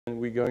And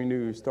we're going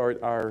to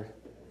start our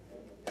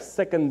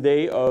second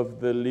day of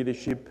the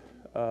leadership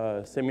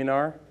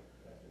seminar.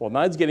 Well,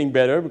 now it's getting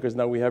better because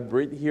now we have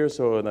Britt here,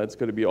 so that's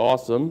going to be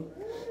awesome.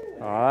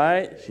 All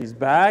right, she's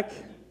back.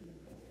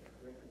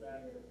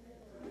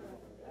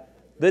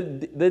 The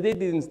day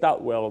didn't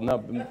start well.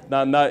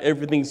 Now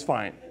everything's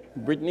fine.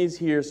 Brittany's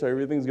here, so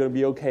everything's going to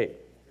be okay.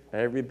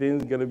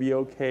 Everything's going to be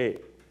okay.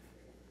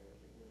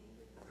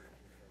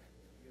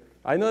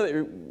 I know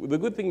that the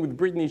good thing with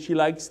Brittany, she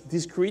likes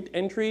discrete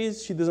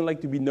entries. She doesn't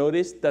like to be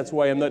noticed. That's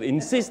why I'm not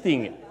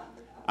insisting.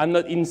 I'm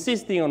not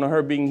insisting on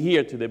her being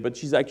here today, but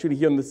she's actually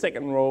here on the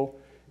second row.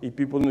 If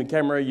people in the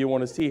camera, you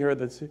want to see her,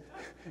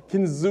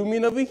 can you zoom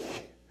in a bit?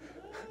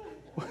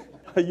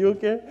 Are you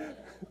okay?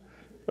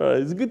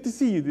 It's good to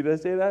see you. Did I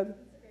say that?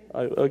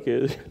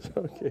 Okay.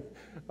 Okay.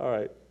 All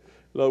right.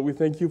 Lord, we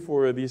thank you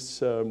for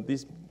this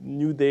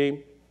new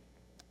day.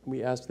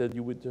 We ask that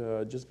you would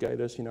just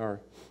guide us in our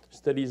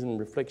studies and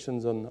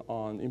reflections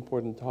on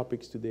important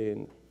topics today.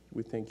 And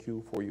we thank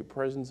you for your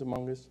presence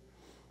among us.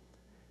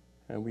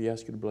 And we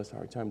ask you to bless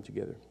our time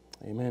together.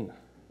 Amen.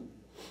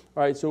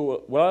 All right,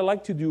 so what I'd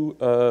like to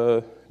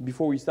do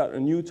before we start a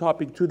new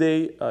topic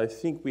today, I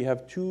think we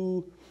have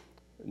two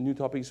new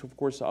topics. Of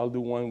course, I'll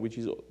do one, which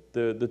is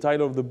the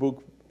title of the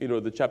book,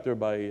 the chapter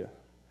by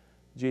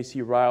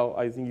J.C. Ryle.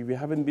 I think if you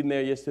haven't been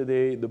there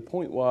yesterday, the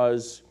point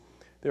was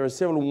there are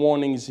several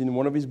warnings in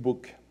one of his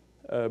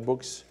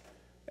books,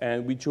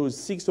 and we chose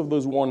 6 of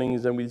those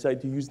warnings, and we decided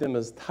to use them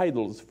as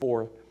titles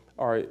for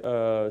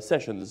our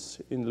sessions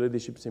in the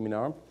leadership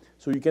seminar.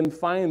 So you can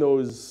find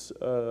those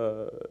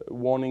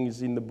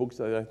warnings in the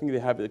books. I think they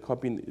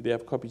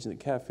have copies in the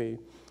cafe.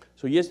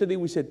 So yesterday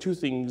we said 2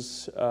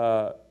 things.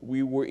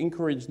 We were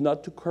encouraged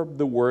not to curb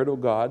the word of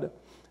God,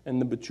 and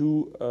number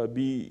 2,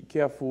 be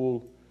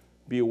careful.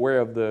 Be aware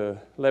of the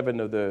leaven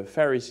of the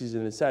Pharisees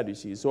and the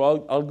Sadducees. So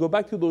I'll go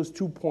back to those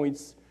 2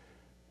 points.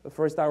 The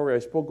first hour I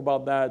spoke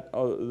about that,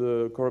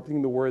 the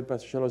corrupting the word.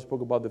 Pastor Shallow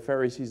spoke about the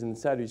Pharisees and the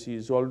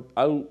Sadducees. So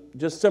I'll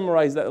just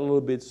summarize that a little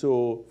bit.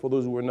 So for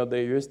those who were not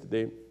there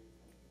yesterday,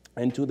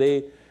 and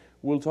today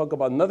we'll talk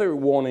about another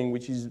warning,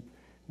 which is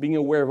being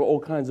aware of all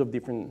kinds of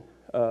different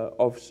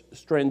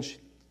strange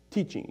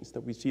teachings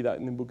that we see that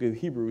in the book of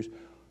Hebrews.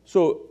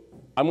 So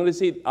I'm going to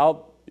say it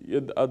out.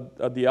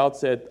 At the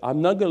outset,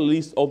 I'm not going to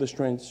list all the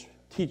strange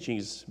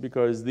teachings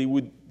because it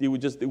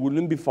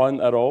wouldn't be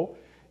fun at all.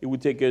 It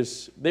would take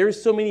us. There are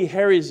so many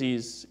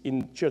heresies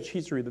in church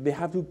history that they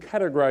have to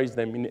categorize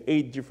them in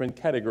 8 different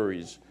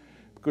categories,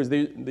 because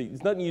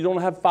it's not, you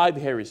don't have 5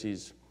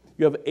 heresies.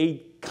 You have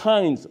 8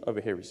 kinds of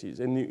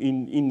heresies, and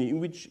in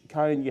which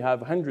kind you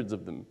have hundreds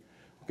of them.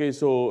 Okay,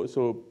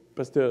 so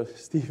Pastor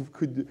Steve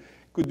could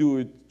do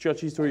a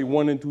church history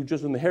 1 and 2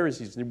 just on the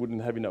heresies, and he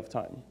wouldn't have enough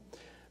time.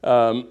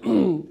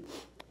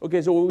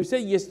 Okay, so what we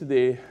said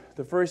yesterday,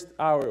 the first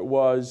hour,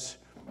 was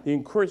the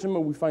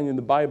encouragement we find in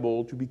the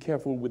Bible to be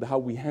careful with how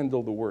we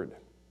handle the word,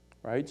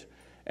 right?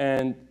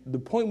 And the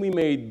point we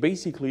made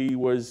basically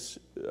was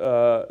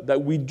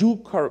that we do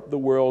corrupt the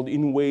world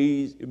in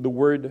ways that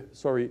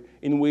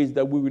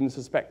we wouldn't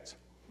suspect.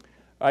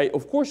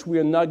 Of course, we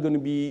are not going to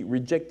be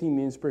rejecting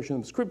the inspiration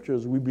of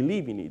Scriptures. We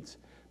believe in it,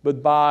 but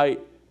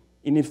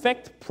in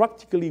effect,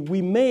 practically,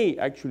 we may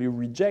actually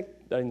reject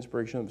that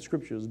inspiration of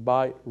Scriptures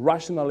by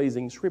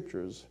rationalizing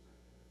Scriptures.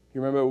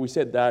 You remember we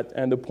said that,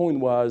 and the point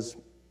was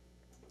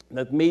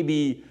that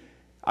maybe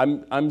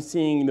I'm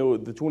seeing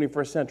the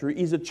 21st century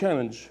is a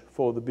challenge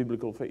for the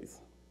biblical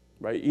faith,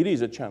 right? It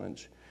is a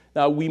challenge.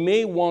 Now, we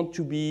may want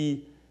to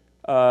be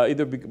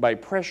either by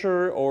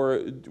pressure,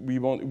 or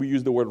we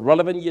used the word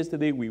relevant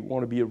yesterday. We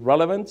want to be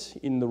relevant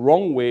in the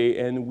wrong way,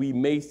 and we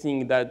may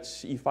think that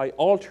if I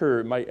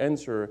alter my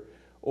answer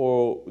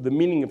or the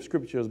meaning of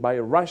Scriptures by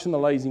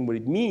rationalizing what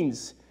it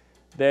means,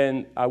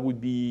 then I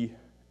would be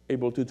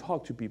able to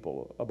talk to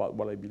people about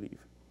what I believe.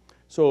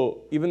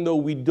 So even though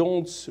we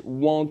don't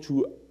want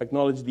to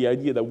acknowledge the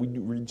idea that we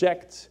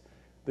reject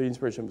the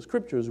inspiration of the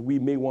Scriptures, we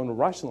may want to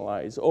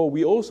rationalize. Or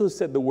we also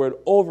said the word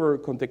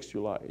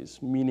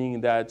over-contextualize, meaning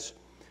that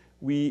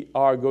we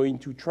are going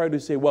to try to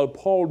say, well,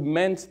 Paul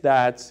meant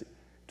that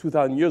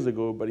 2,000 years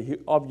ago, but he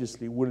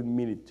obviously wouldn't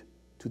mean it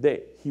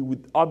today. He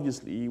would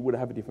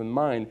have a different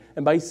mind.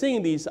 And by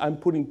saying this, I'm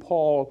putting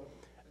Paul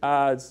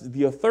as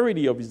the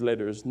authority of his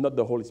letters, not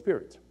the Holy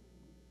Spirit.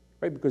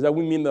 Right? Because that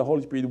would mean the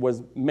Holy Spirit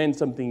meant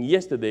something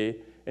yesterday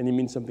and he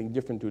means something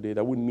different today.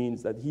 That would mean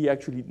that he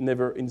actually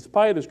never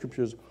inspired the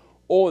Scriptures,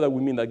 or that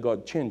would mean that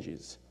God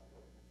changes.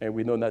 And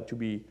we know that to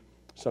be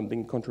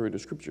something contrary to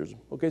Scriptures.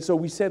 Okay, so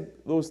we said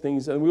those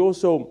things, and we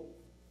also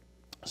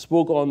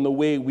spoke on the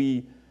way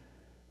we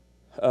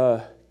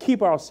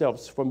keep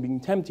ourselves from being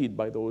tempted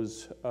by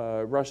those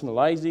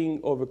rationalizing,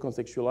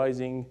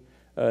 over-contextualizing,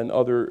 and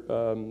other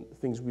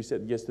things we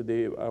said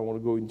yesterday. I want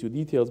to go into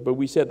details, but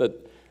we said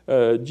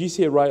that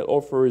J.C. Ryle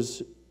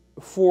offers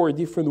 4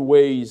 different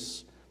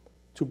ways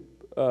to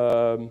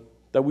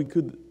that we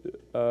could,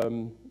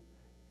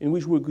 in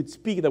which we could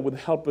speak that would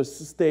help us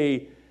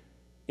stay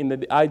in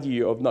the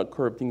idea of not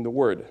corrupting the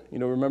word.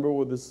 Remember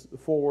what this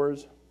 4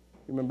 words?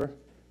 Remember?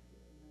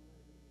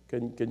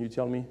 Can you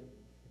tell me?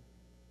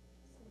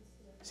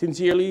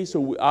 Sincerely,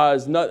 so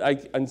as not,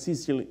 and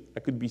sincerely, I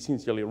could be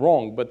sincerely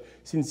wrong, but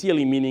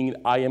sincerely meaning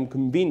I am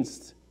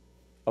convinced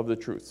of the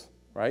truth,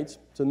 right?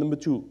 So number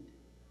 2,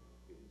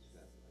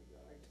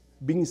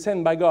 being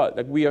sent by God.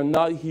 Like we are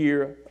not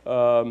here,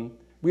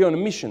 we are on a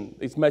mission.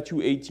 It's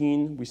Matthew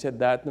 18, we said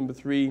that. Number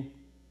 3,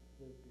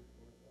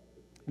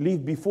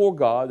 live before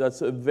God.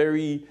 That's a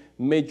very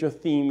major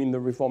theme in the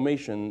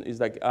Reformation. Is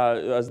like,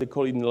 as they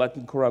call it in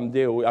Latin, coram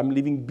Deo. I'm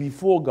living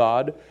before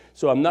God,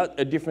 so I'm not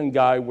a different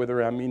guy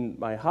whether I'm in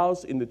my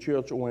house, in the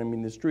church, or when I'm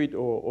in the street,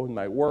 or in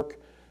my work.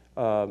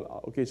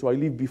 Okay, so I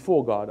live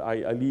before God.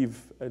 I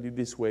live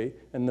this way.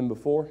 And number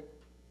 4,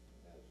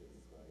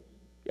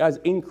 as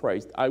in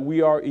Christ.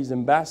 We are His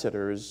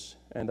ambassadors,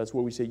 and that's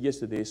what we said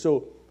yesterday.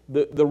 So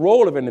the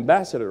role of an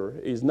ambassador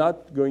is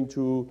not going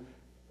to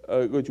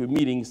go to a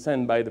meeting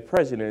sent by the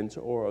president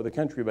or the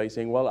country by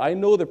saying, well, I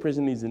know the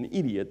president is an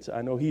idiot.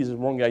 I know he has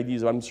wrong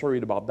ideas. I'm sorry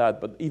about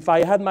that. But if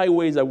I had my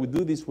ways, I would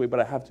do this way,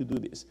 but I have to do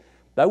this.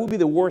 That would be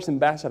the worst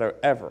ambassador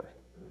ever.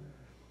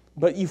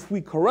 But if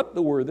we corrupt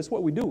the word, that's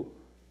what we do.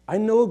 I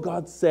know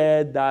God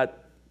said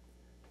that,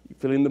 you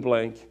fill in the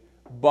blank,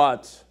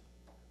 but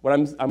what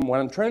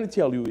I'm trying to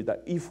tell you is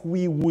that if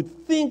we would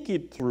think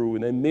it through,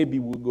 then maybe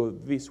we'll go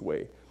this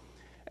way.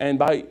 And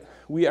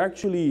we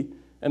actually...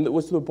 And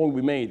what's the point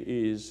we made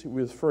is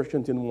with 1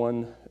 Corinthians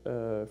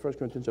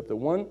chapter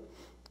 1,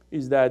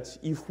 is that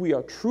if we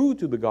are true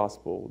to the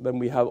gospel, then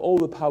we have all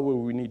the power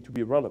we need to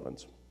be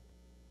relevant,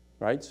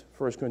 right?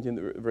 1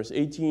 Corinthians verse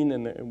 18,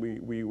 and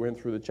we went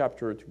through the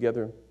chapter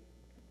together,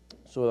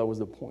 so that was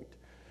the point.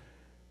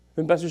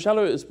 Then Pastor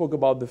Schaller spoke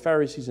about the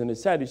Pharisees and the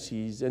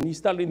Sadducees, and he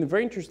started in a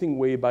very interesting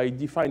way by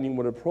defining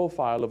what a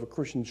profile of a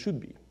Christian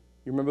should be.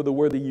 You remember the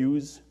word they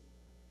use?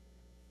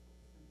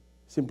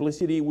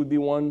 Simplicity would be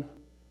one.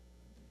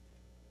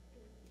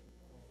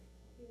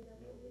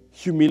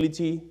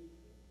 Humility,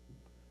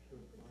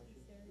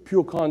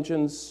 pure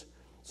conscience.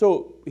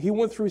 So he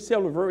went through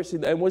several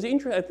verses, and was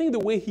interesting. I think the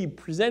way he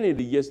presented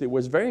it yesterday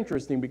was very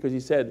interesting because he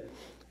said,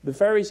 the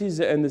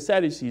Pharisees and the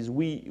Sadducees,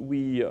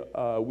 we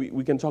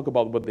can talk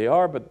about what they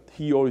are, but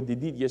he already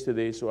did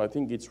yesterday, so I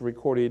think it's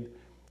recorded,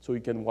 so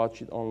you can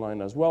watch it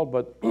online as well.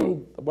 But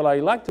what I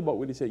liked about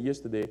what he said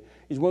yesterday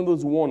is one of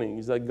those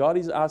warnings that God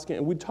is asking,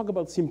 and we talk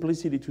about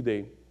simplicity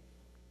today.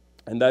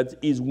 And that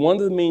is one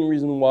of the main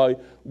reasons why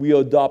we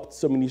adopt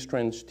so many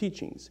strange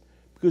teachings,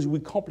 because we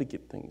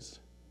complicate things.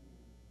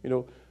 You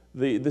know,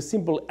 the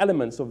simple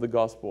elements of the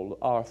gospel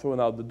are thrown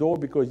out the door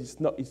because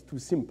it's too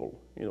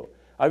simple. You know,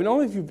 I don't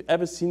know if you've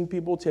ever seen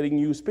people telling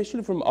you,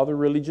 especially from other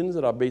religions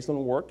that are based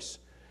on works,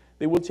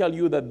 they will tell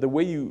you that the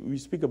way you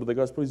speak about the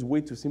gospel is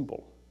way too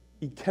simple.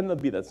 It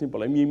cannot be that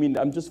simple. I mean,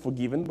 I'm just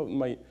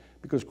forgiven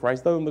because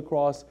Christ died on the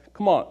cross.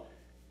 Come on.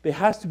 There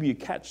has to be a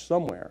catch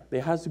somewhere.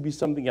 There has to be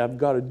something I've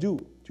got to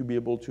do to be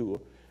able to.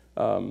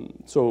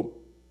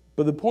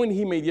 But the point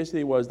he made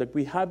yesterday was that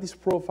we have this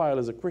profile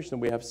as a Christian.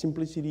 We have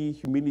simplicity,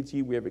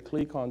 humility, we have a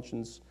clear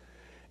conscience.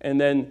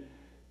 And then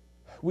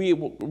we're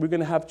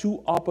going to have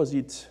two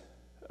opposite,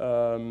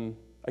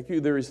 actually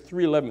there is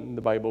 3:11 in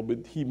the Bible,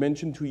 but he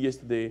mentioned two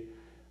yesterday,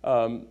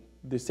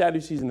 the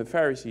Sadducees and the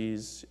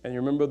Pharisees. And you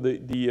remember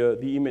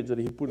the image that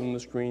he put on the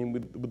screen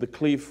with the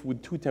cliff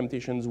with two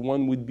temptations.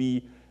 One would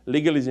be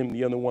legalism,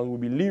 the other one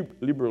would be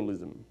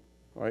liberalism,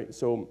 right?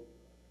 So,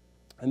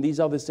 and these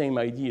are the same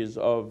ideas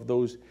of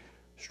those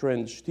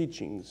strange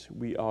teachings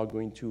we are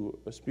going to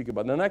speak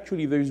about. And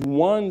actually, there's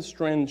one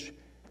strange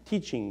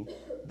teaching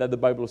that the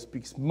Bible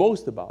speaks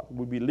most about,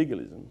 would be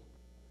legalism,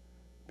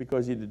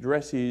 because it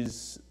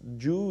addresses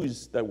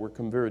Jews that were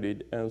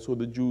converted, and also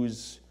the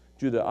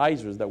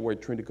Judaizers that were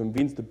trying to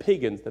convince the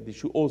pagans that they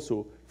should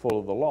also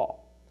follow the law.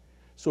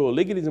 So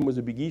legalism was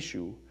a big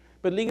issue.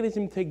 But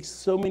legalism takes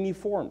so many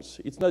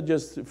forms. It's not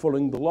just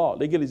following the law.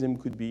 Legalism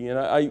could be,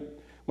 and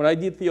when I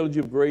did Theology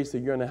of Grace a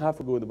year and a half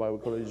ago at the Bible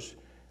College,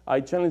 I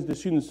challenged the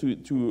students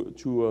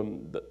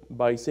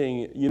by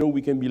saying, you know,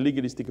 we can be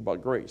legalistic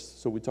about grace.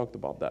 So we talked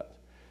about that.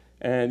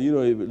 And, you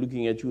know,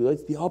 looking at you,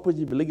 that's the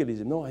opposite of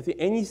legalism. No, I think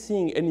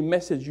any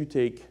message you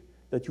take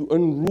that you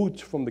unroot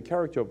from the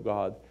character of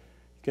God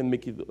can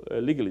make it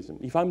legalism.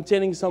 If I'm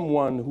telling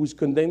someone who's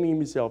condemning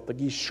himself that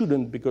he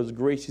shouldn't because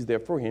grace is there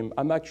for him,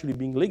 I'm actually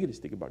being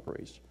legalistic about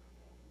grace.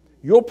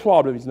 Your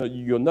problem is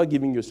you're not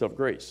giving yourself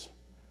grace.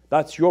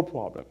 That's your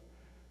problem.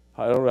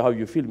 I don't know how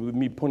you feel with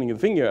me pointing a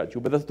finger at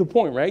you, but that's the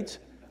point, right?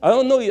 I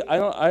don't know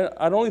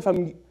if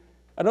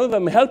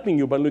I'm helping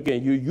you by looking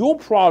at you. Your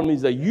problem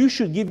is that you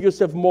should give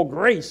yourself more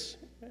grace.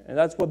 And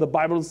that's what the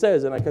Bible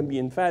says, and I can be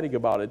emphatic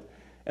about it.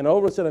 And all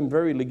of a sudden, I'm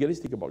very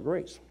legalistic about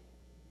grace.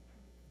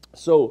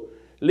 So,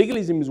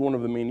 legalism is one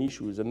of the main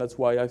issues, and that's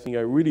why I think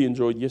I really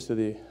enjoyed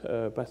yesterday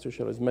Pastor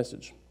Scheller's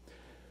message.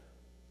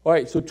 All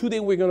right, so today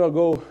we're going to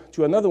go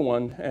to another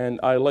one, and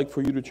I'd like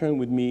for you to turn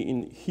with me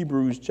in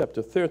Hebrews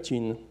chapter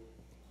 13,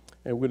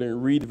 and we're going to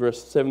read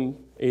verse 7,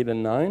 8,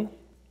 and 9.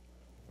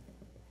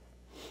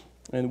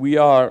 And we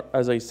are,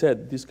 as I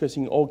said,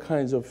 discussing all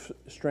kinds of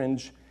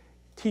strange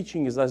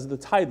teachings as the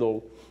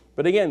title.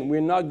 But again,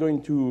 we're not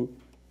going to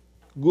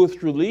go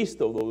through the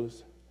list of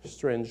those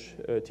strange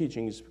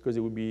teachings because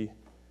it would be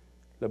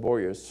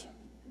laborious,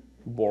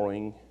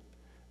 boring,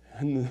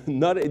 and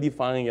not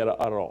edifying at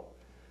all.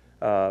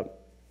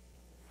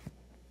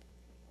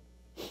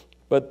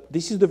 But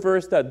this is the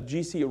verse that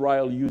G.C.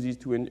 Ryle uses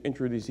to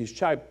introduce his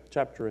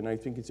chapter, and I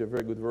think it's a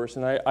very good verse.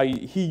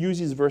 And he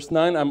uses verse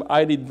 9.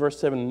 I did verse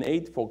 7 and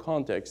 8 for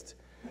context,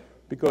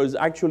 because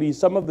actually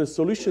some of the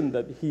solution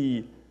that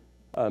he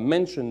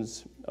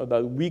mentions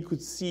that we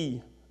could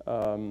see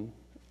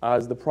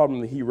as the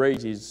problem that he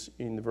raises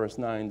in verse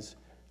 9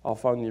 are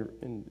found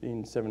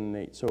in 7 and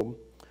 8. So, all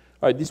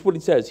right, this is what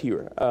it says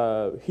here.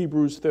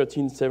 Hebrews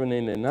 13, 7,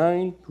 8, and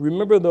 9.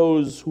 Remember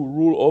those who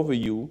rule over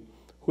you,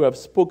 who have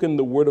spoken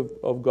the word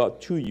of God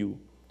to you,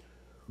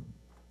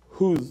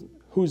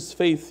 whose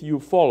faith you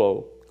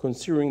follow,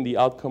 considering the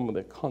outcome of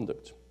their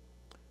conduct.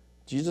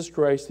 Jesus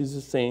Christ is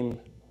the same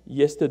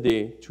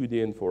yesterday,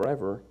 today, and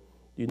forever.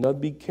 Do not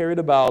be carried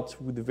about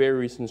with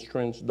various and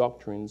strange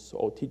doctrines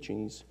or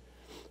teachings,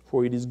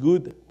 for it is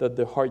good that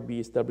the heart be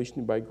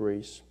established by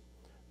grace,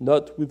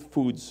 not with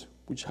foods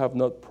which have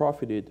not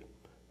profited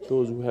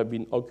those who have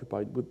been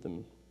occupied with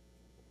them.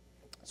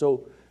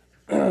 So,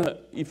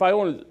 if I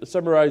want to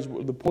summarize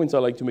the points I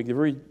like to make,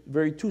 the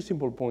very two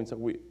simple points that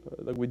we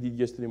did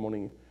yesterday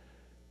morning.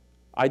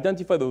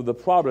 Identify what the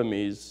problem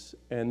is,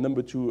 and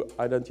number two,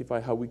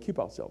 identify how we keep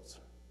ourselves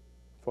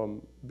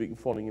from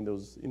falling in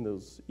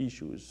those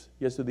issues.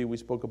 Yesterday we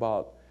spoke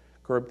about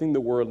corrupting the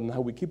world and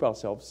how we keep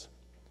ourselves,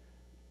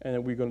 and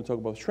then we're going to talk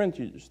about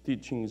strange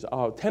teachings,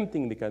 how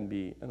tempting they can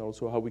be, and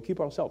also how we keep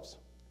ourselves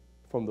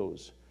from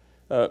those.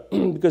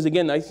 Because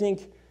again, I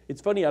think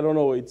it's funny. I don't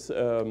know.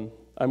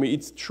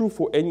 It's true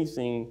for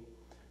anything,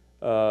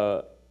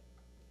 but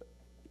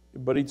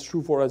it's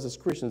true for us as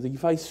Christians.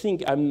 If I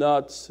think I'm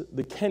not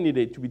the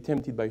candidate to be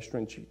tempted by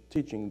strange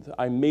teachings,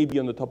 I may be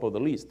on the top of the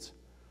list,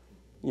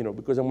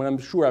 because when I'm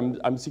sure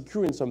I'm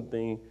secure in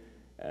something,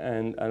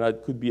 and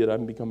that could be that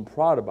I've become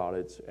proud about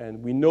it.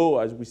 And we know,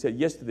 as we said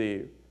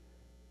yesterday,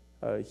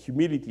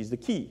 humility is the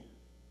key,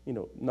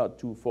 not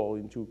to fall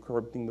into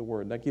corrupting the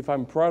word. Like if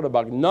I'm proud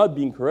about not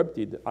being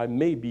corrupted, I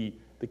may be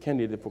the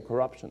candidate for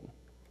corruption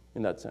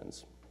in that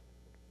sense.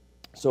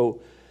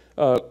 So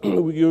we're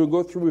going to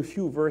go through a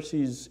few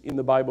verses in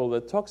the Bible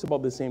that talks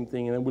about the same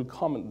thing, and then we'll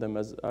comment them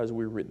as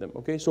we read them.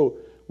 Okay, so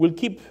we'll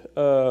keep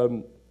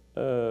verse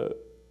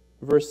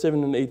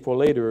 7 and 8 for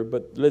later,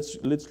 but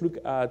let's look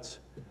at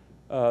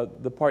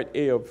the part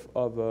A of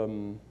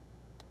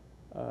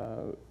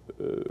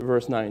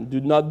verse 9.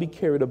 Do not be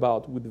carried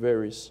about with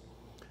various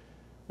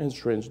and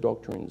strange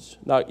doctrines.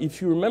 Now,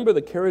 if you remember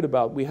the carried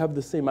about, we have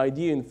the same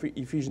idea in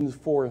Ephesians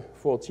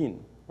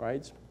 4:14,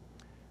 right?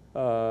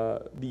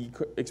 The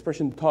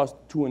expression tossed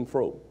to and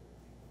fro.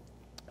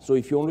 So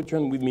if you want to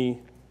turn with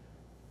me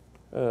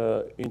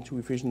into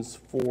Ephesians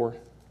 4,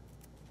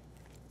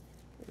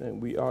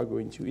 and we are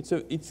going to.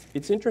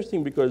 It's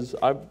interesting because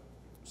I've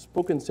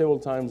spoken several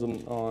times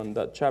on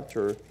that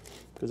chapter,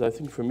 because I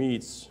think for me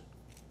it's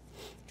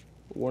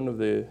one of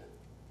the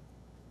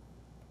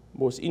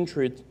most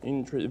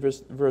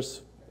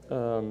verse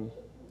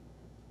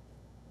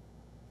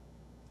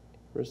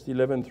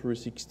 11 through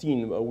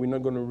 16. We're not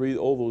going to read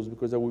all those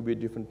because that would be a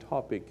different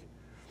topic.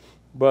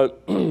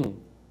 But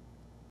in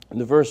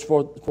the verse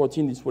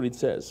 14 is what it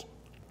says.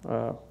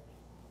 It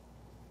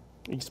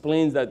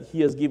explains that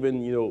he has given,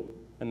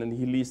 and then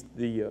he lists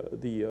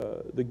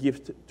the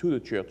gift to the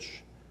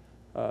church,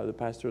 the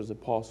pastors,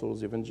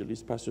 apostles,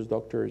 evangelists, pastors,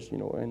 doctors,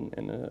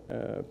 and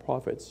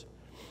prophets.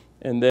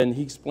 And then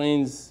he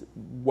explains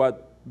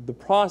what the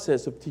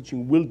process of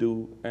teaching will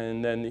do,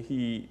 and then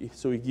he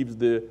gives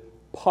the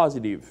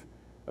positive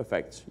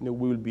effects. We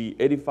will be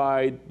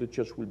edified, the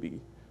church will be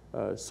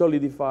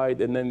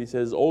solidified, and then he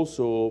says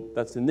also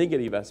that's the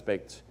negative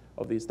aspect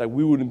of this, that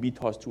we wouldn't be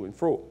tossed to and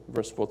fro,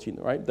 verse 14,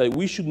 right? That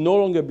we should no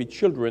longer be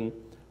children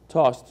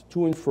tossed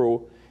to and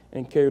fro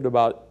and carried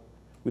about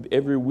with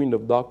every wind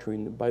of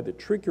doctrine by the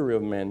trickery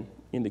of men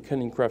in the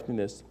cunning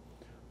craftiness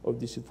of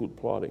deceitful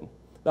plotting.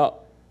 Now,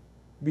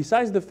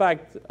 besides the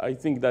fact, I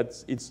think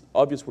that it's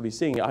obvious what he's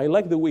saying, I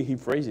like the way he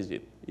phrases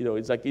it.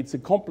 It's like it's a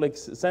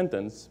complex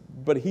sentence,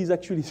 but he's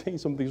actually saying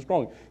something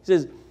strong. He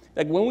says,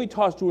 like when we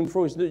toss to and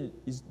fro, it's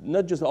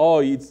not just,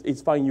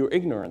 it's fine, you're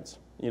ignorant.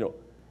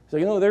 It's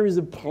like, there is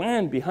a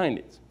plan behind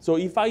it. So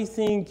if I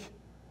think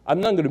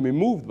I'm not going to be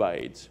moved by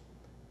it,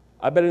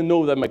 I better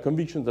know that my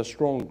convictions are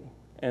strong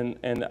and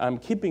I'm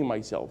keeping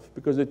myself,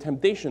 because the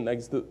temptation,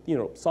 like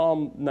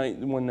Psalm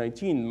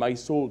 119, my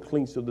soul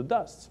clings to the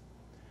dust.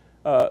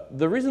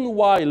 The reason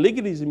why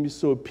legalism is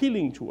so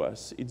appealing to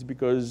us, it's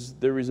because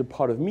there is a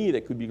part of me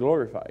that could be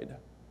glorified.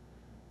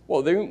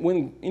 Well,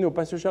 when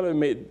Pastor Shalom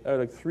made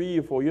like 3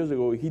 or 4 years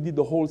ago, he did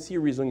the whole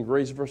series on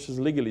grace versus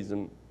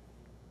legalism,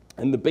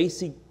 and the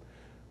basic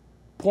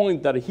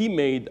point that he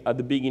made at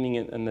the beginning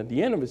and at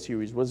the end of the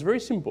series was very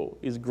simple: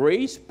 is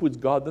grace puts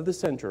God at the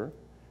center,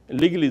 and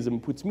legalism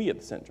puts me at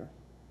the center.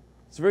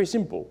 It's very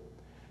simple.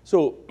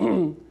 So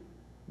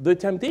the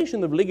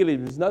temptation of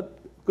legalism is not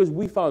because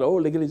we found,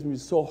 legalism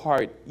is so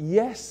hard.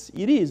 Yes,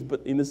 it is,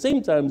 but in the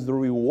same time, the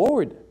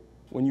reward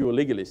when you're a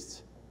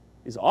legalist.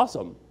 It's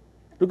awesome.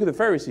 Look at the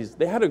Pharisees.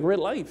 They had a great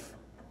life.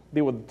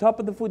 They were at the top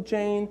of the food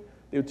chain.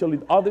 They would tell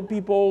other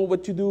people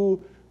what to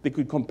do. They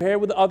could compare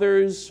with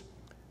others.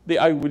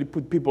 They would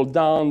put people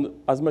down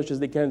as much as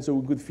they can so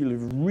we could feel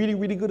really,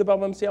 really good about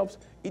themselves.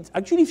 It's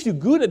actually, if you're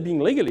good at being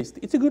legalist,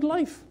 it's a good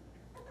life.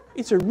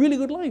 It's a really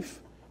good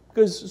life.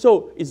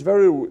 So it's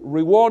very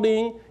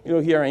rewarding.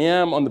 Here I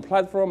am on the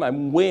platform.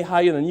 I'm way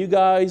higher than you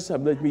guys.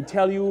 Let me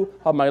tell you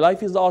how my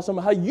life is awesome,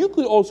 how you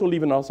could also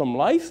live an awesome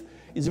life.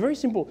 It's very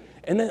simple.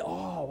 And then,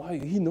 oh, wow,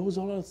 he knows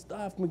all that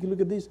stuff.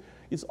 Look at this.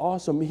 It's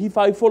awesome. If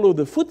I follow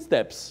the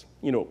footsteps,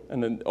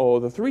 and then,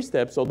 or the 3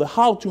 steps, or the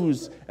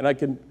how-tos,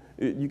 and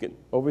you can,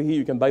 over here,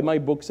 you can buy my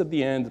books at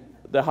the end,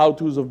 the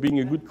how-tos of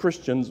being a good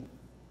Christian.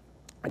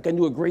 I can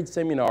do a great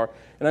seminar,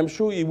 and I'm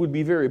sure it would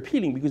be very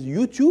appealing because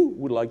you too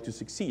would like to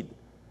succeed.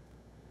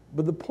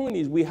 But the point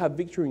is we have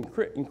victory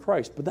in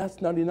Christ, but that's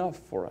not enough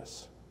for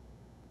us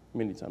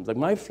many times. Like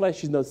my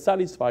flesh is not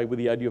satisfied with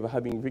the idea of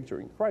having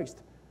victory in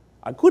Christ.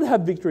 I could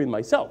have victory in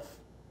myself.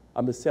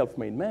 I'm a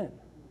self-made man.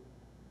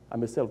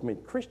 I'm a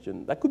self-made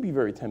Christian. That could be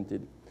very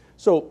tempted.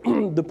 So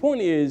the point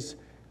is,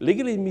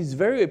 legalism is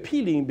very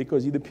appealing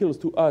because it appeals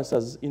to us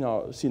as in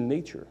our sin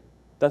nature.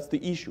 That's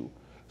the issue.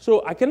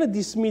 So I cannot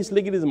dismiss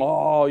legalism.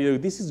 Oh,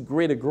 this is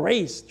greater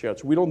grace,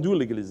 church. We don't do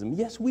legalism.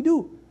 Yes, we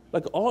do.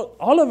 Like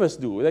all of us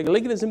do. Like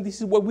legalism, this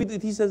is what we do.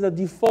 This is a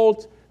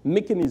default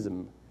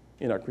mechanism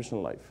in our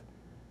Christian life.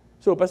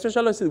 So Pastor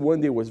Charles said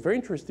one day was very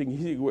interesting.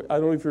 I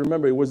don't know if you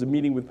remember, it was a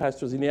meeting with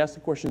pastors, and he asked the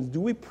question, do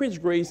we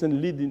preach grace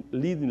and lead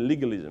in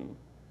legalism?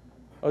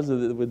 I was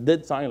with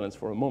dead silence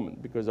for a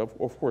moment because,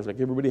 of course, like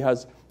everybody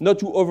has, not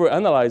to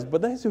overanalyze,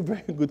 but that's a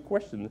very good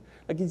question.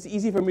 Like it's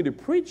easy for me to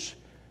preach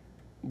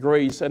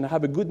grace and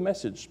have a good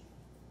message.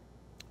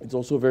 It's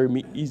also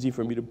very easy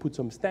for me to put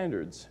some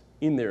standards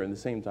in there in the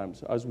same time,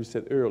 as we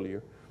said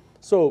earlier.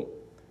 So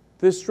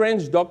this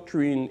strange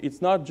doctrine,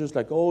 it's not just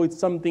like, oh, it's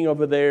something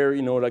over there,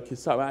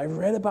 like I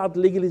read about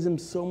legalism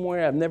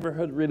somewhere, I've never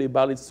heard really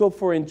about it. It's so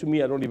foreign to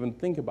me, I don't even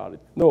think about it.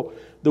 No,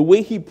 the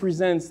way he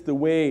presents,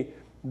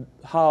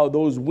 how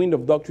those wind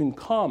of doctrine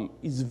come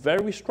is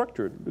very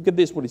structured. Look at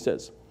this, what he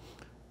says.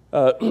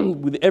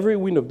 With every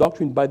wind of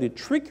doctrine, by the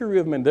trickery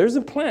of men, there's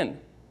a plan,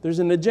 there's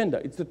an agenda.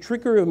 It's the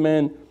trickery of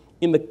men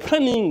in the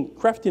cunning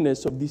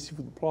craftiness of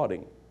deceitful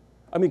plotting.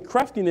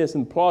 Craftiness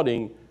and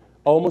plotting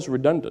are almost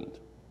redundant.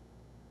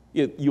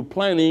 You're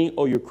planning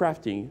or you're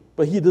crafting,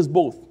 but he does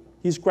both.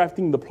 He's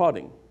crafting the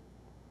plotting.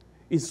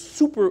 It's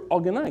super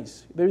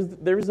organized.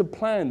 There is a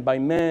plan by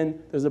man,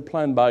 there's a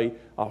plan by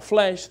our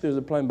flesh, there's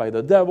a plan by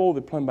the devil,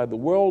 the plan by the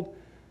world.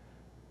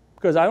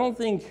 Because I don't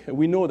think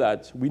we know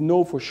that. We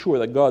know for sure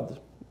that God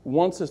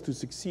wants us to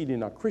succeed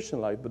in our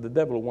Christian life, but the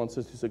devil wants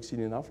us to succeed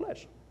in our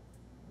flesh.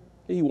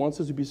 He wants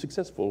us to be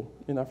successful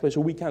in our flesh.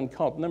 So we can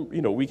count,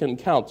 we can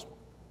count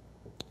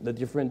the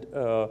different,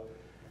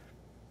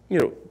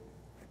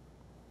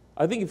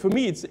 I think for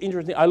me it's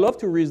interesting. I love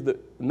to read,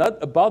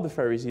 not about the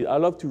Pharisees, I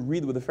love to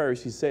read what the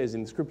Pharisees says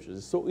in the scriptures.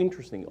 It's so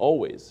interesting,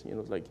 always,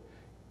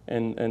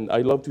 and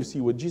I love to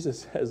see what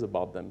Jesus says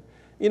about them.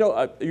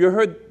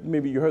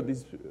 Maybe you heard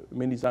this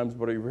many times,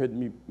 but you heard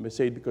me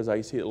say it because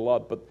I say it a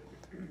lot, but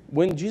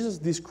when Jesus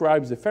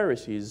describes the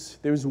Pharisees,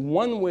 there's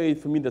one way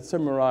for me that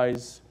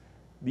summarizes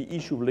the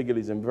issue of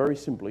legalism very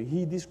simply.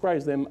 He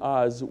describes them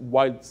as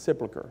white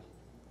sepulchre,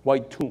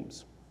 white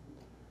tombs.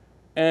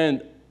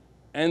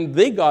 And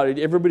they got it,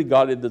 everybody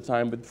got it at the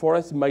time, but for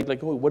us it might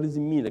what does it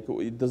mean?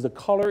 Does the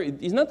color,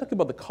 he's not talking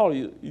about the color,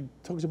 he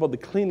talks about the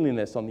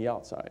cleanliness on the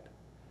outside.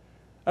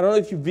 I don't know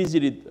if you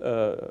visited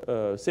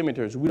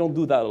cemeteries. We don't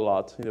do that a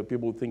lot.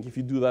 People think if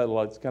you do that a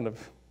lot, it's kind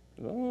of,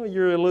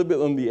 you're a little bit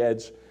on the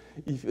edge.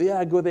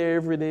 I go there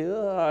every day,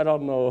 I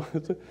don't know.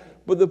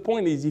 But the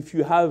point is, if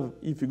you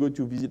go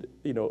to visit,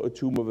 a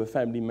tomb of a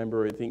family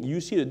member or anything,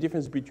 you see the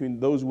difference between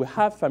those who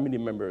have family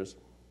members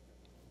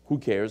who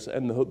cares,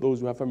 and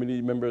those who have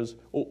family members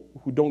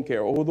who don't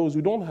care, or those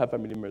who don't have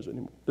family members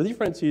anymore. The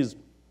difference is,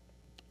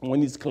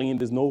 when it's clean,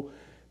 there's no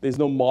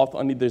moth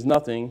on it, there's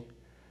nothing,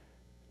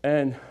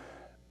 and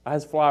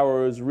has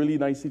flowers, really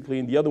nicely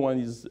clean. The other one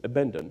is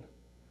abandoned.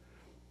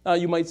 Now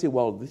you might say,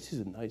 well, this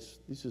is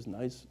a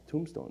nice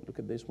tombstone. Look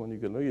at this one.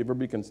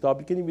 Everybody can stop.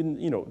 You can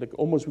even,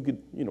 almost we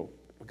could,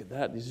 look at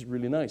that. This is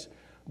really nice.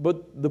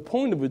 But the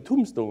point of a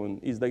tombstone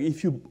is that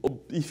if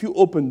you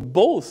open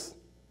both,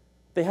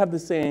 they have the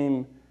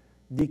same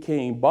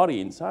decaying body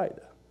inside.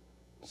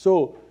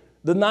 So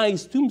the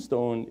nice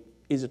tombstone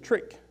is a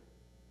trick.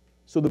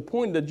 So the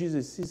point that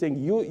Jesus is saying,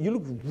 you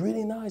look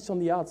really nice on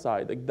the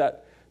outside. Like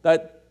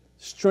that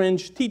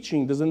strange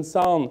teaching doesn't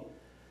sound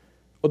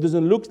or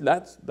doesn't look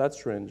that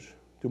strange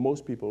to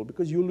most people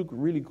because you look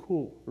really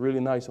cool,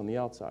 really nice on the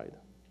outside.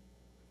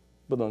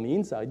 But on the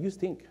inside, you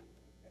stink.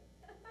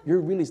 You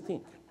really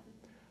stink.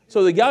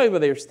 So the guy over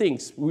there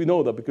stinks. We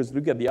know that because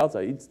look at the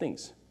outside, it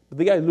stinks. But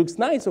the guy looks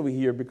nice over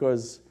here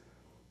because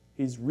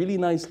he's really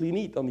nicely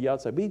neat on the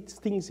outside, but it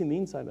stinks in the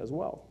inside as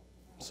well.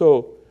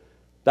 So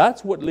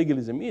that's what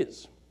legalism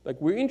is.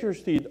 Like we're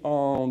interested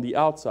on the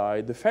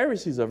outside. The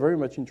Pharisees are very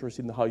much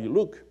interested in how you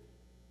look.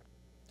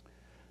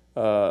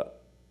 Uh,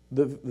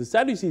 the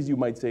Sadducees, you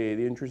might say,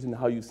 they're interested in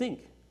how you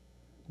think.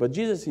 But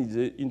Jesus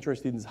is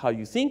interested in how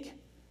you think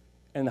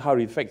and how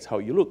it affects how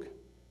you look.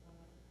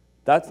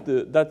 That's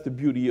the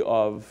beauty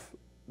of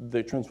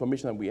the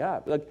transformation that we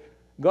have. Like,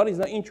 God is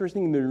not interested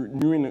in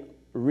the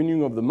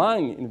renewing of the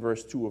mind in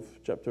verse 2 of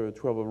chapter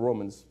 12 of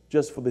Romans,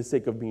 just for the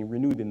sake of being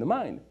renewed in the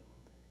mind.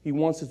 He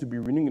wants us to be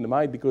renewed in the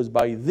mind because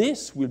by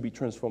this we'll be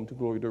transformed to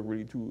glory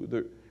to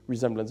the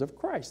resemblance of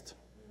Christ.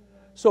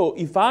 So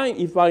if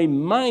my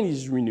mind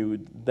is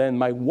renewed, then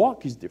my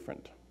walk is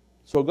different.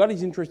 So God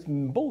is interested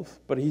in both,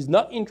 but He's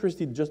not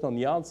interested just on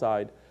the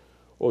outside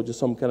or just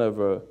some kind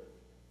of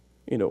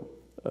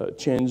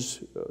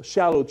change,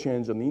 shallow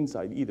change on the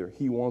inside either.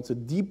 He wants a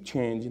deep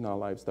change in our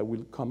lives that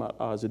will come out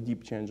as a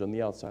deep change on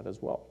the outside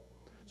as well.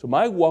 So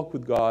my walk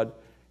with God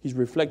is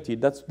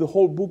reflected. That's the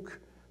whole book,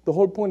 the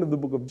whole point of the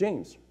book of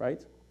James,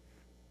 right?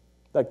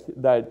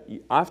 That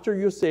after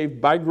you're saved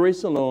by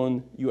grace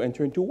alone, you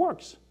enter into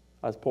works.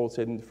 As Paul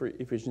said in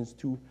Ephesians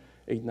 2,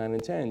 8, 9,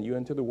 and 10, you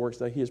enter the works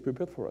that He has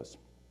prepared for us.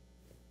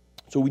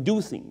 So we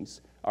do things.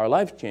 Our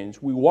life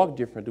change. We walk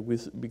differently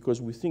because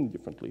we think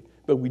differently.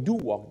 But we do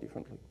walk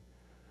differently.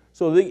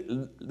 So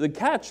the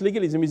catch,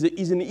 legalism,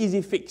 is an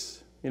easy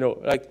fix. Here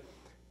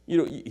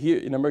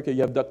in America,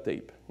 you have duct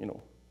tape.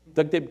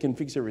 Duct tape can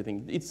fix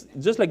everything. It's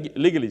just like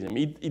legalism.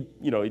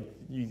 You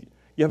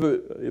have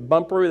a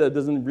bumper that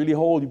doesn't really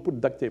hold, you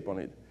put duct tape on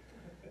it.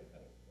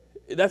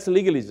 That's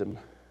legalism.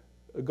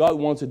 God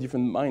wants a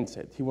different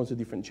mindset. He wants a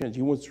different change.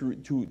 He wants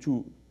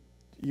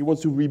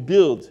to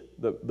rebuild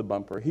the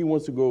bumper. He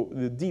wants to go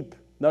deep,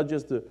 not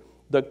just the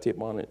duct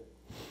tape on it.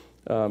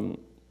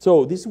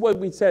 So this is what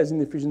it says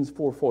in Ephesians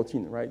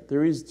 4:14, right?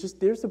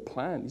 There's a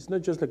plan. It's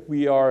not just like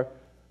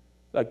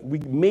we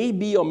may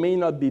be or may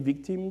not be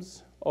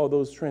victims of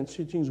those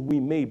transitions. We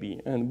may be,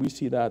 and we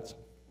see that.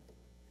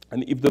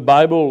 And if the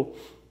Bible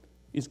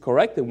is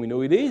correct, and we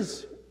know it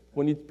is,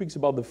 when it speaks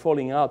about the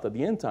falling out at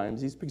the end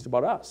times, it speaks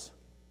about us.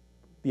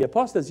 The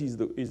apostasy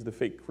is the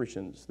fake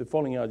Christians. The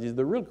falling out is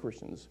the real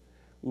Christians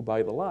who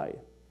buy the lie.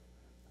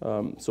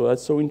 So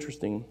that's so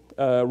interesting.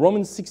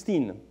 Romans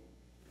 16,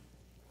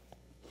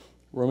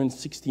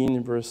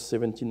 verse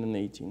 17 and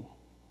 18.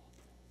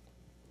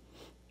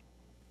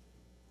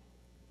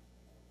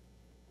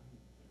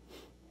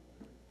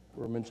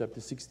 Romans chapter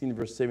 16,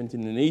 verse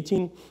 17 and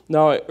 18.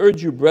 Now I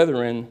urge you,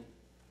 brethren,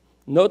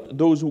 not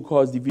those who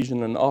cause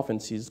division and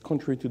offenses,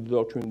 contrary to the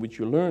doctrine which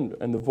you learned,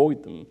 and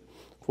avoid them.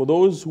 For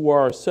those who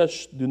are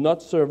such do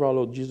not serve our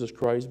Lord Jesus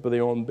Christ, but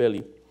their own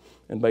belly,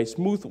 and by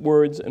smooth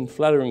words and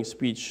flattering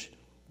speech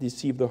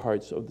deceive the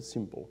hearts of the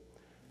simple.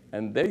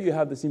 And there you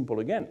have the simple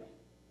again.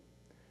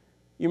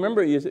 You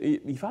remember,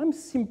 if I'm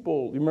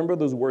simple, you remember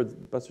those words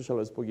Pastor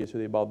Charles spoke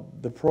yesterday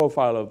about the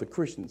profile of the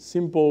Christian.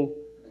 Simple,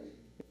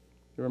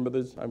 you remember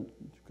this?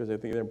 Because I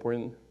think they're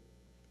important.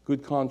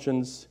 Good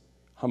conscience,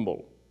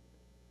 humble.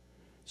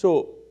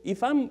 So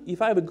if I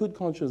have a good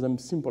conscience, I'm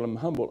simple, I'm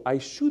humble, I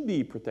should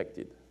be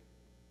protected.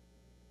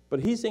 But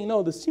he's saying,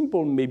 no, the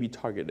simple may be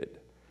targeted.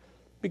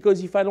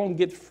 Because if I don't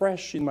get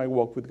fresh in my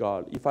walk with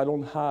God, if I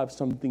don't have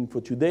something for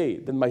today,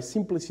 then my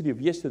simplicity of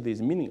yesterday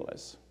is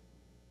meaningless.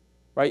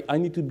 Right? I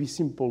need to be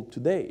simple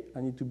today. I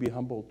need to be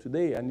humble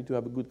today. I need to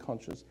have a good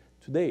conscience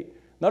today.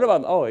 Not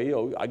about,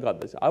 I got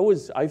this.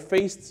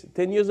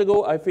 10 years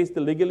ago, I faced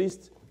the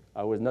legalist.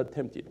 I was not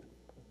tempted.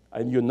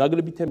 And you're not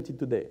going to be tempted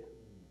today.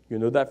 You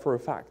know that for a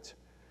fact.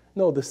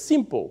 No, the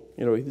simple,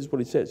 this is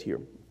what it says here.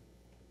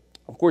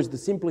 Of course, the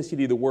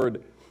simplicity of the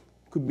word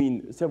could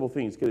mean several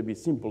things. It could be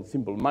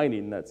simple-minded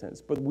in that sense.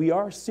 But we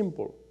are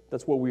simple.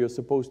 That's what we are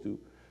supposed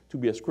to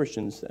be as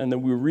Christians. And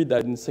then we read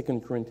that in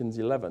 2 Corinthians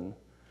 11.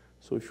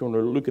 So if you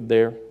want to look at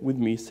there with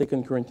me, 2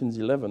 Corinthians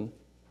 11,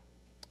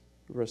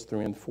 verse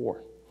 3 and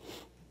 4.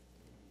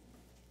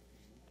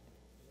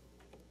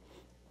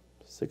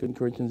 2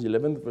 Corinthians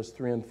 11, verse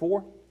 3 and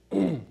 4.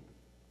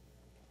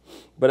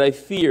 But I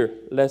fear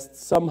lest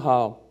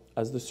somehow,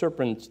 as the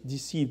serpent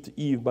deceived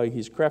Eve by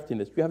his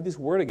craftiness. You have this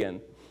word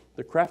again,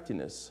 the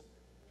craftiness.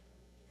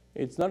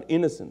 It's not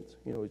innocent.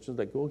 It's just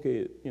like,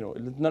 okay,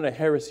 it's not a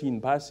heresy in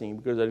passing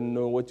because I didn't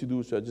know what to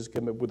do, so I just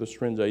came up with a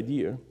strange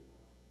idea.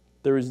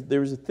 There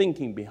is a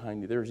thinking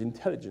behind it. There is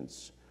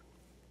intelligence,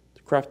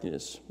 the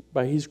craftiness.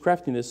 By his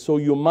craftiness, so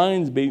your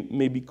minds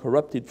may be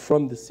corrupted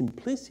from the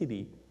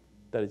simplicity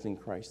that is in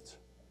Christ.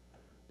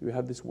 Do we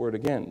have this word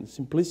again? The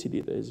simplicity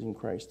that is in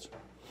Christ.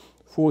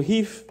 For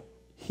if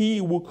he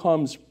who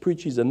comes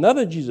preaches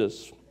another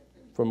Jesus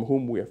from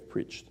whom we have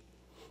preached,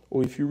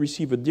 or if you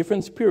receive a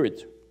different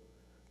spirit,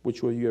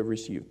 which you have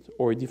received,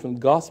 or a different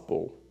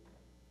gospel,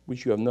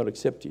 which you have not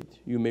accepted,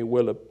 you may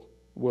well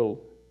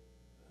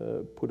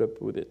put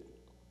up with it.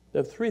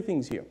 There are three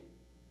things here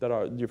that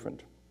are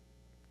different.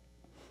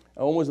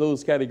 Almost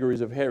those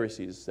categories of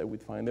heresies that we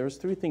find. There's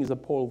three things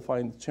that Paul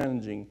finds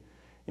challenging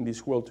in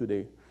this world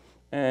today.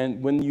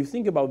 And when you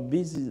think about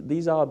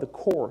these are the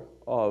core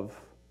of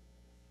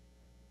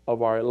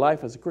our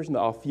life as a Christian,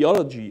 our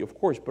theology, of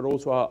course, but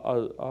also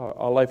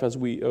our life as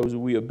we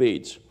obey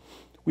it.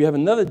 We have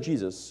another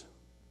Jesus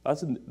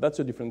That's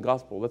a different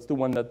gospel. That's the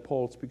one that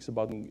Paul speaks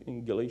about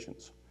in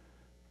Galatians.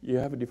 You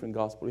have a different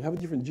gospel. You have a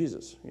different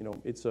Jesus.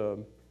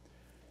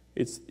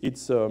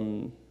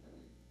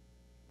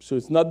 So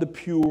it's not the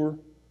pure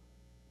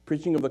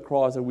preaching of the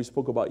cross that we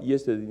spoke about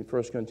yesterday in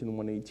 1 Corinthians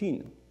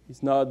 1:18.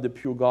 It's not the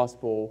pure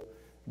gospel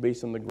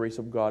based on the grace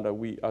of God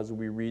that as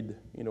we read,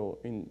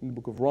 in the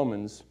book of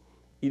Romans.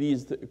 It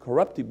is the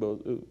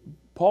corruptible.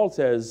 Paul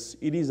says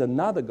it is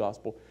another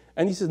gospel,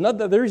 and he says not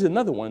that there is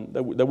another one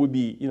that would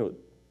be,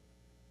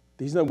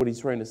 this is not what he's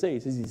trying to say. He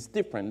says it's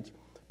different,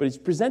 but it's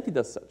presented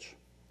as such.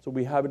 So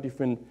we have a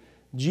different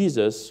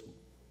Jesus,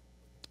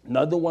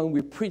 not the one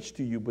we preach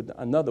to you, but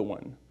another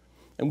one.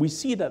 And we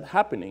see that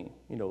happening,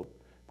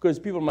 because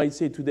people might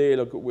say today,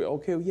 look,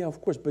 okay, yeah, of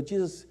course, but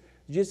Jesus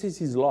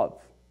is love.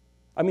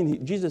 I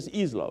mean, Jesus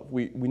is love.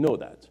 We know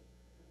that.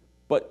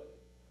 But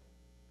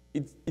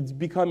it's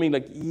becoming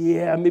like,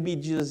 yeah, maybe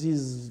Jesus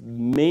is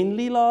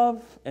mainly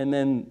love and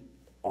then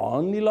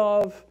only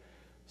love.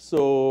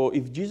 So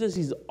if Jesus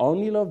is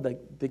only love,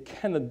 there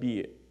cannot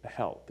be a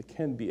hell. There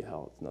can't be a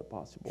hell. It's not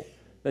possible.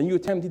 Then you're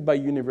tempted by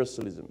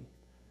universalism.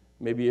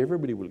 Maybe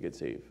everybody will get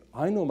saved.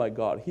 I know my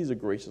God. He's a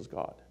gracious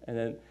God.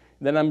 And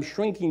then I'm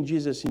shrinking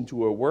Jesus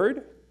into a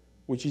word,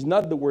 which is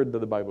not the word that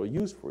the Bible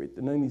used for it.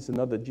 And then it's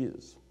another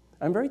Jesus.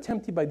 I'm very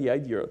tempted by the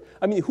idea.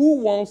 I mean, who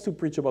wants to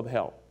preach about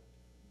hell?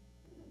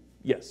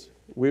 Yes,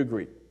 we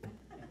agree.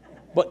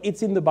 But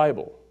it's in the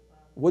Bible.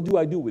 What do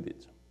I do with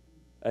it?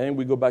 And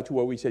we go back to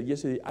what we said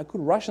yesterday. I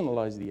could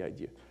rationalize the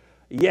idea.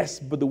 Yes,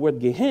 but the word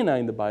Gehenna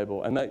in the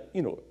Bible, and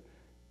you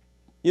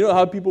know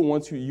how people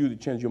want you to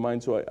change your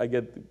mind. So I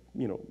get,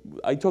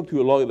 I talk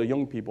to a lot of the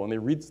young people, and they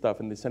read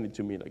stuff and they send it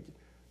to me like,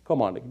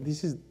 come on,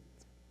 this is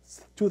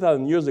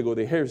 2,000 years ago.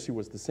 The heresy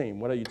was the same.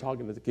 What are you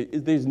talking about?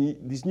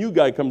 This new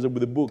guy comes up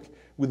with a book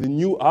with a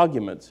new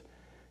argument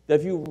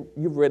that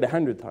you've read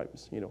 100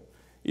 times.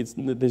 There's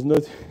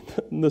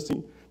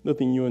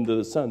nothing new under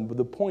the sun. But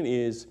the point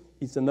is,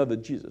 it's another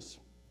Jesus.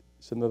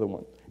 It's another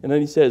one. And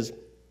then he says,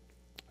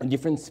 a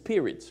different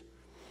spirit.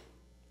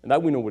 And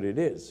that we know what it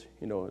is.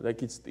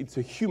 Like it's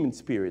a human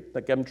spirit.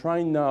 Like I'm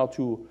trying now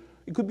to,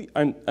 it could be,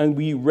 and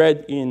we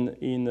read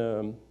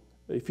in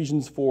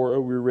Ephesians 4,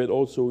 or we read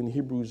also in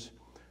Hebrews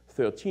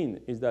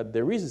 13, is that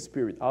there is a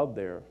spirit out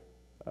there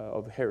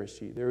of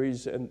heresy. There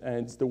is, and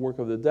it's the work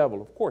of the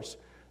devil. Of course,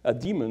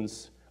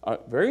 demons are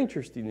very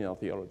interested in our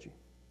theology.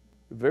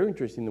 Very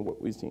interested in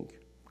what we think.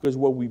 Because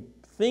what we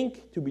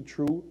think to be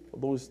true,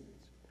 those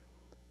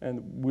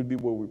and will be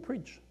what we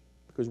preach.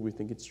 Because we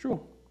think it's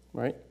true,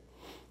 right?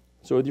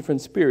 So a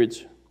different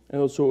spirit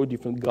and also a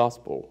different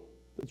gospel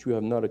that you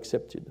have not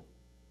accepted.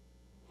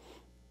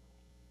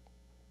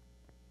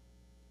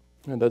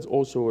 And that's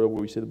also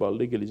what we said about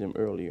legalism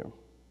earlier.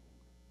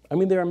 I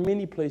mean, there are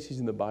many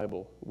places in the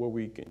Bible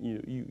where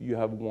you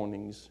have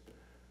warnings.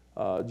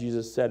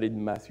 Jesus said it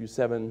in Matthew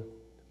 7,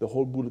 the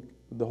whole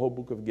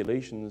book of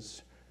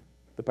Galatians,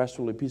 the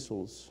pastoral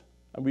epistles.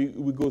 And we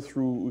could go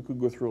through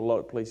a lot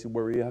of places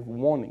where we have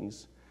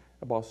warnings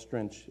about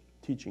strange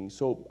teaching.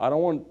 So I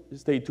don't want to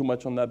stay too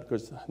much on that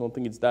because I don't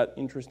think it's that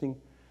interesting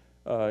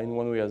in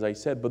one way, as I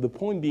said. But the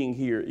point being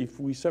here, if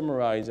we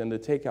summarize, and the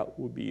takeout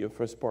would be a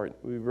first part,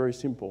 would be very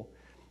simple,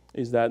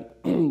 is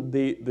that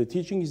the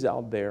teaching is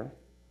out there,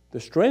 the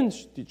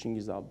strange teaching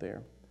is out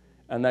there,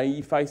 and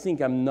if I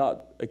think I'm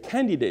not a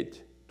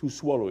candidate to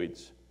swallow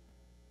it,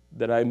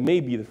 that I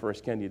may be the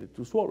first candidate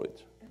to swallow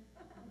it,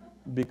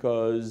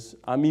 because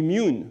I'm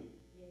immune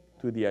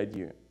to the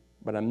idea,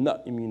 but I'm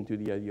not immune to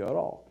the idea at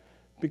all.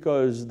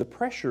 Because the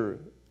pressure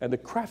and the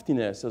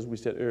craftiness, as we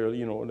said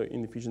earlier,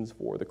 in Ephesians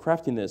 4, the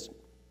craftiness,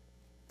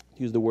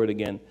 to use the word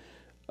again,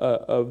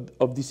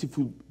 of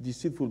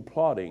deceitful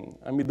plotting.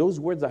 I mean, those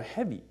words are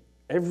heavy.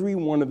 Every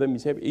one of them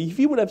is heavy. If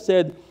he would have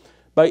said,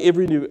 by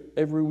every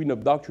wind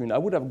of doctrine, I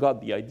would have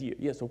got the idea.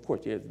 Yes, of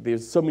course, yes,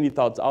 there's so many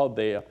thoughts out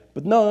there.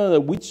 But no,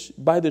 which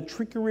by the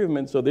trickery of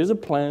men, so there's a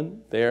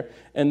plan there,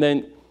 and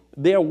then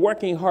they are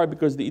working hard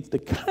because it's the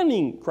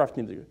cunning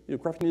craftiness.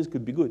 Craftiness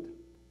could be good.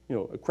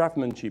 A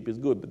craftsmanship is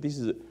good, but this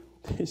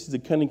is a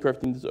cunning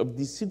craftiness of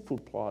deceitful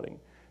plotting.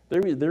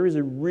 There is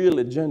a real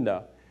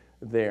agenda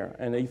there.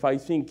 And if I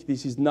think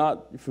this is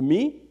not for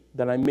me,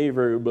 then I may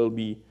very well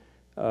be,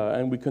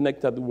 and we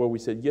connect that to what we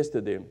said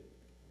yesterday,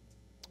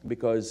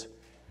 because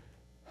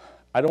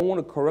I don't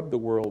want to corrupt the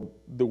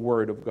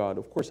word of God.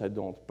 Of course I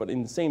don't. But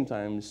in the same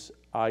times,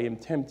 I am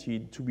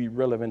tempted to be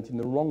relevant in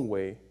the wrong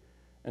way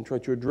and try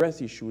to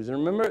address issues.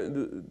 And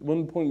remember,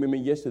 one point we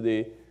made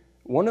yesterday,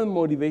 one of the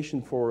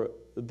motivations for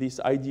this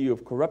idea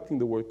of corrupting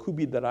the word could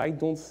be that I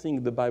don't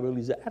think the Bible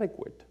is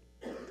adequate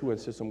to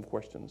answer some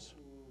questions.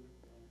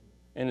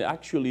 And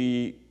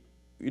actually,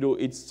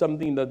 it's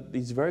something that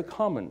is very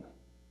common.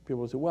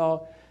 People say,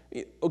 well,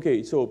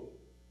 okay, so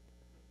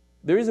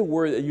there is a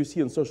word that you see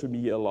on social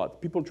media a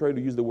lot. People try to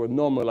use the word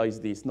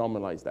normalize this,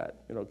 normalize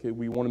that. Okay,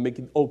 we want to make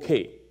it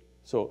okay.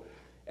 So,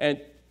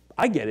 and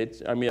I get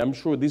it. I mean, I'm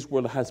sure this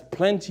world has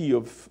plenty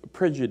of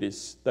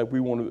prejudice that we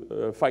want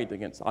to fight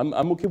against. I'm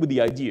okay with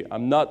the idea.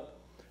 I'm not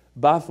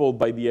baffled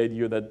by the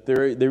idea that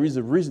there is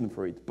a reason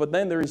for it. But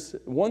then there is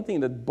one thing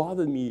that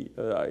bothered me,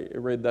 I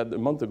read that a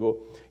month ago,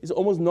 is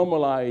almost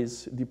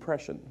normalize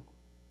depression.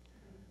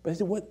 But I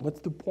said, what's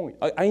the point?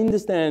 I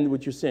understand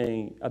what you're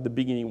saying at the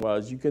beginning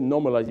was you can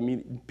normalize it. I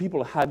mean,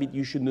 people have it,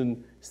 you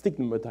shouldn't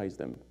stigmatize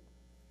them.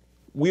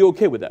 We're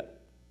okay with that,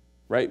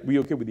 right?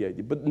 We're okay with the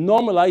idea. But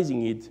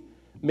normalizing it,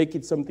 make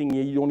it something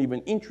you don't even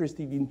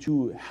interested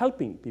into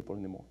helping people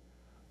anymore.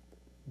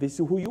 This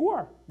is who you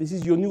are. This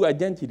is your new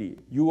identity.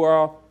 You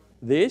are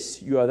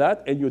this, you are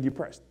that, and you're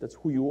depressed. That's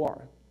who you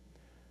are.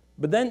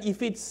 But then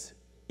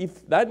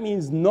if that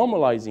means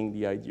normalizing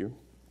the idea,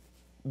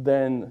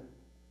 then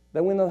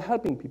we're not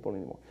helping people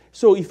anymore.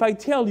 So if I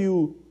tell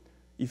you,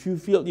 if you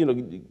feel,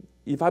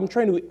 if I'm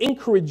trying to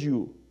encourage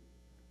you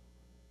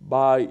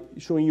by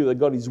showing you that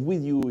God is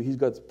with you, He's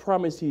got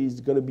promises,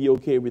 He's going to be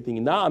okay,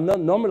 everything. Now I'm not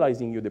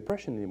normalizing your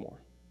depression anymore.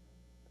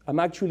 I'm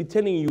actually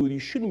telling you you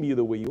shouldn't be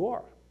the way you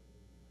are.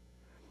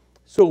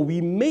 So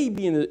we may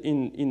be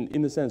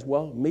in the sense,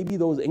 well, maybe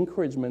those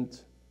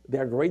encouragement, they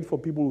are great for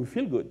people who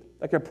feel good.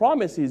 Like a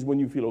promise is when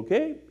you feel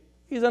okay,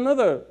 is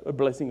another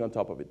blessing on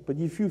top of it. But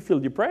if you feel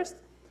depressed,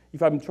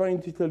 if I'm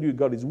trying to tell you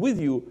God is with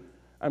you,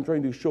 I'm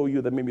trying to show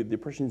you that maybe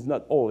depression is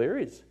not all there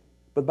is.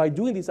 But by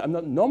doing this, I'm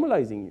not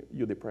normalizing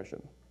your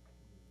depression.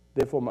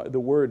 Therefore, the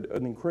word,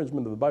 an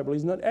encouragement of the Bible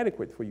is not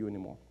adequate for you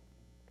anymore.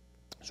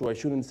 So I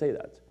shouldn't say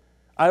that.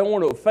 I don't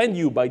want to offend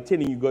you by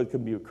telling you God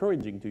can be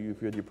encouraging to you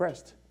if you're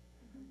depressed.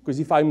 Because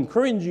if I'm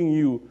encouraging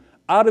you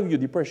out of your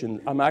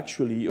depression, I'm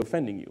actually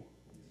offending you.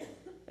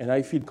 And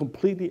I feel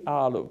completely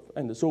out of.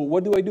 And so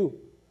what do?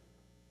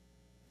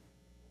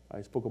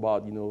 I spoke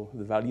about,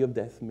 the valley of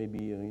death,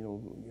 maybe,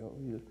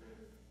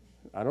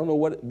 I don't know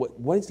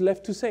what is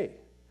left to say.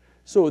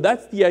 So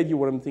that's the idea.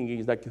 What I'm thinking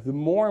is like the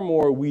more and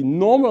more we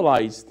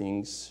normalize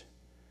things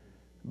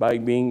by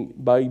being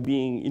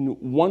in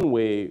one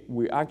way,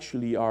 we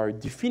actually are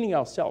defeating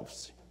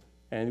ourselves.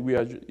 And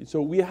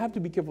so we have to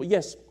be careful.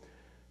 Yes,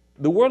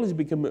 the world has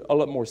become a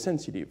lot more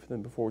sensitive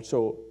than before.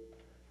 So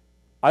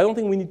I don't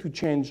think we need to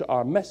change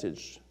our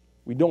message.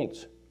 We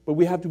don't. But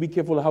we have to be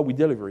careful how we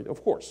deliver it,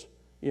 of course.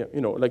 Yeah,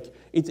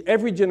 it's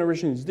every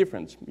generation is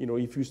different.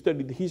 If you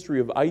study the history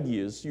of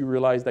ideas, you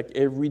realize that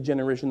every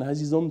generation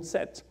has its own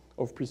set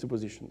of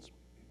presuppositions.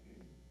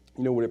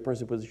 You know what a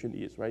presupposition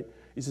is, right?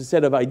 It's a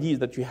set of ideas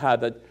that you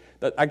have that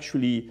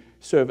actually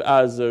serve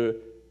as a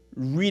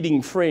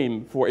reading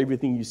frame for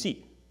everything you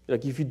see.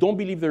 Like if you don't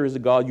believe there is a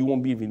God, you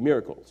won't believe in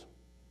miracles.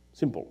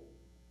 Simple.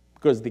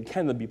 Because they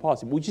cannot be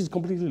possible, which is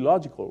completely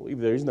logical. If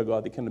there isn't a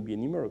God, there cannot be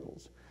any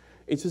miracles.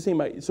 It's the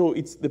same. So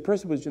it's the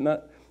presupposition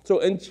that. So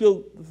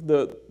until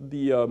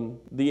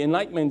the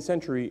Enlightenment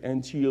century,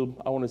 until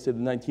I want to say the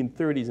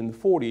 1930s and the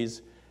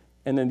 40s,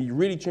 and then it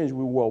really changed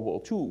with World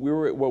War II. We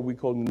were at what we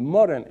call the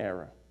modern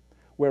era,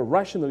 where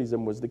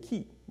rationalism was the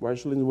key.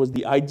 Rationalism was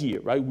the idea,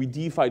 right? We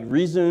deified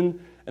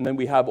reason, and then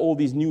we have all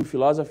these new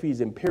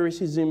philosophies,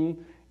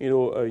 empiricism,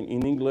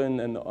 in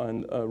England,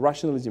 and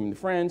rationalism in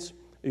France.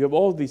 You have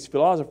all these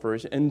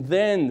philosophers, and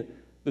then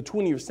the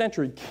 20th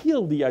century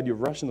killed the idea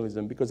of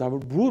rationalism because of how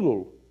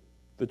brutal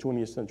the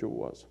 20th century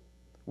was.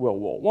 World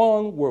War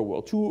I, World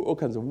War II, all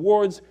kinds of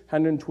wars,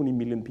 120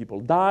 million people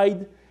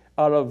died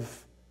out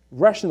of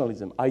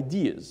rationalism,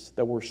 ideas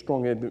that were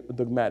strong and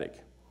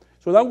dogmatic.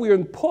 So now we're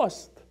in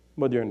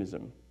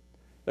post-modernism.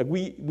 Like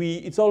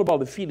it's all about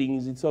the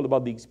feelings, it's all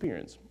about the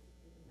experience.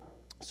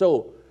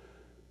 So,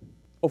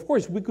 of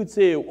course, we could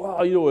say,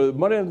 well,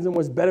 modernism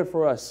was better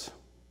for us.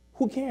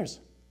 Who cares?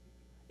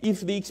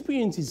 If the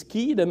experience is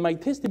key, then my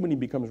testimony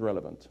becomes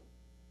relevant.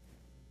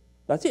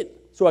 That's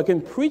it. So I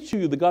can preach to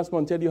you the gospel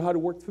and tell you how it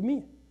worked for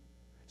me.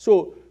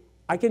 So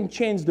I can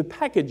change the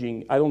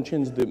packaging. I don't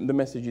change the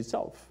message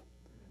itself.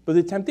 But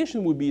the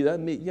temptation would be that,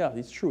 yeah,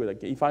 it's true.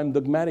 Like if I'm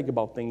dogmatic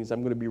about things,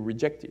 I'm going to be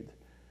rejected.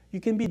 You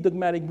can be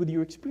dogmatic with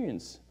your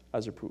experience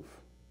as a proof.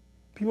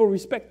 People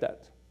respect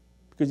that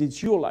because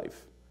it's your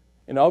life.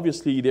 And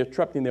obviously, they're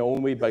trapped in their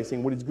own way by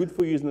saying, what is good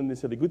for you is not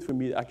necessarily good for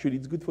me. Actually,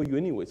 it's good for you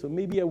anyway. So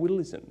maybe I will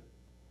listen.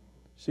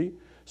 See?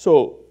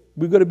 So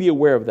we've got to be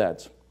aware of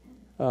that.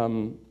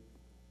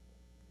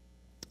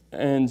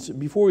 And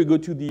before we go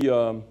to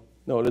the,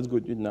 no, let's go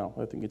to it now.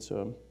 I think it's,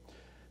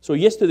 so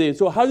yesterday,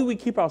 so how do we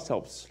keep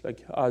ourselves?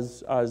 Like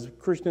as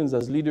Christians,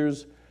 as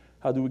leaders,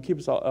 how do we keep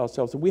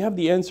ourselves? So we have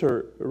the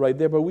answer right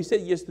there, but we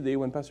said yesterday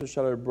when Pastor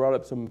Schaller brought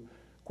up some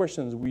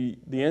questions,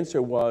 the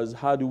answer was,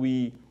 how do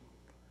we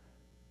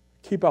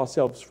keep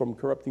ourselves from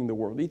corrupting the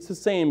world? It's the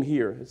same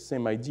here, it's the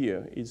same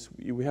idea.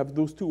 We have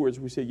those two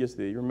words we said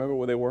yesterday. You remember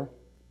what they were?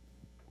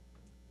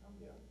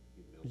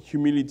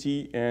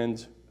 Humility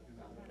and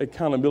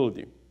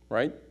accountability,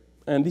 right?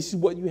 And this is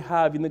what you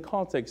have in the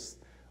context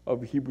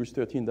of Hebrews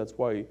 13. That's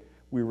why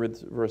we read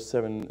verse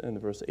 7 and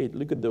verse 8.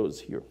 Look at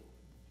those here.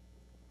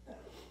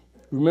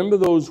 Remember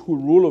those who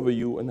rule over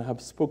you and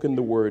have spoken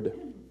the word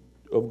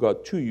of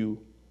God to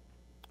you,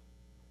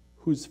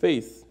 whose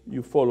faith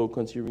you follow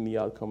considering the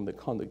outcome of the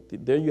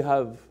conduct. There you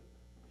have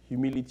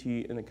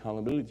humility and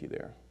accountability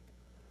there.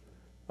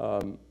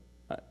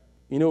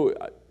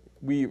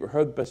 we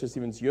heard Pastor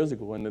Stevens years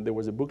ago, and there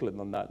was a booklet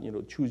on that,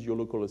 choose your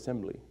local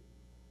assembly.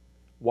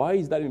 Why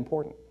is that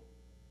important?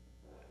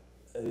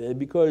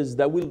 Because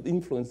that will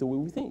influence the way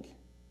we think.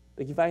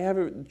 Like if I have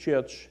a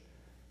church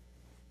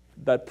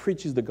that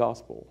preaches the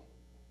gospel,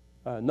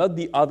 not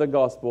the other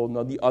gospel,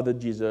 not the other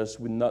Jesus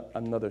with not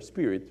another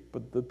spirit,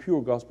 but the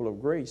pure gospel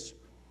of grace,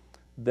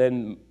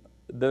 then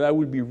I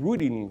will be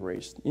rooted in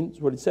grace. That's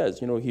what it says,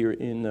 here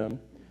in,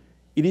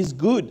 it is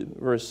good,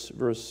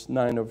 verse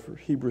 9 of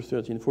Hebrews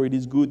 13, for it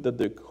is good that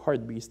the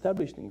heart be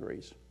established in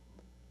grace.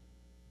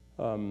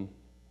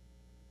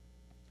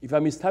 If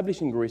I'm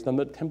established in grace, I'm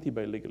not tempted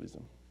by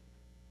legalism.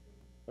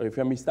 Or if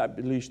I'm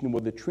established in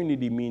what the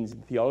Trinity means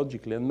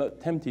theologically, I'm not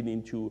tempted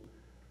into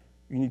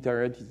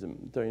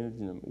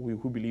Unitarianism,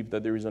 who believe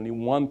that there is only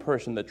one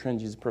person that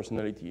changes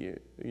personality,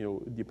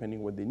 depending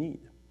on what they need.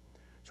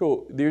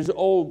 So there's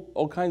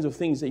all kinds of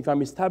things. If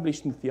I'm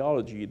established in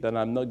theology, then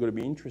I'm not going to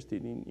be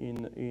interested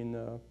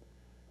in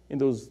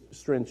those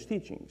strange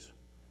teachings.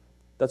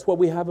 That's why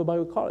we have a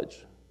Bible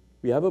college.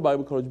 We have a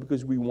Bible college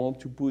because we want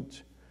to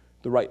put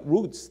the right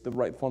roots, the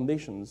right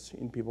foundations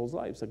in people's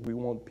lives. Like we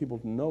want people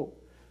to know.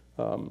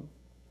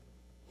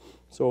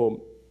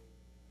 So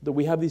that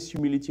we have this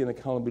humility and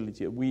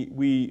accountability.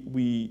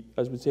 We,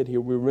 as we said here,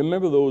 we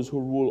remember those who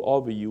rule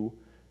over you,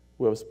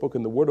 who have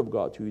spoken the word of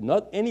God to you.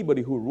 Not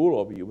anybody who rule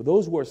over you, but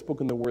those who have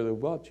spoken the word of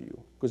God to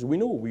you. Because we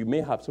know we may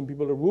have some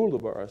people that ruled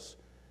over us,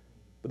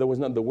 but that was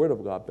not the word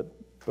of God.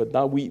 But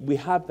now we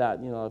have that,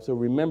 so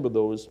remember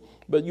those.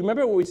 But you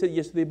remember what we said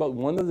yesterday about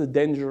one of the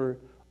danger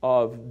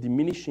of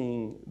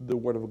diminishing the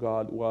word of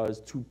God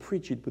was to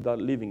preach it without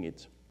living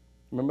it.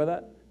 Remember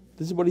that?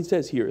 This is what it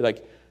says here,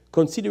 like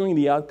considering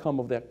the outcome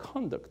of their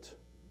conduct,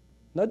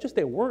 not just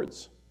their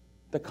words,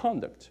 the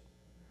conduct.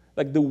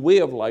 Like the way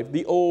of life,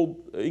 the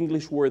old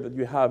English word that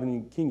you have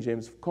in King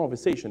James,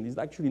 conversation, is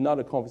actually not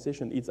a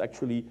conversation, it's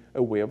actually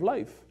a way of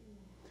life.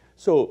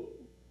 So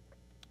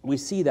we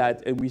see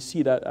that, and we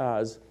see that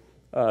as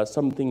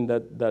something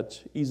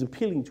that is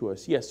appealing to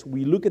us. Yes,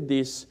 we look at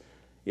this,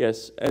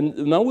 yes, and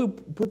now we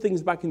put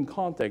things back in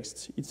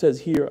context. It says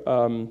here,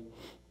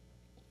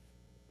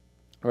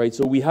 all right,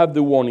 so we have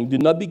the warning, do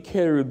not be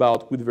carried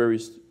about with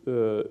various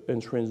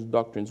entrenched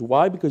doctrines.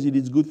 Why? Because it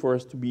is good for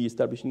us to be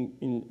established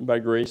by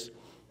grace,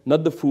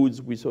 not the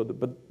foods we saw.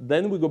 But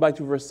then we go back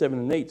to verse 7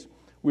 and 8.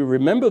 We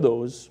remember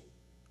those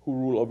who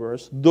rule over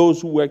us,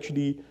 those who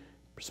actually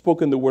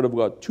spoken the word of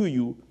God to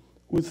you.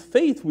 With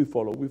faith we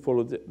follow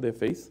their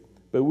faith,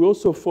 but we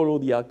also follow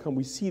the outcome.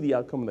 We see the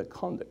outcome of their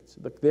conduct.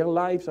 Like their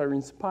lives are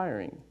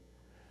inspiring.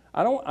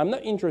 I'm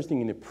not interested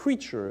in a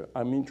preacher.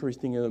 I'm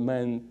interested in a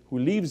man who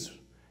lives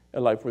a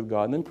life with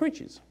God and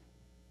preaches.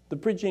 The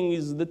preaching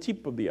is the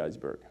tip of the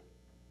iceberg.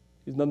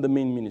 It's not the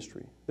main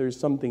ministry. There is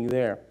something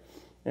there,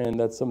 and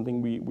that's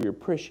something we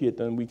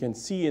appreciate and we can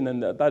see,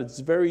 and that is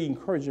very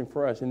encouraging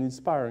for us and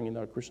inspiring in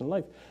our Christian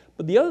life.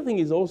 But the other thing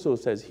is also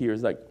says here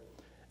is like,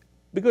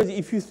 because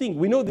if you think,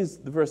 we know this,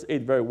 the verse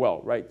 8 very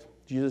well, right?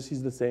 Jesus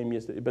is the same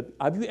yesterday. But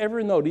have you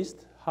ever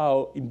noticed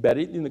how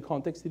embedded in the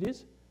context it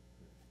is?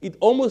 It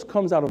almost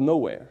comes out of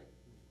nowhere.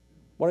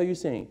 What are you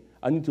saying?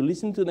 I need to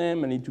listen to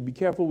them. I need to be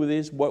careful with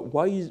this.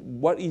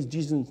 What is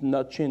Jesus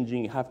not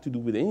changing have to do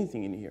with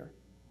anything in here?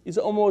 It's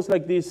almost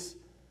like this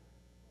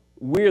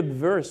weird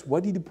verse.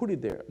 Why did he put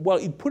it there? Well,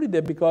 he put it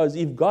there because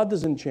if God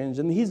doesn't change,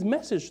 then his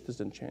message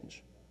doesn't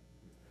change.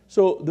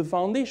 So the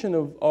foundation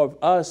of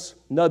us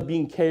not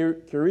being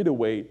carried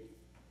away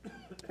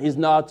is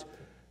not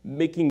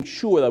making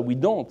sure that we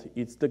don't.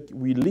 It's that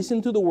we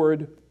listen to the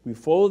word, we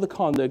follow the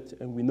conduct,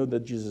 and we know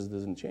that Jesus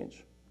doesn't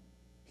change.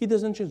 He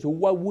doesn't change. So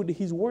why would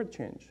his word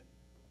change?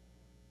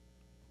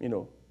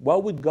 Why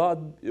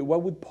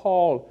would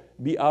Paul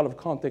be out of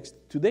context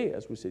today,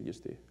 as we said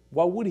yesterday?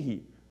 Why would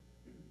he?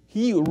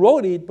 He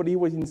wrote it, but he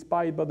was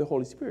inspired by the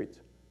Holy Spirit.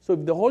 So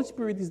if the Holy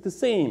Spirit is the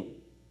same,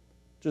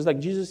 just like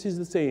Jesus is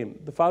the same,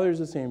 the Father is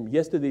the same,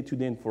 yesterday,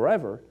 today, and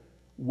forever,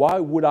 why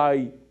would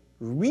I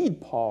read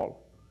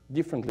Paul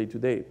differently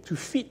today to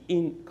fit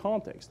in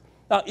context?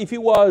 Now, if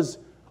it was,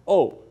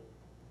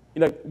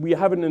 we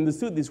haven't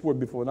understood this word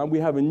before. Now we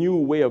have a new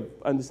way of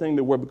understanding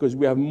the word because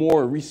we have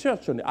more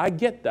research on it. I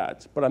get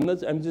that, but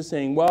I'm just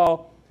saying,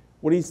 well,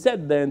 what he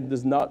said then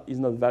is not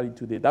valid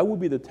today. That would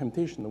be the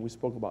temptation that we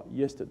spoke about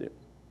yesterday.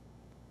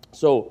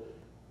 So,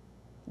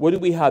 what do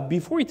we have?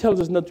 Before he tells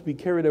us not to be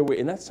carried away,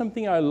 and that's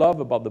something I love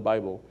about the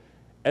Bible.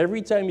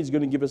 Every time he's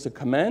going to give us a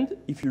command,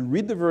 if you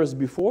read the verse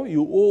before,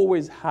 you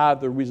always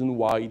have the reason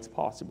why it's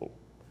possible.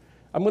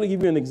 I'm going to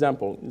give you an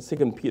example in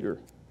 2 Peter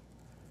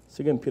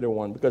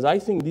 1, because I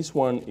think this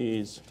one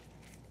is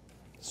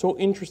so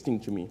interesting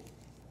to me.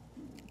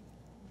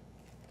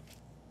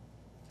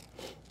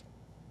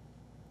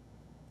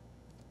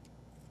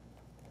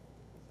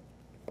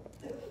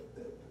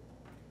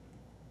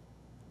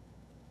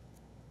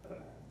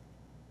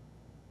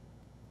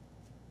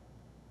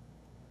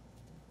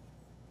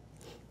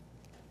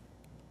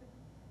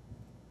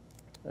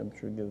 I'm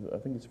sure I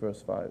think it's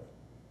verse 5.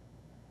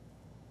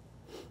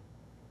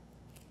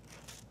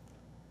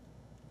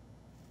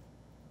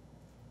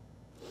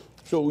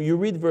 So you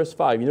read verse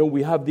 5. You know,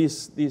 we have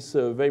this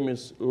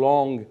famous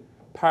long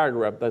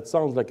paragraph that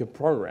sounds like a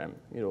program.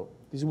 You know,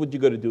 this is what you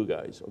got to do,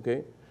 guys,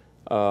 okay?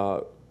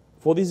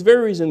 For this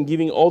very reason,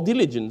 giving all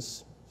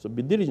diligence, so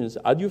be diligent,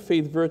 add your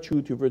faith,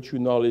 virtue, to virtue,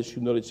 knowledge, to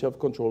knowledge,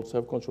 self-control,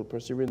 self-control,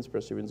 perseverance,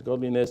 perseverance,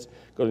 godliness,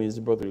 godliness,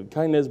 brotherly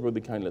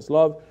kindness,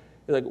 love.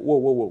 It's like, whoa,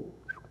 whoa, whoa.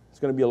 It's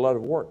going to be a lot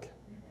of work.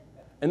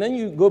 And then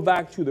you go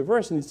back to the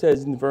verse, and it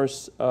says in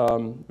verse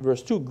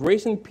 2,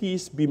 grace and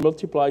peace be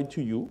multiplied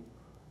to you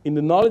in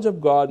the knowledge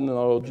of God and the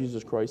knowledge of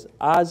Jesus Christ,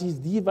 as his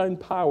divine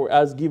power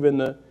has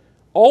given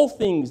all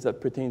things that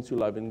pertain to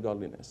life and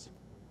godliness.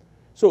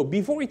 So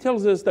before he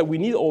tells us that we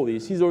need all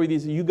this, he's already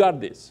said, you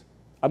got this.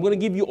 I'm going to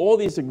give you all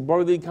this,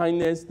 brotherly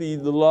kindness, the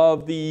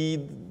love,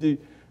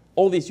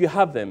 all this, you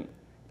have them.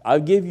 I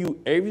gave you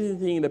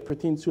everything that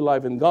pertains to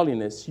life and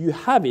godliness. You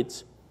have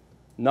it.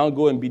 Now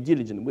go and be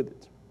diligent with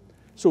it.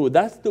 So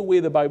that's the way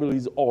the Bible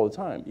is all the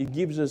time. It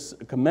gives us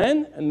a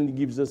command, and then it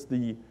gives us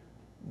the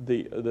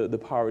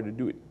power to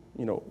do it.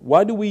 You know,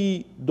 why do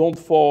we don't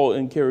fall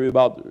and carry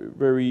about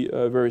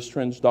very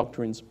strange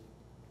doctrines?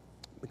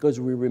 Because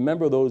we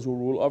remember those who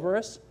rule over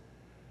us.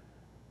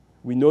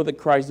 We know that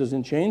Christ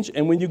doesn't change.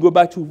 And when you go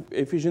back to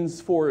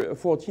Ephesians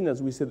 4:14,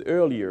 as we said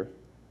earlier,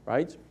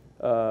 right?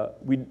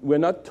 We're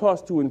not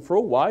tossed to and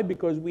fro. Why?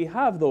 Because we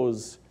have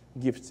those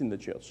gifts in the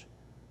church.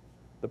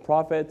 The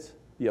prophet,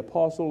 the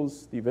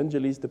apostles, the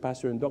evangelists, the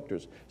pastor, and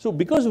doctors. So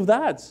because of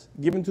that,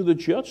 given to the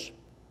church,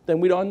 then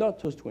we are not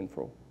tossed to and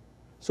fro.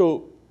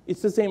 So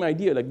it's the same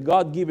idea. Like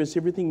God gave us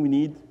everything we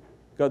need.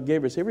 God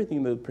gave us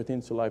everything that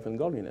pertains to life and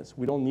godliness.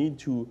 We don't need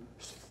to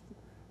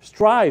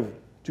strive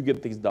to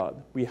get things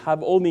done. We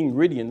have all the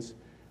ingredients.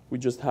 We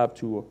just have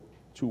to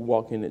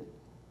walk in it.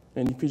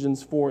 In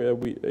Ephesians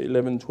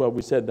 4:11-12,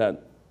 we said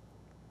that.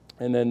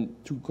 And then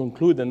to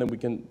conclude, and then we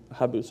can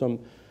have some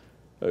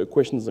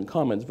questions and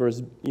comments.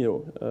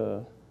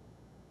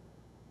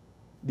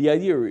 The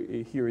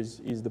idea here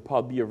is the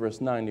part B of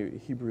verse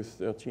 9, Hebrews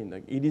 13.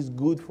 Like, it is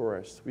good for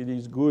us. It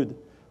is good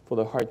for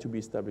the heart to be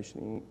established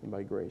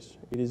by grace.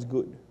 It is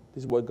good.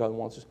 This is what God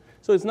wants us.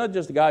 So it's not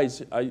just,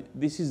 guys,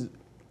 this is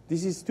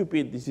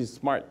stupid, this is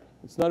smart.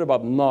 It's not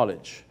about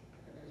knowledge.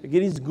 Like,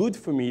 it is good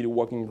for me to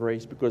walk in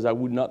grace because I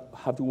would not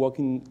have to walk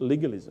in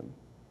legalism.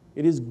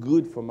 It is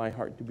good for my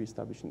heart to be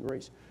established in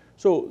grace.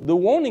 So the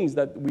warnings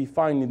that we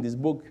find in this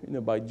book,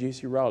 by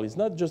J.C. Ryle, is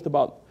not just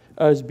about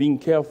us being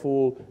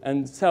careful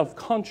and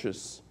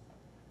self-conscious.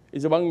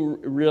 It's about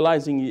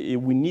realizing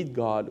we need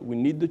God, we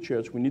need the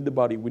church, we need the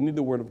body, we need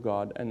the Word of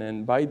God, and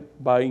then by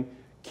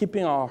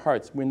keeping our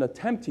hearts, we're not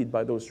tempted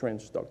by those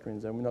strange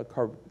doctrines, and we're not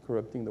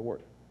corrupting the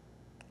Word.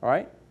 All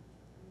right?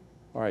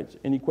 All right.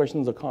 Any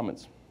questions or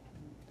comments?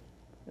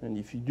 And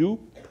if you do,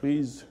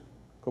 please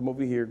come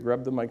over here,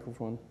 grab the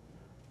microphone,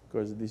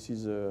 because this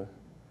is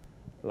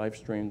live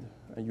streamed,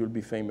 and you'll be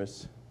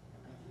famous.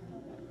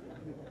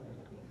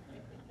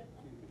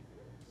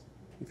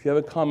 If you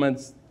have a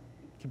comment,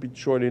 keep it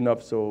short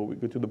enough so we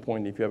go to the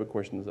point if you have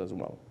questions as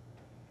well.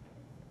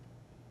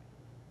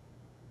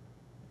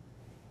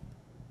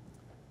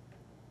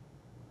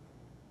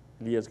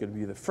 Leah's going to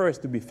be the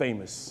first to be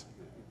famous.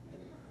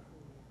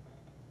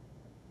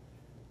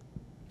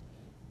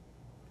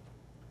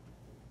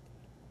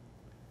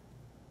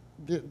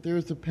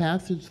 There's a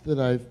passage that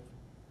I've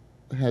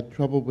had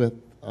trouble with.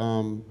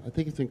 I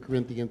think it's in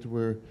Corinthians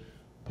where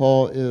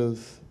Paul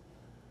is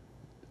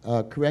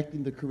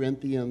correcting the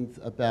Corinthians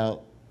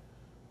about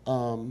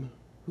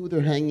who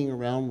they're hanging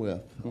around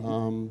with.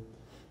 Mm-hmm.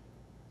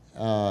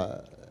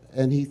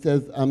 And he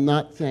says, I'm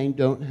not saying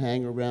don't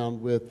hang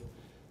around with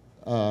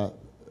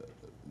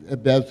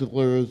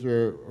embezzlers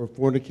or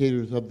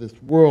fornicators of this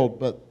world,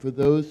 but for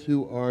those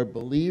who are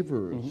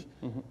believers,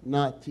 mm-hmm, mm-hmm,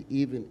 not to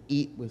even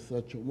eat with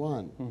such a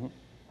one.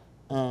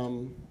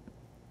 Mm-hmm.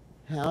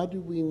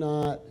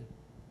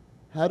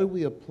 How do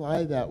we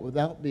apply that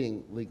without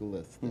being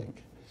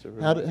legalistic?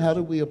 Mm-hmm. How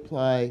do we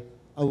apply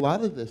a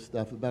lot of this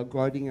stuff about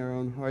guarding our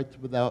own hearts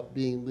without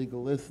being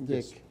legalistic,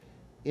 yes,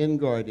 in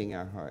guarding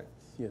our hearts?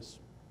 Yes.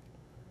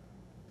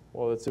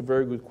 Well, that's a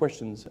very good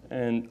question.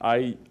 And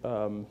I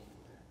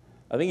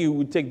think it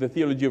would take the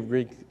Theology of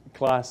Grace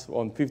class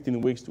on 15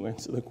 weeks to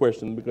answer the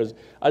question because,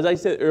 as I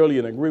said earlier,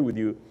 and I agree with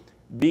you,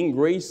 being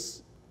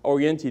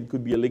grace-oriented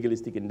could be a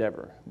legalistic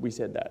endeavor. We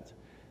said that.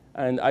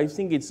 And I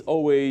think it's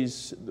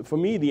always, for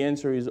me, the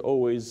answer is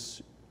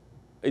always,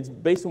 it's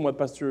based on what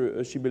Pastor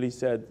Shibeli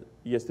said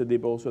yesterday,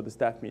 but also at the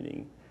staff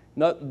meeting.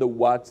 Not the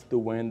what, the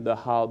when, the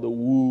how, the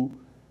who,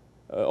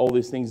 all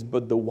these things,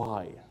 but the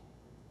why.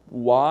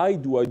 Why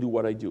do I do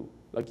what I do?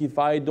 Like if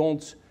I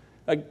don't,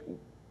 like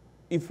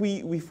if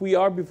we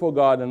are before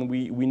God and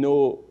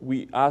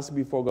we ask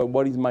before God,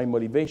 what is my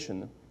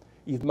motivation?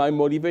 If my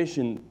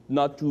motivation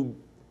not to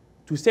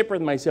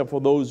separate myself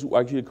from those who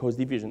actually cause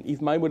division,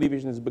 if my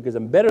motivation is because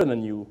I'm better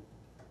than you,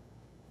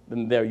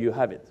 then there you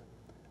have it.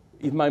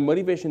 If my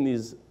motivation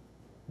is,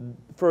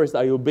 first,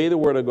 I obey the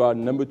word of God,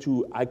 and number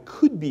two, I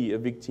could be a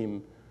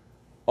victim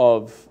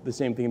of the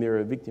same thing they're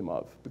a victim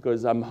of,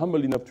 because I'm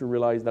humble enough to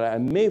realize that I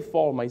may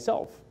fall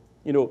myself.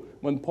 You know,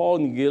 when Paul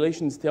in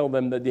Galatians tell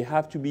them that they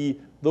have to be,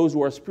 those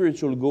who are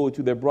spiritual go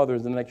to their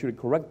brothers and actually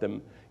correct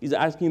them, he's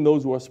asking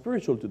those who are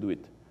spiritual to do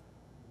it.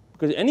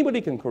 Because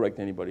anybody can correct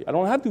anybody. I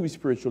don't have to be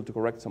spiritual to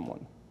correct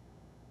someone.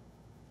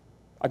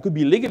 I could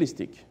be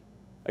legalistic.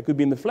 I could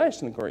be in the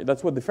flesh and correct.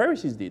 That's what the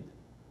Pharisees did.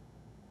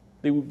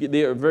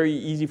 They are very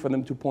easy for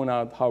them to point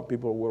out how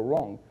people were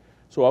wrong.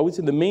 So I would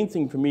say the main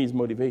thing for me is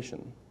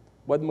motivation.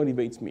 What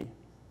motivates me?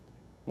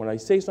 When I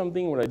say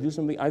something, when I do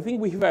something, I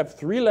think we have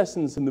 3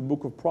 lessons in the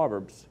book of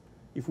Proverbs,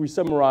 if we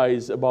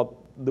summarize about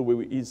the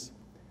way it is.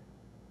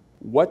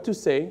 What to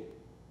say,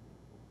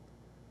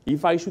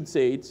 if I should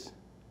say it,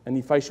 and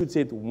if I should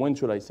say it, when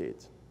should I say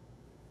it?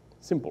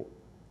 Simple.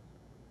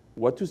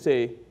 What to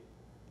say,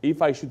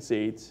 if I should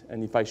say it,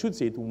 and if I should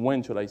say it,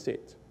 when should I say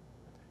it?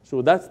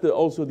 So that's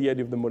also the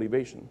idea of the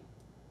motivation,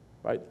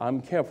 right?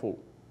 I'm careful.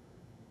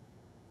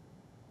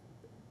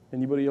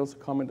 Anybody else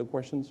comment or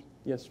questions?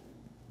 Yes,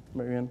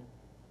 Marianne.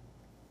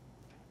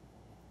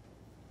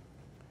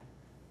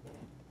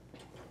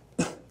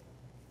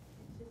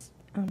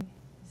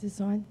 Is this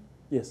on?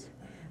 Yes.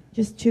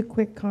 Just 2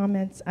 quick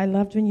comments. I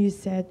loved when you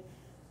said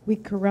we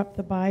corrupt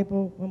the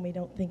Bible when we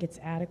don't think it's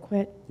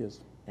adequate. Yes.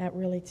 That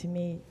really, to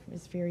me,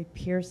 is very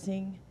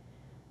piercing,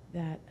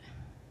 that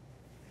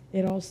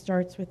it all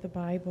starts with the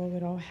Bible.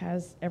 It all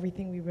has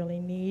everything we really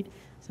need.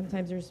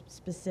 Sometimes there's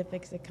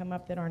specifics that come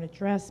up that aren't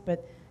addressed,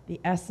 but the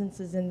essence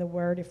is in the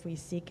Word if we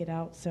seek it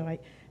out. So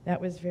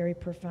that was very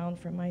profound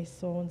for my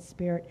soul and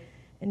spirit.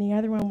 And the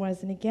other one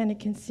was, and again, it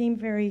can seem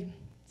very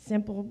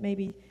simple,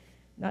 maybe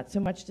not so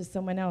much to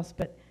someone else,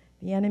 but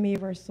the enemy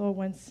of our soul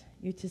wants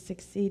you to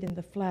succeed in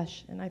the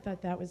flesh. And I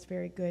thought that was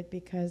very good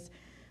because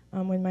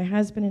when my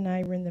husband and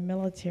I were in the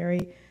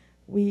military,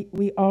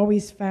 we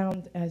always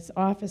found as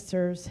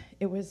officers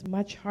it was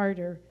much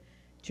harder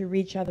to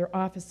reach other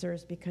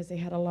officers because they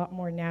had a lot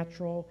more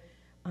natural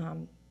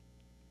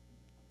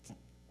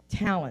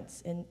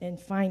talents and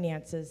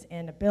finances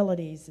and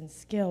abilities and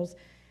skills,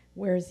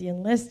 whereas the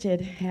enlisted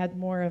had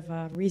more of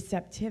a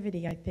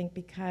receptivity, I think,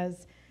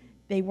 because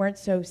they weren't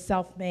so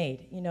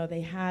self-made. You know,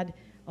 they had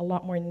a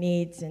lot more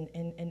needs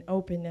and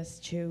openness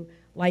to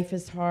life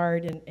is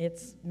hard and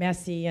it's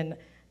messy and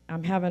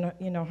I'm having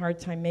a hard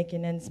time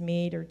making ends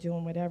meet or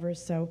doing whatever.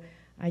 So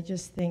I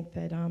just think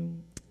that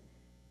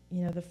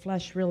the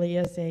flesh really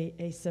is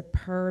a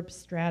superb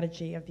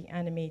strategy of the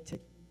enemy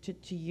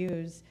to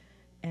use,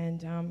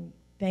 and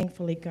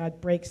thankfully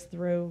God breaks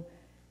through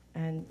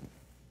and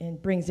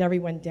brings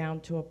everyone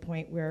down to a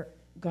point where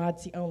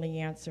God's the only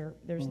answer.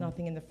 There's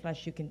nothing in the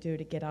flesh you can do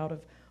to get out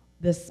of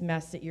this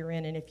mess that you're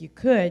in, and if you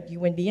could, you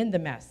wouldn't be in the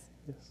mess.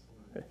 Yes.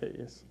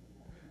 Yes.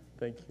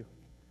 Thank you.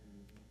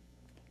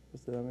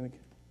 Mr. Dominic.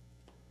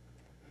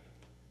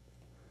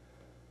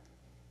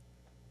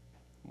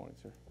 Morning,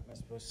 sir. Am I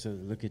supposed to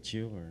look at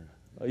you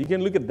or? You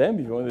can look at them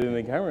if you want in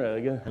the camera.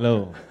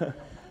 Hello.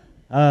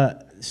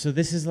 So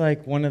this is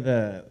like one of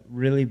the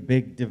really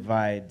big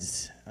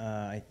divides.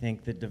 I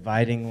think the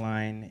dividing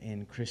line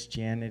in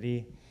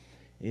Christianity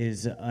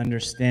is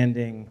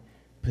understanding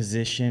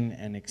position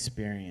and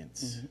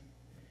experience.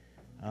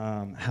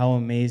 How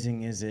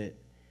amazing is it?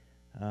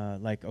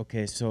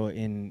 So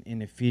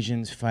in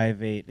Ephesians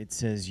 5:8, it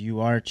says, "You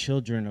are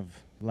children of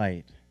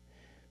light,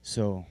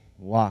 so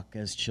walk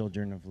as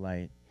children of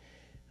light."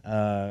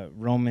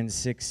 Romans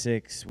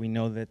 6:6, we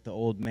know that the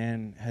old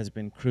man has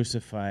been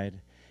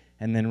crucified.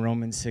 And then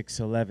Romans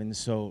 6:11,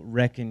 so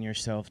reckon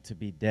yourself to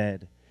be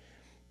dead.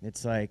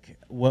 It's like,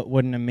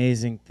 what an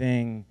amazing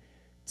thing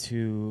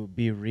to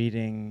be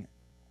reading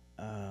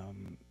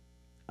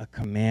a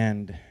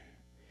command,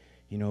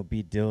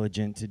 be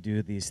diligent to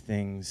do these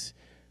things.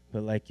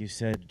 But like you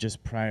said,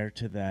 just prior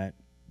to that,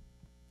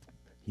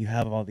 you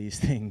have all these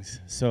things.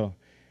 So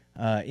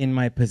in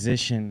my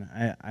position,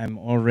 I'm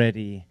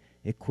already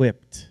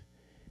equipped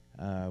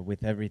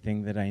with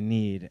everything that I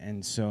need.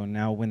 And so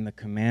now when the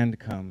command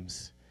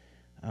comes,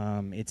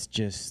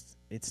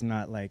 it's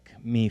not like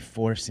me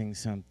forcing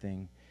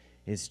something.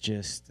 It's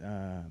just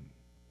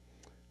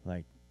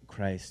like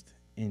Christ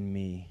in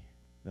me,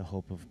 the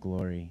hope of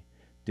glory,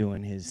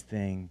 doing his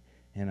thing,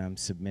 and I'm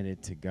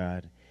submitted to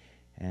God.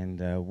 And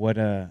what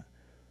a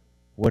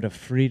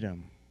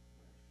freedom,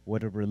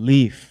 what a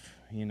relief,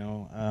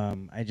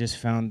 I just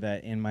found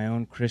that in my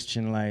own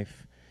Christian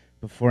life,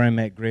 before I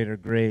met Greater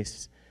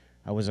Grace,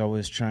 I was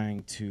always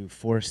trying to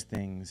force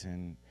things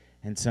and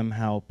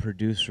somehow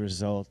produce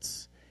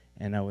results,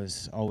 and I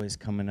was always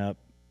coming up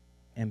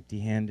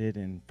empty-handed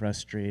and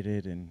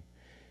frustrated, and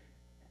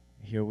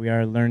here we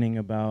are learning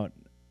about,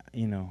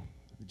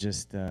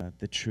 just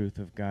the truth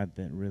of God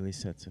that really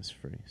sets us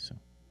free. So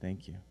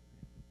thank you.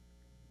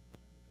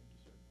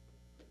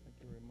 Thank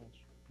you very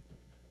much.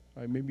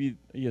 All right, maybe,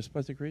 yes,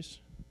 Pastor Chris?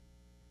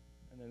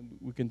 And then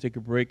we can take a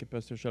break if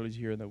Pastor Charlie's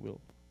here, and then we'll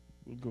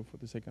go for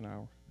the second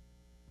hour.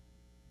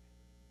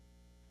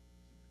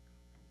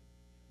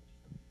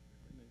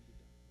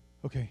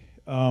 Okay.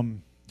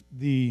 On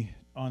the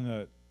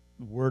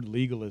word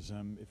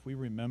legalism, if we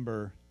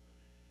remember,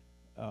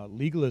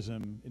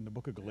 legalism in the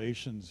book of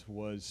Galatians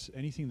was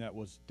anything that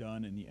was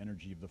done in the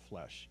energy of the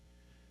flesh.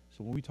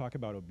 So when we talk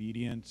about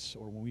obedience,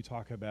 or when we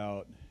talk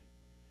about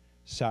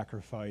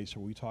sacrifice, or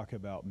we talk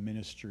about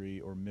ministry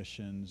or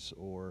missions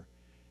or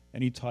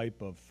any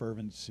type of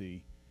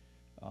fervency,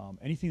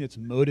 anything that's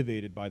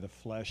motivated by the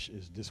flesh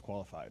is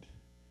disqualified.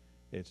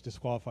 It's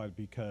disqualified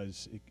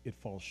because it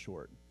falls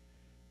short.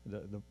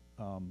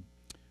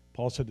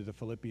 Paul said to the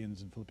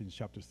Philippians in Philippians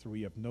chapter 3,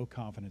 you have no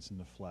confidence in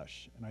the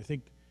flesh. And I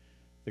think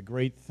the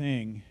great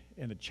thing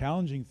and the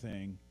challenging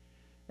thing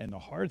and the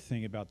hard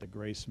thing about the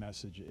grace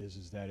message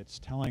is that it's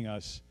telling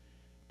us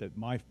that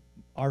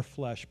our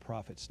flesh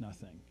profits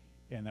nothing,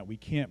 and that we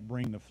can't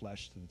bring the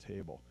flesh to the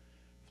table.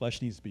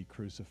 Flesh needs to be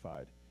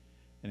crucified.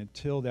 And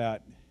until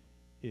that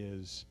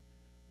is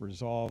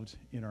resolved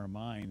in our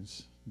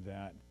minds,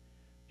 that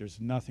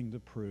there's nothing to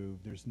prove,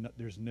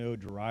 there's no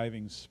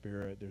driving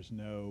spirit, there's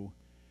no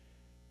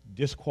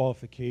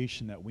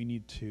disqualification that we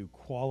need to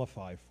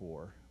qualify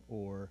for,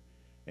 or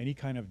any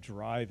kind of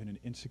drive and an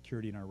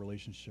insecurity in our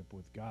relationship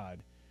with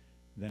God,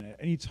 then at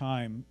any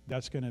time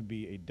that's going to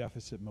be a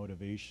deficit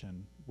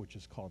motivation, which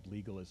is called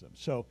legalism.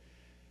 So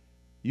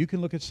you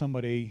can look at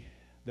somebody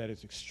that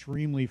is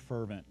extremely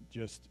fervent,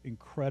 just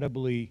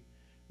incredibly,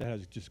 that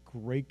has just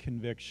great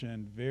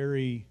conviction,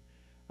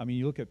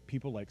 you look at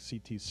people like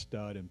C.T.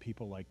 Studd and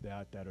people like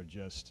that are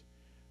just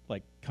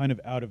like kind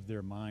of out of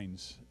their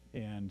minds.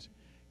 And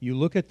you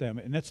look at them,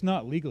 and that's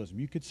not legalism.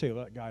 You could say,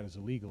 well, that guy is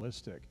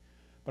legalistic.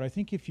 But I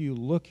think if you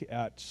look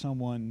at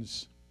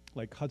someone's,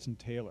 like Hudson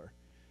Taylor,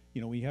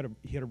 he had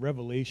a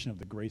revelation of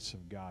the grace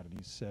of God, and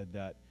he said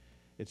that,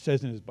 it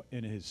says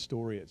in his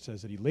story, it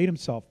says that he laid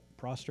himself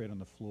prostrate on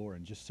the floor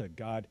and just said,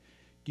 God,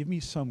 give me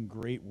some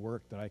great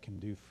work that I can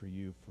do for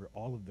you, for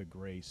all of the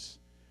grace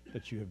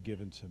that you have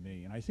given to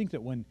me. And I think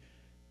that when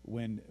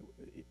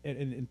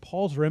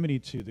Paul's remedy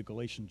to the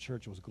Galatian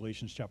church was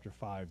Galatians chapter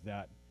 5,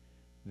 that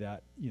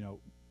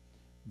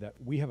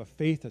we have a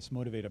faith that's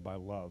motivated by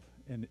love,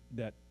 and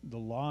that the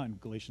law in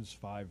Galatians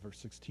 5 verse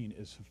 16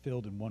 is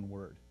fulfilled in one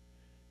word,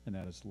 and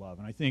that is love.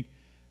 And I think,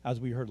 as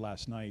we heard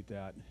last night,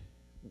 that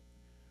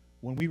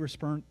when we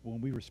respond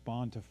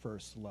to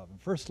first love,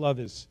 and first love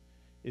is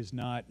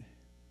not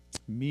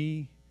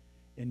me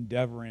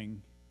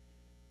endeavoring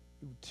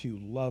to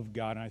love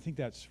God, and I think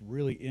that's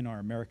really in our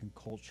American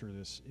culture,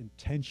 this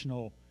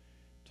intentional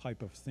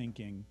type of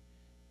thinking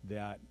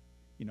that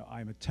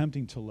I'm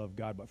attempting to love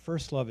God, but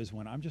first love is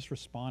when I'm just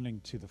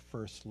responding to the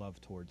first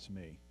love towards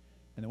me.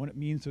 And then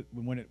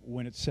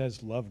when it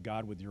says love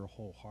God with your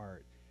whole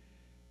heart,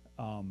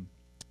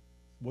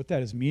 what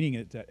that is meaning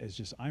is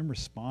just I'm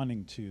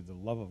responding to the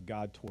love of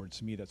God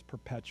towards me that's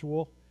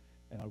perpetual,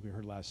 and like we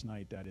heard last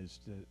night, that is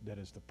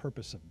the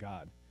purpose of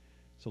God.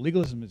 So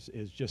legalism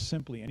is just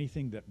simply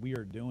anything that we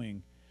are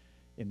doing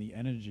in the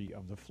energy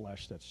of the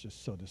flesh that's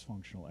just so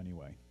dysfunctional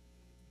anyway.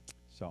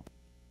 So,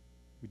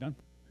 we done?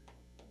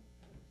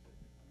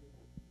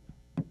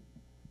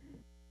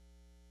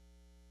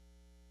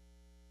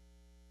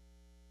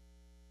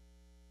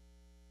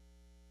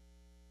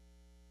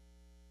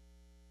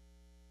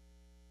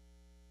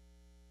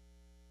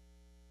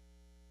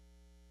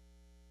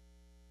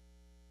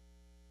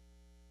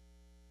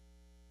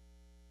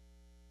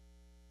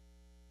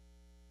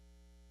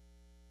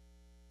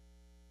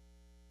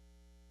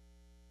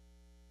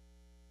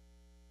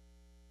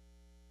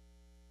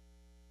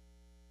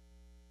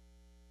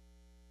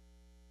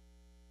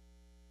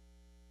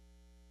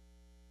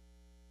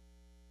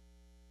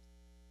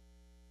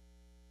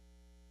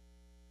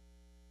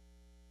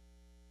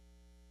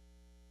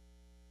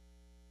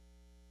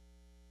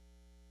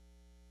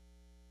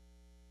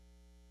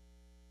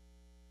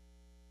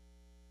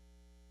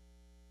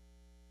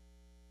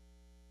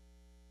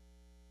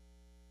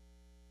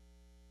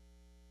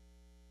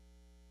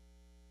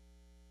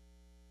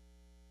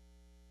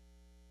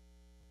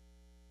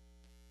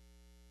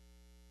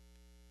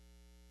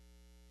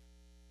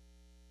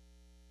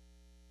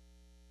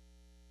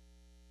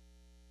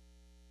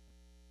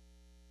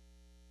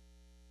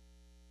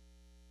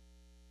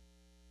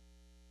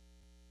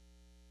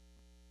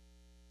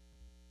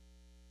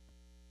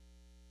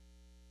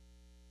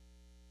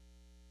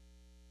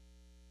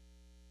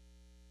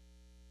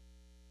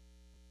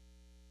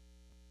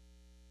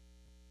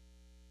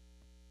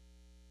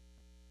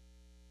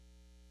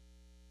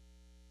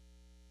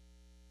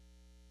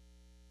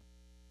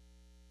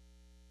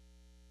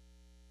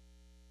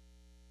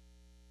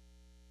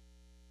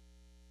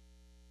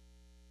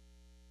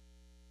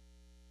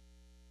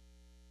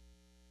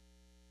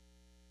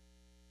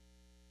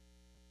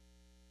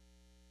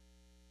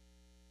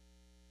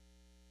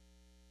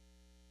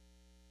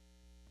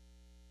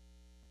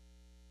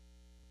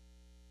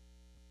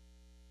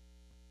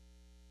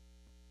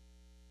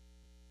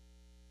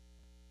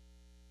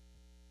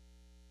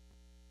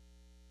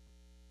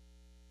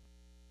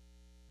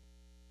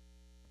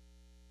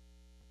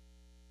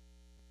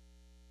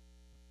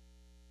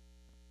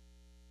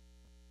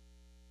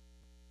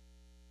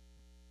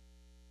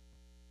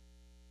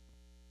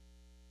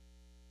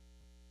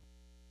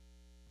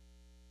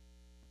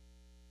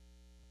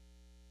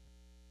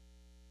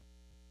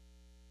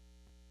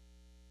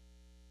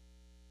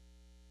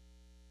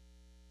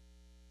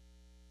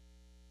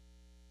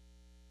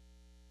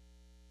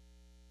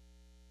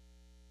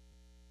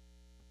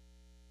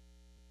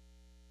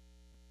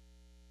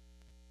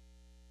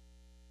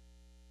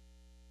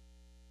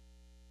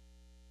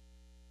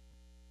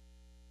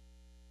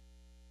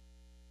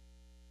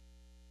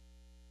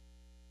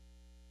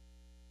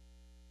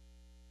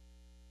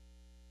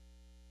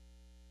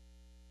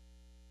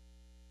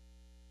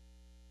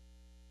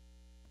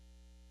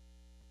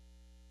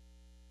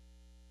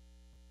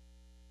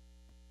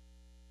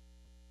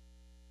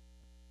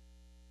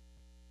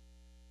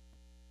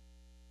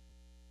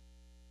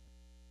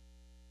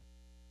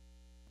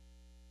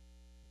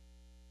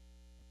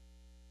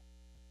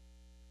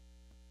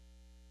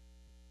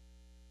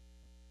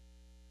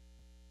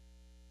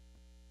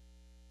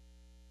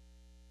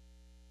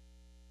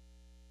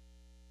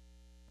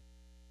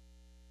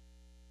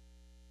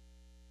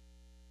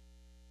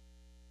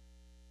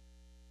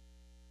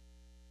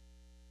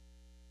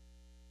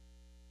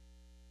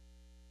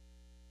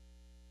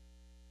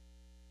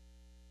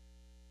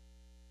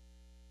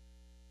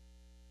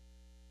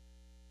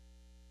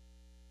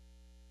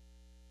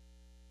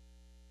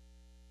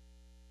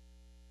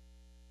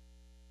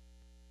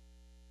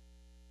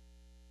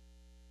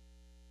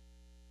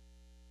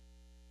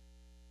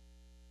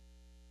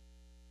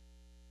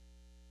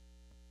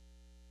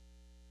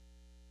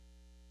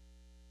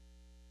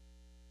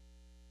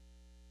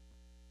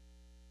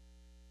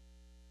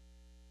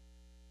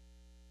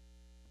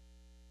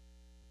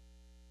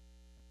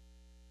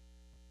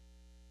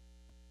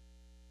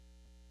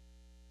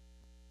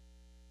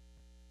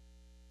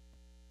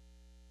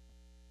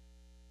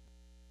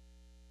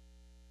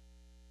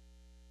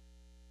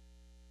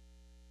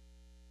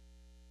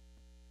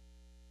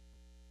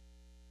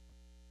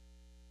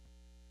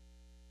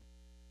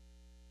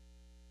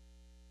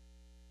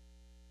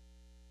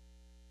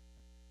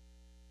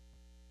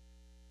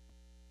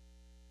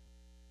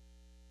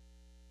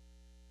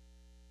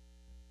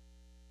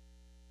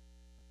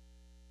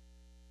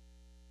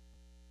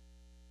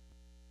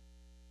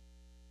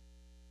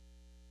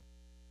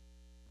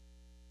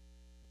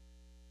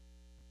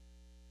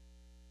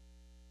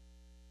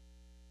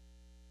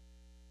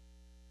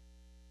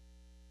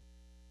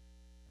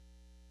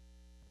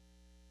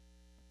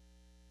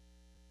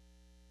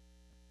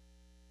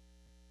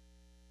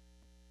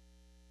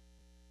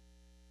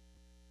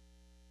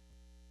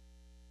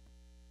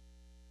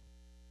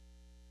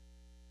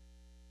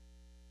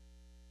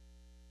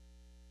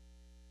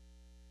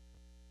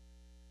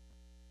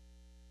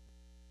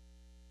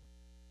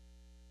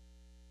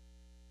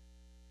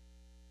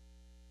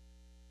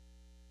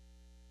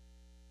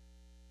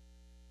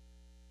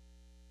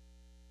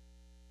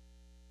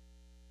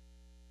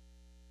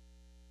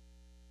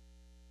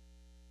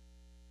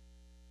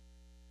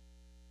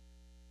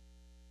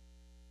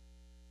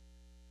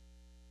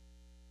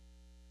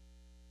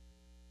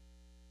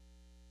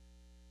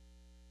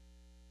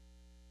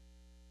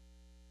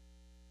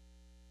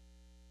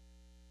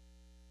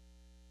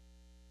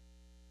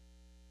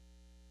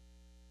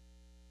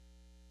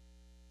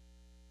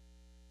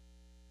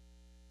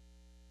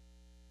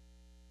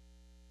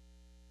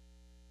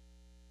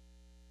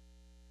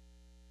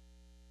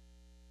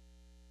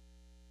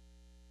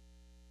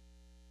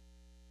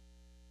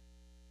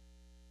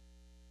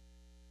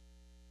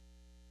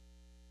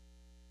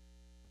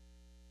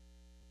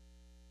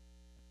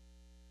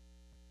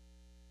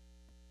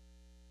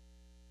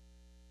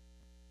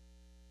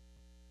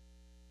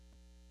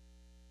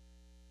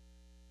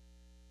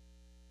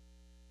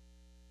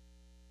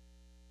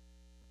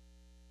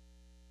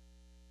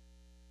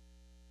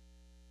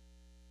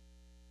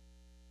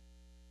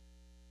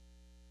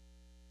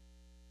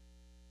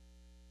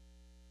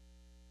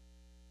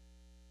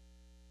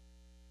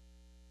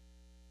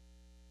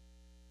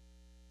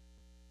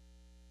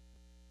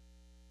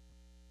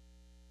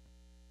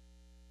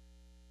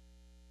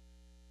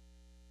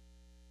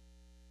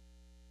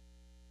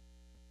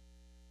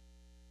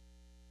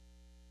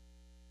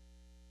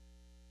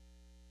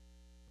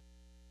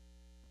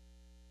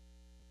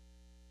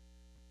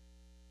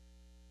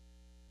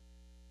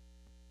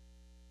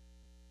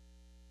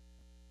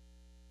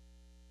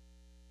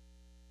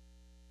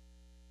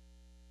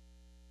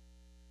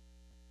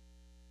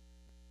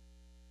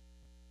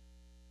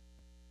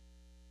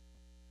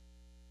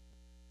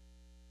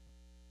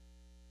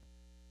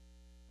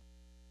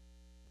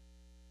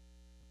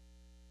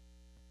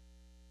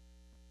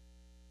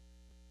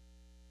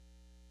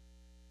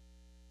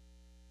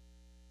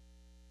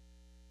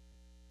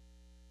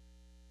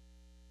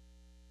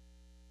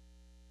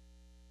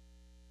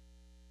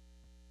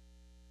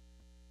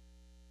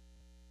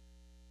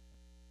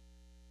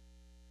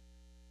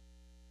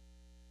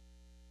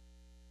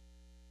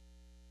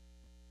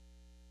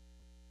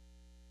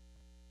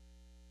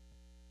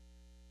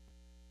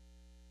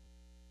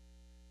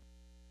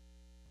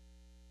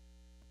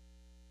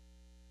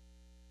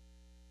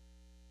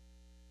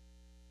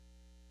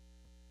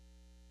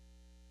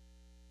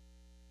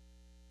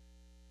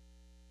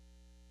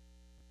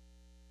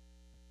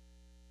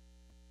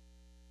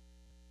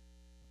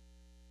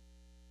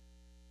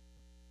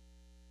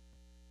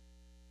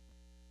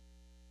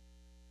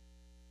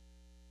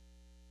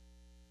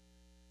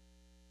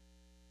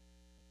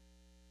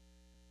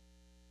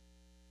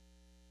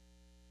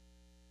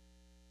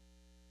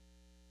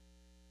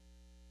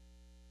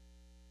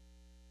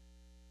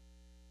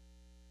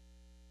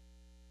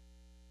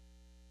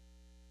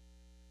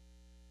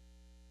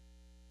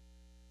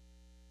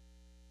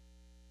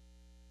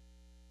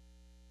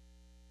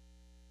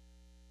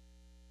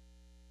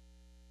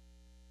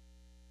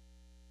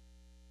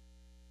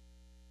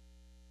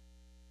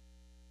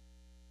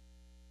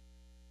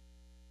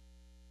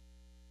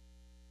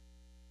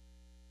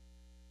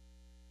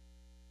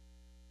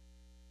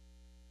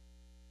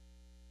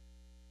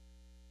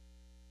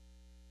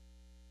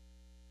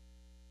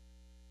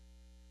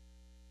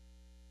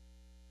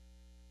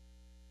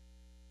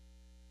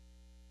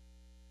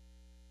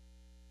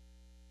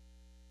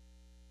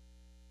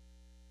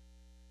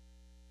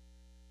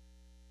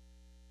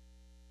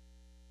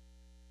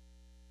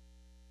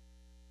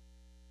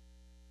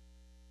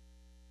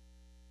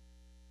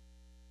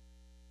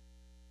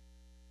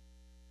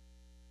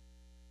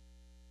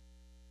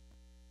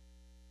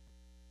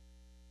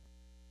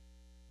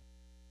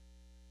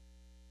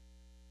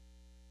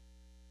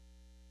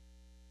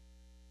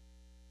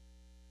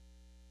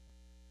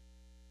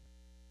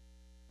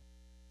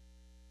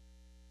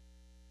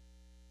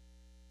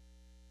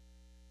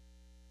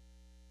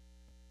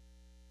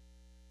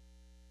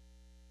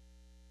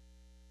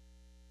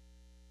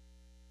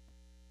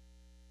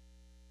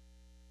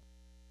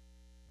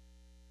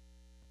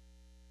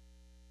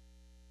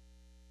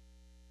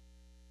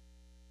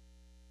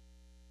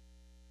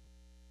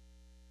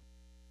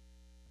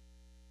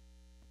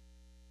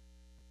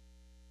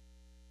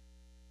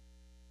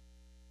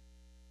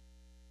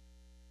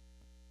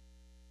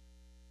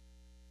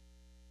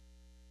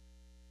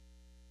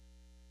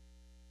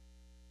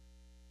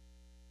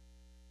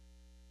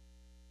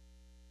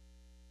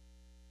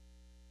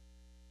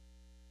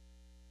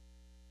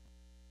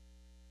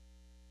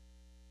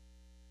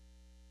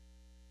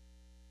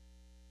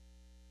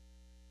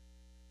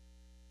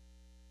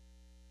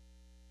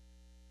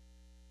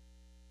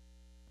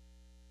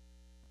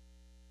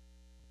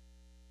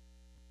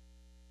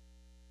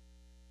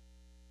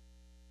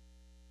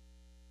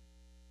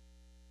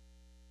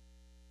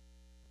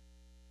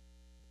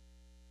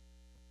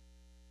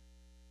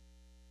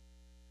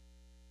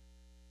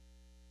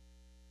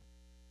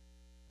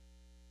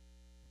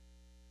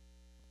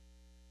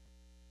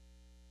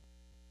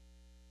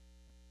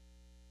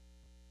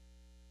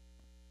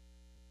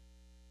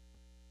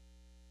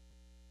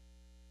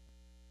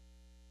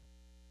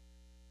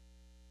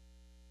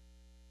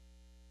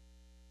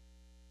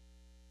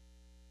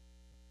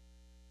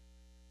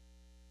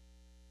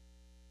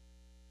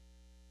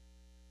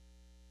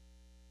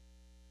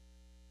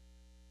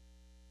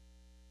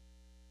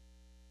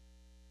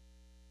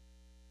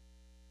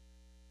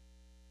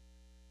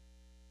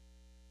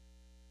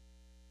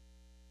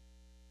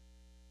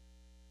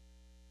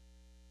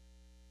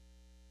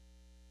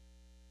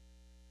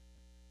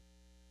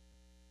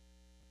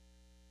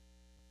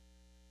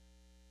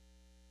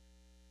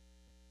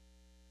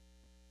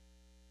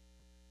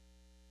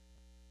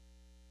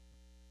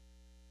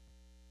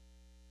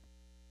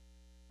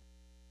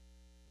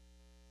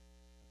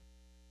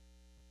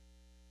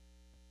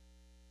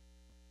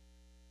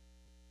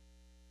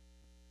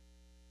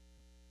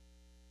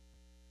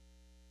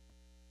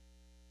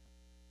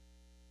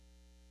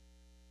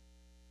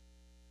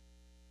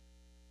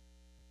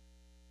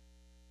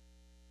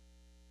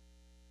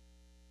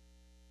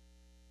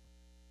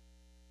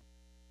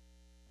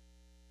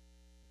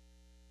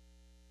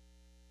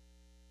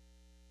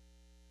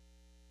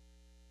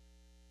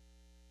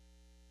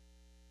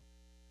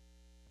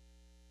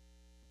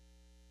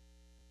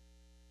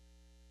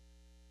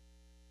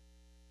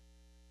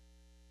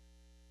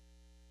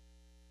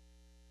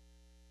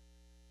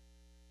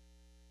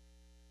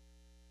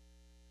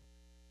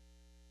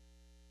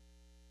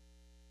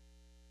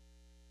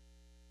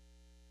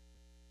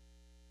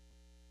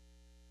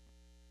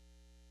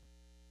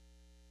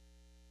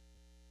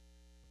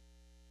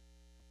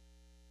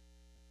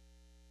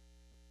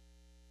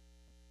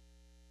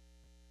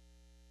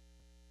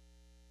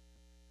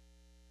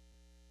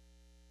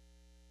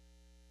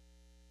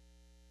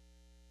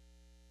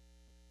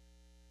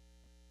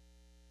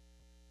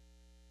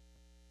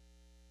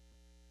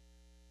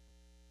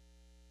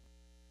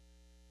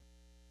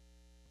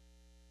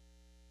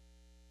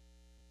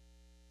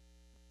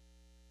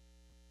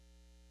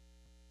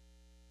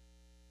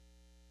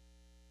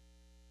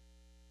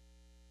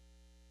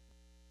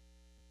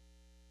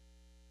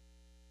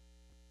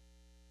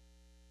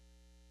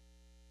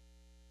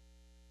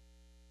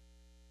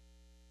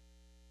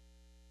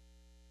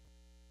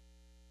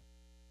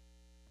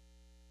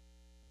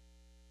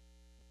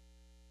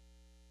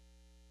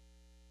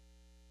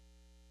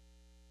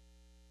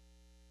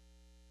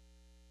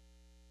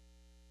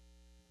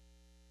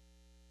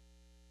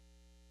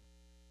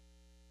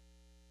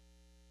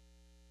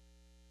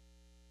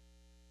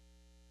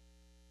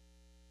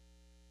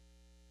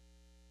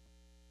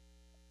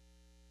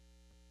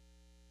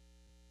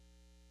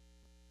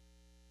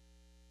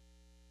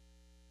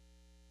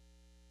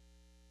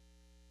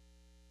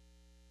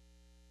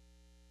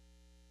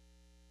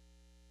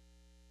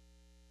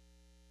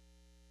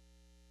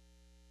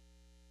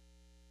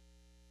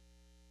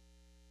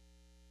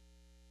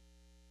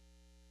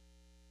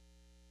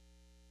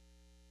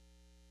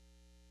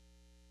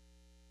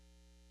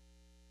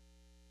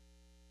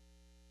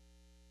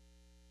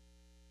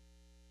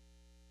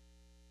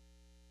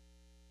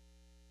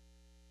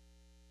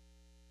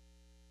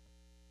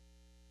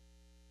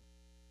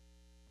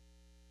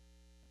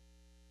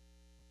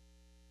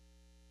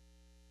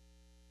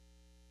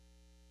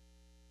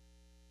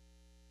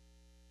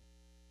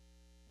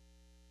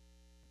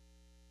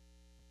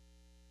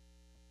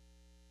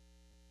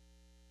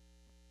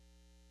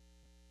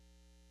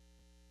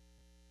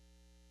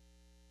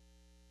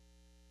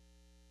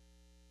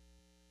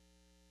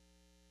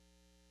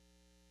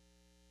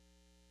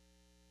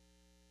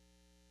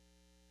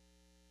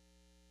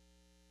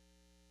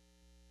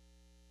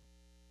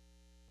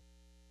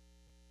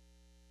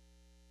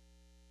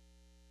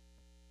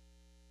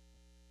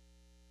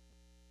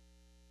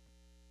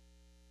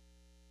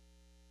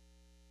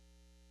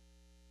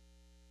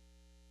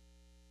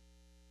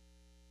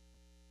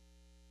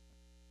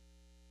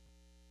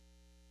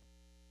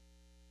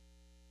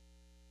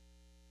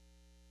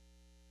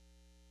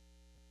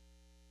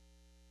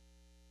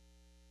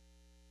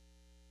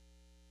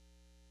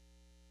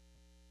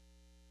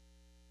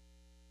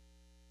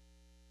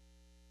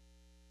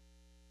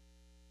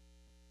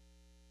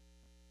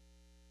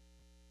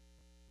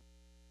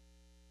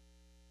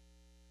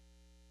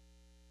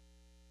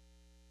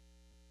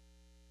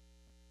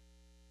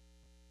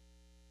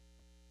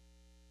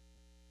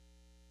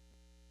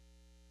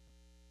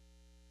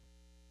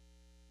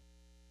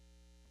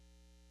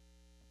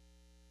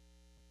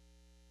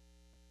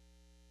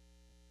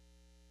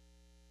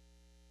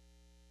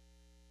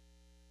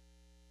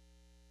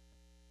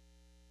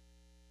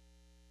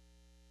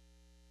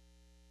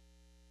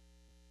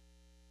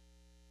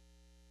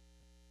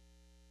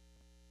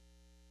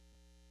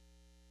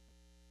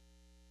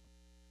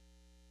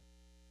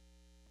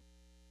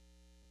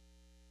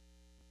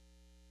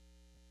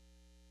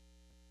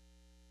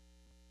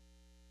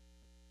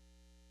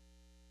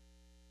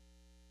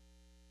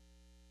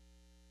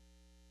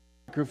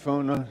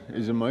 Microphone on?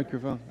 Is the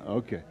microphone?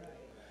 Okay.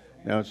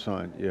 Now it's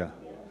on, yeah.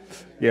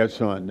 Yeah, it's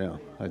on now,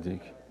 I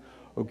think.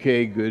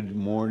 Okay, good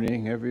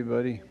morning,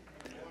 everybody.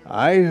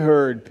 I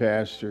heard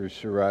Pastor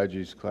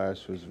Siraji's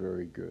class was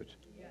very good.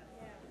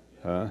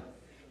 Huh?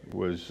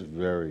 Was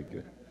very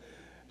good.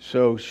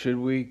 So should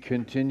we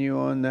continue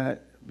on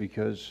that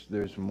because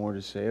there's more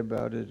to say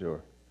about it,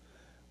 or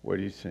what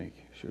do you think?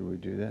 Should we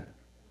do that?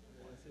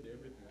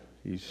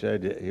 He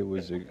said it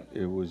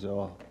was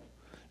all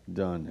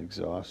done,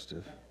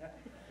 exhaustive.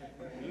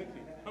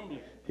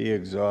 He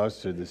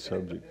exhausted the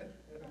subject.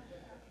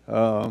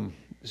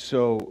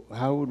 So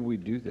how would we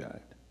do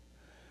that?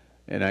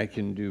 And I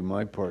can do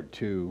my part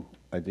too.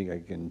 I think I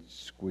can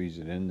squeeze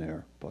it in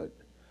there, but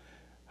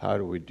how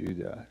do we do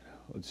that?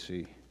 Let's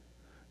see.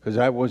 Because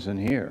I wasn't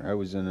here. I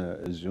was in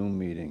a Zoom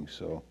meeting,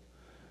 so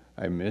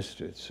I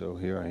missed it. So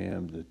here I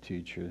am, the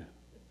teacher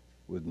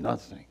with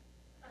nothing.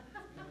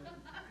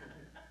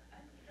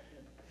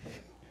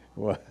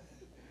 What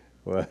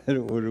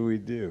do we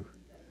do?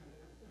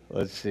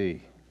 Let's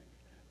see.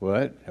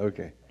 What?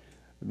 Okay.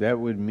 That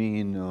would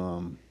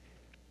mean,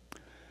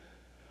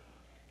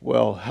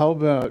 well, how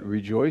about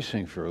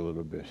rejoicing for a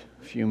little bit?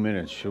 A few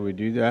minutes. Should we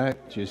do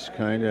that? Just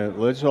kind of,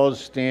 let's all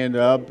stand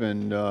up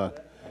and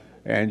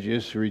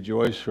just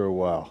rejoice for a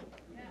while.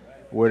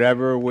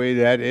 Whatever way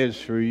that is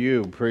for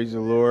you. Praise the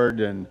Lord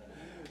and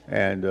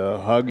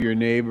hug your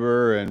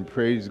neighbor and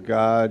praise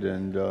God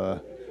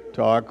and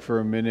talk for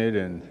a minute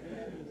and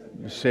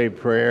say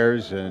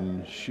prayers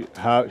and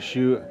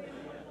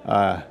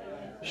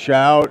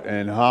shout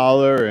and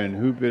holler and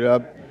hoop it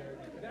up.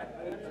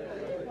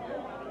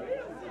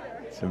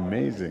 It's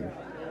amazing.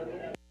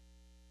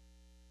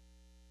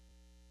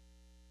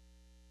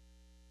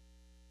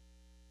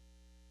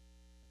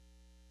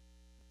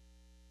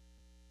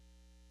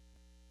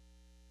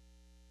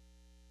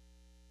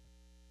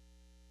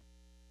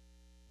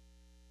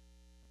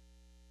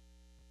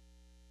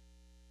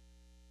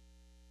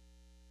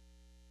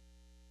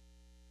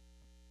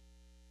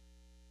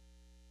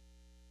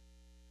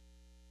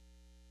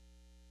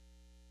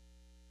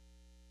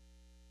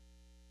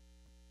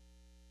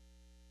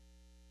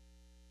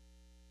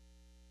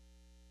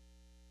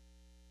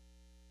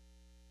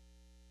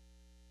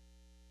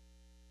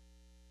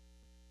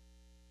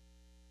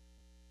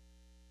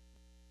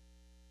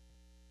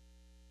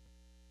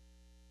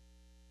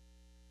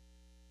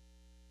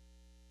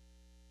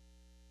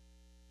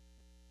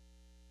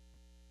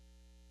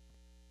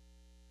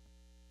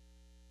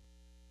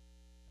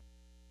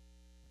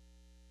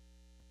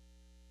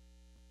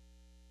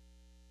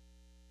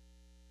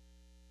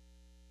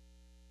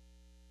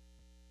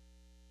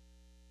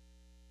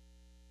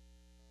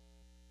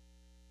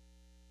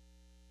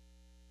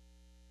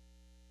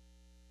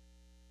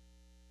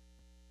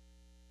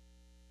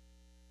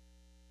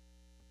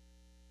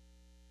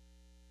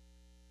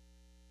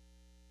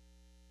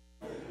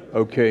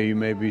 Okay, you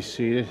may be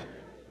seated.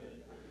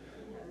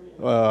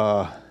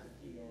 I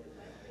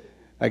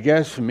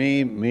guess for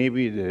me,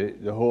 maybe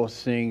the whole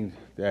thing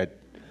that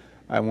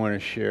I want to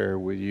share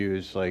with you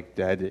is like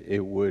that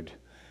it would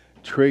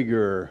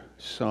trigger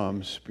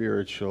some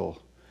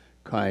spiritual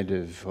kind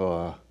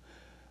of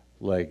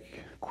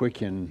like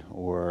quicken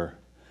or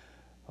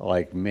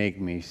like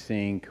make me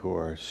think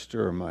or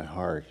stir my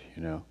heart,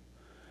 you know.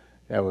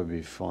 That would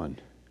be fun,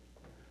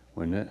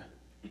 wouldn't it?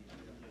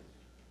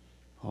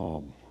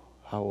 Oh,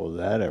 how will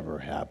that ever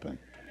happen?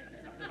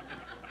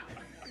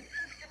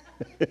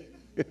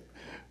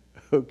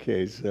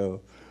 Okay,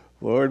 so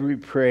Lord, we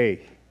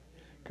pray,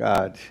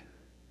 God,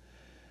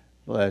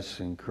 bless,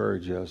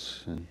 encourage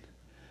us in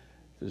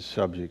the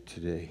subject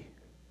today.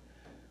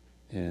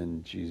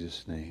 In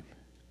Jesus' name.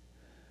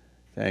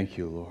 Thank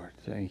you, Lord.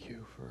 Thank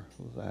you for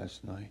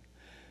last night.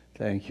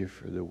 Thank you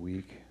for the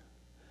week.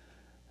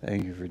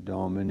 Thank you for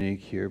Dominic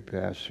here,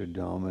 Pastor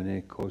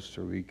Dominic,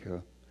 Costa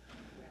Rica.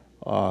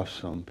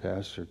 Awesome,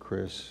 Pastor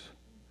Chris.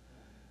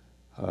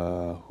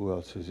 Who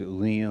else is it?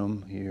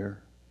 Liam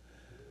here.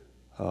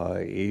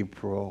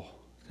 April.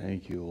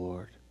 Thank you,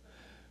 Lord.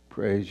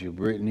 Praise you.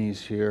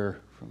 Brittany's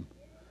here from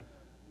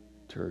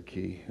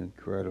Turkey.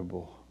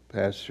 Incredible.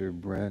 Pastor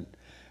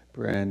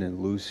Brandon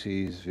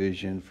Lucy's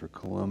vision for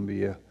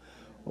Colombia.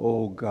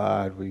 Oh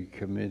God, we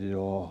commit it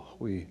all.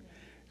 We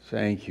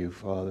thank you,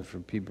 Father, for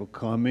people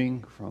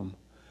coming from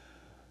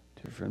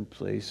different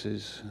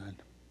places and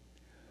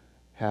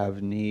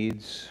have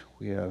needs.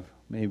 We have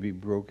maybe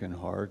broken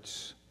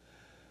hearts,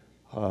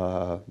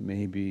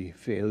 maybe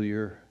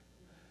failure,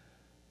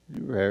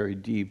 very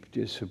deep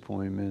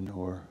disappointment,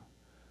 or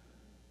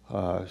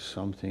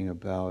something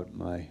about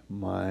my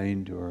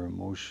mind or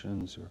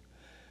emotions, or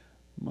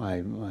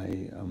my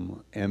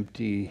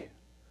empty,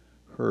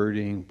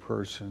 hurting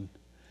person,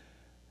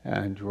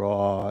 and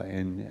draw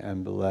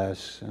and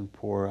bless and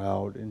pour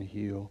out and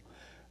heal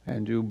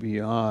and do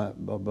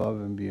beyond, above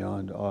and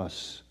beyond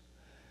us.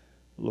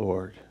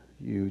 Lord,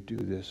 you do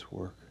this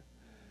work.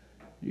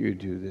 You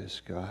do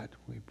this, God,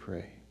 we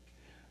pray.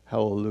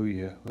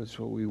 Hallelujah. That's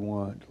what we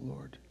want,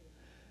 Lord.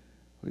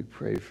 We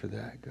pray for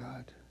that,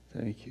 God.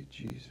 Thank you,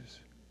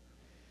 Jesus.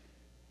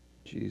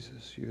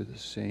 Jesus, you're the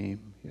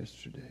same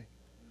yesterday,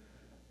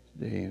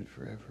 today, and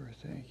forever.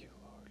 Thank you,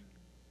 Lord.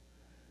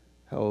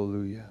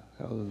 Hallelujah,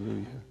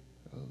 hallelujah,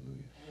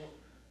 hallelujah.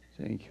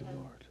 Thank you,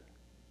 Lord.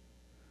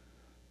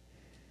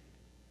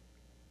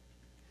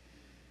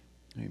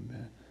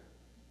 Amen.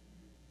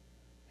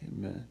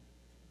 Amen.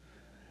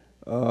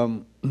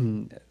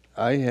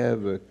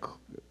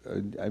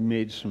 I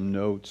made some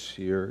notes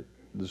here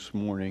this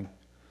morning.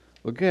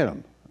 Look at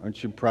them.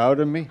 Aren't you proud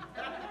of me?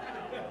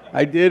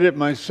 I did it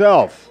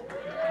myself.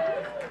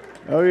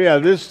 Oh yeah,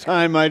 this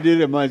time I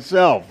did it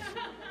myself.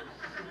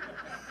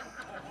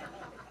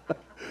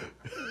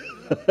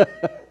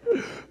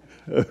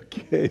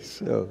 Okay,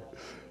 so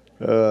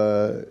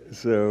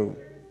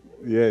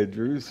yeah,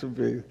 drew some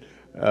big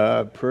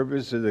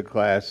purpose of the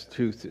class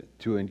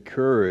to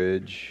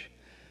encourage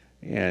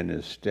and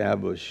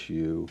establish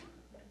you.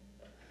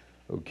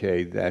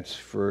 Okay, that's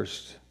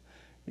first,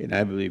 and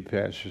I believe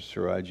Pastor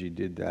Siraji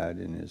did that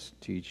in his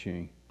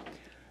teaching.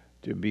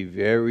 To be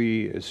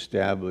very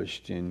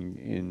established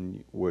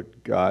in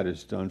what God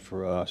has done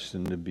for us,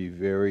 and to be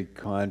very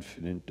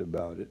confident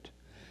about it,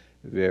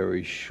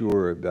 very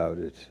sure about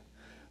it.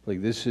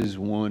 Like this is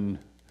one,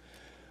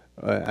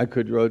 I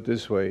could wrote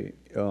this way.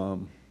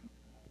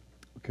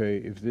 Okay,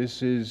 if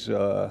this is,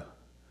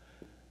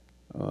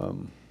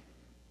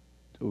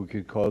 we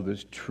could call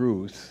this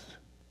truth,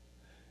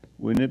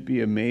 wouldn't it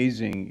be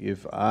amazing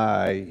if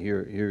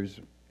here's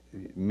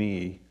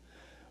me,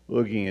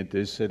 looking at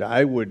this, that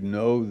I would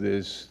know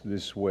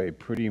this way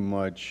pretty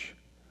much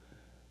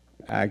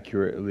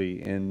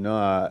accurately and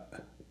not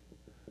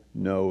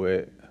know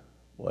it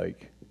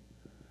like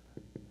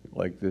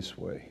this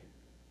way,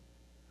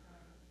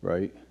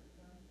 right?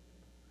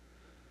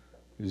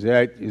 Is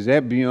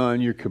that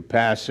beyond your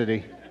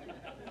capacity?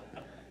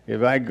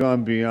 Have I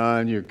gone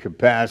beyond your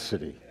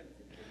capacity?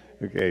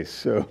 Okay,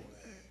 so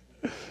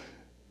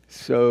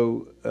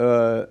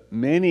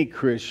many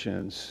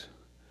Christians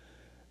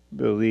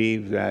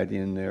believe that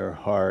in their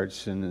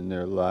hearts and in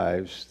their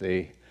lives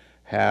they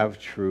have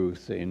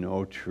truth, they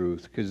know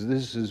truth, because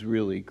this is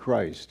really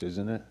Christ,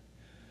 isn't it?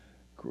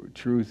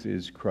 Truth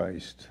is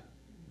Christ.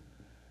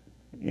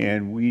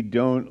 And we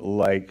don't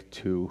like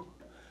to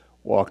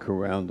walk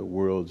around the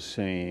world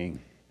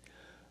saying,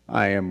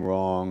 I am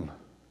wrong,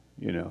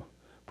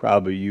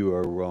 probably you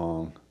are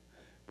wrong,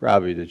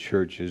 probably the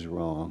church is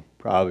wrong,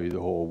 probably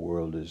the whole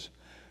world is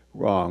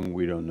wrong,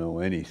 we don't know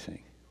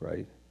anything,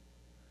 right?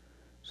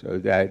 So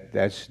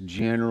that's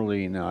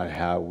generally not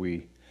how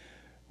we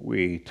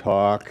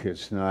talk.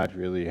 It's not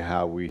really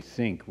how we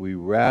think. We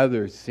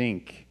rather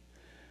think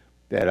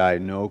that I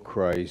know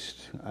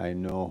Christ. I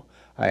know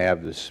I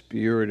have the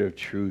Spirit of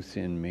truth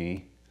in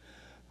me.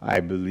 I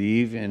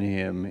believe in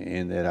Him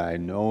and that I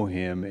know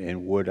Him,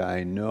 and what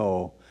I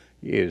know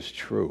is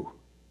true.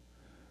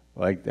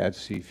 Like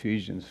that's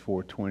Ephesians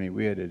 4:20.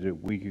 We had it a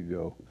week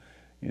ago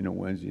in a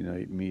Wednesday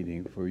night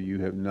meeting. For you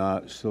have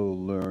not so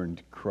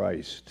learned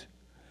Christ.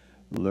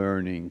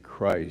 Learning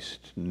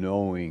Christ,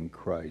 knowing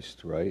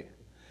Christ, right?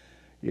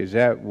 Is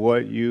that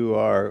what you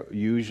are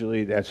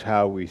usually? That's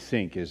how we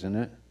think, isn't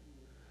it?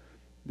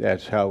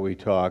 That's how we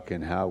talk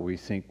and how we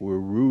think. We're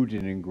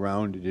rooted and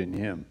grounded in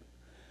Him.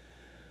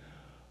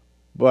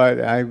 But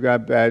I've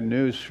got bad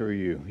news for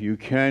you. You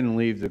can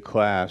leave the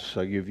class.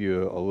 I'll give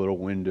you a little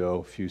window,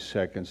 a few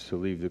seconds to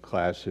leave the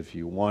class if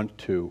you want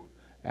to,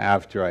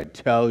 after I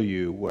tell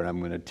you what I'm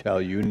going to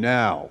tell you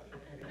now.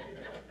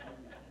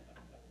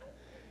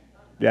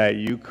 That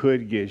you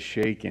could get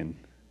shaken,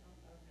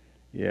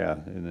 yeah,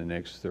 in the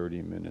next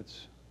 30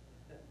 minutes.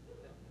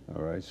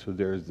 All right, so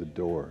there's the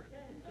door.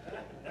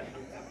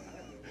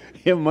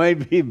 It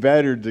might be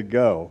better to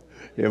go.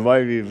 It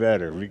might be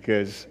better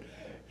because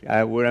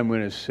what I'm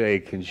going to say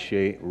can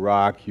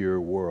rock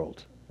your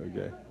world,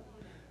 okay?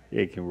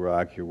 It can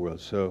rock your world.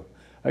 So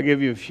I'll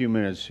give you a few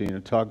minutes to,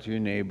 talk to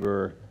your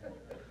neighbor.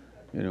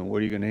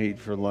 What are you going to eat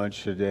for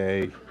lunch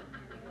today?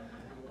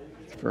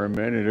 For a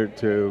minute or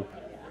two.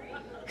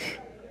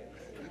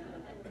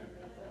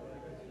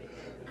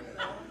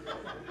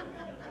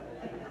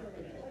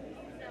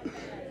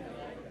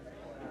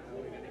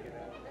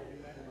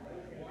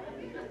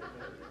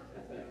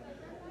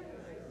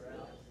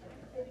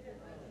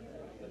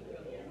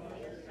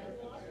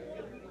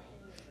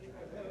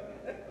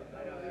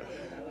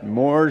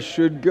 More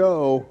should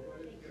go.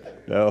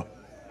 No.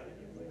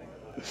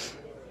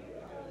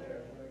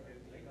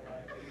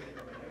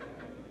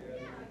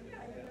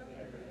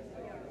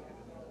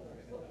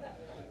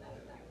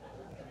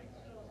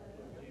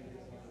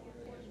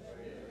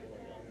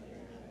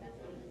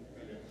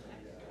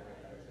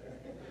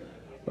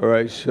 All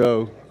right,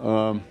 so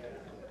all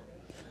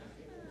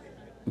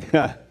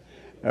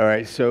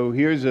right, so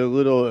here's a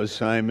little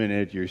assignment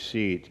at your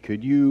seat.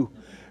 Could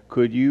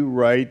you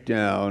write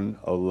down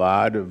a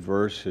lot of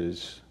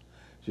verses,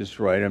 just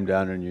write them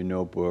down in your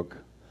notebook,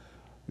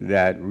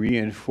 that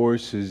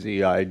reinforces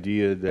the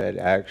idea that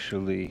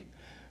actually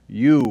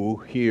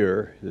you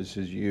here, this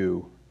is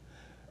you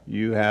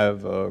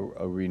have a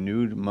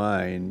renewed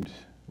mind,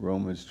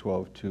 Romans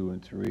 12:2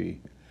 and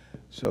 3,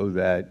 so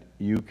that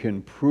you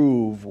can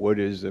prove what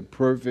is the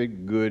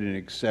perfect, good, and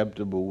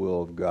acceptable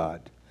will of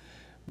God,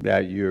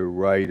 that you're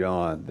right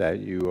on,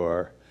 that you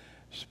are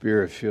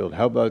Spirit-filled.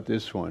 How about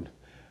this one?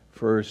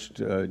 1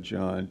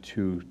 John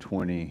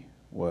 2:20,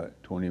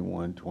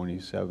 21,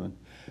 27.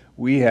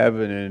 We have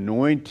an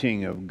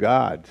anointing of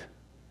God,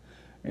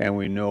 and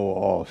we know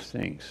all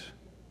things.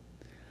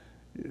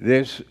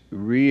 This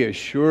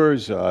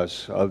reassures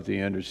us of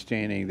the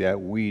understanding that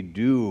we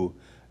do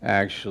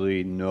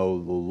actually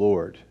know the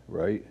Lord,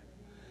 right?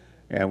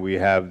 And we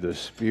have the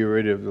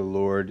Spirit of the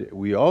Lord.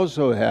 We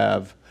also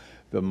have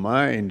the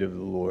mind of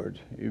the Lord.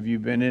 If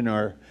you've been in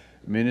our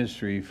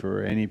ministry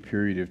for any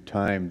period of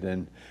time,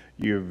 then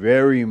you're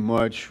very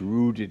much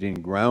rooted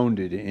and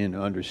grounded in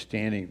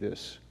understanding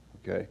this,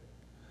 okay?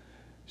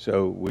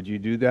 So would you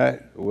do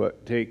that?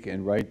 Take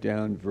and write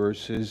down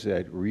verses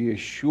that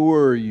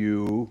reassure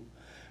you,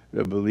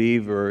 the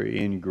believer,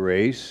 in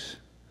grace,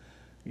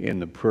 in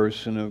the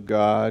person of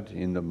God,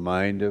 in the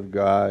mind of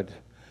God,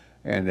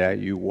 and that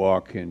you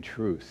walk in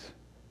truth.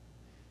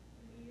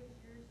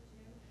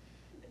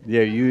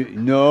 Yeah,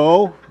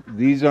 no,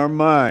 these are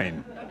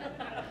mine.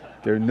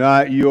 They're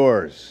not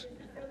yours.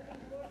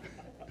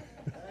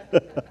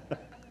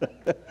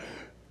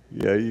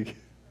 Yeah, you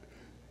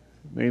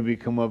maybe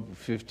come up with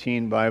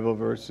 15 Bible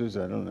verses,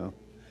 I don't know.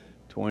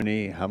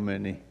 20, how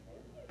many?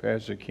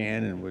 Pastor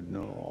Cannon would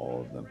know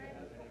all of them.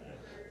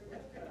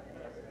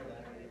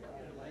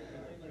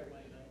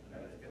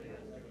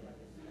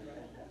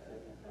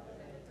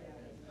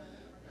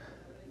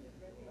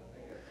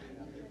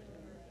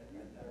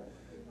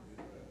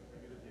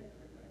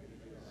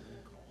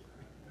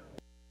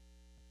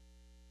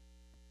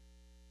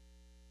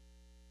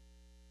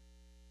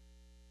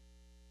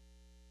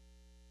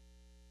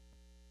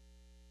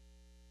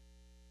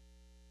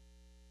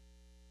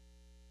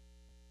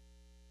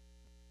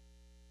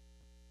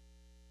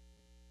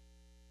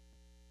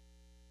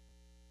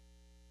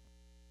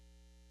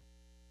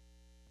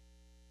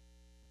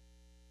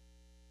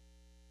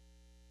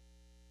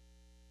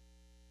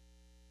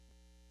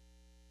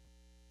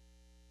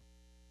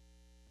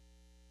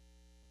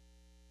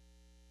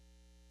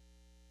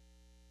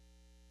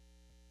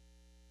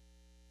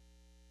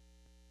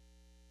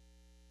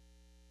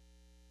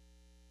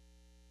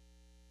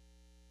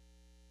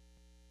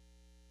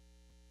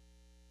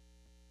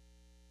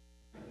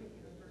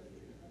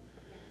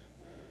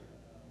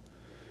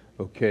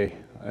 Okay,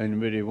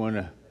 anybody want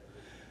to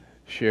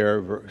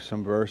share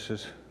some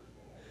verses?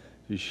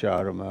 You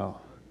shout them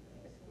out.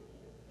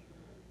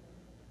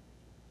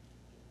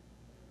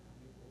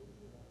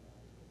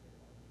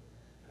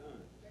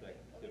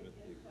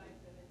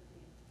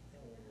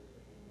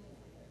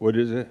 What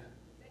is it?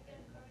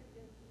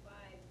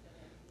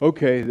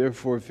 Okay,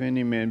 therefore, if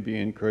any man be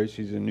in Christ,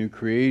 he's a new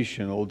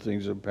creation. Old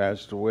things have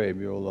passed away.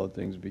 Behold, all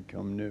things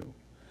become new.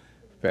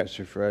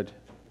 Pastor Fred.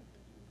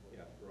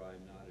 Yeah, for I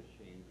am not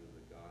ashamed of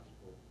the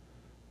gospel.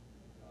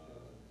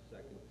 2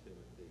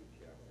 Timothy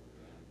chapter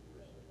 1,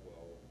 verse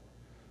 12.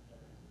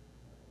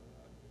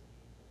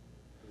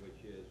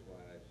 Which is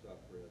why I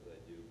suffer as I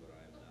do, but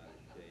I am not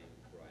ashamed,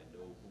 for I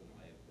know whom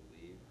I have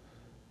believed.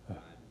 I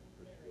am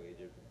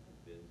persuaded and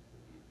convinced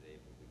that he is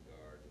able to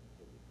guard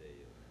until the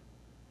day of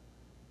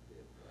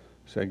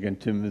Christ. 2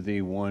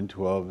 Timothy 1,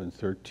 12 and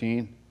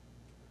 13.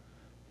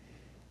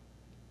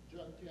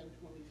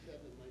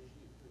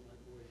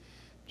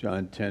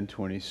 John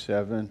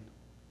 10:27.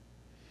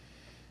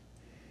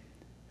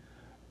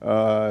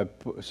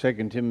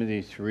 2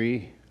 Timothy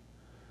 3.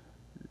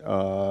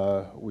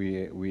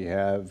 We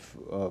have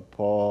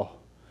Paul.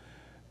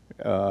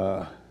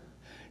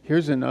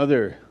 Here's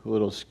another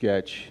little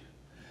sketch.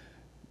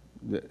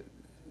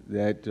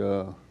 That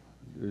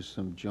there's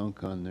some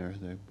junk on there.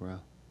 I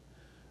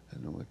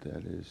don't know what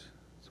that is.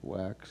 It's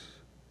wax.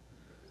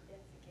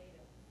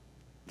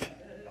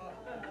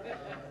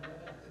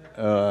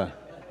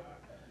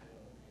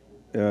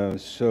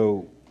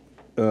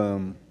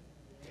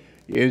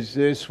 Is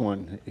this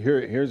one.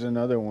 Here's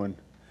another one.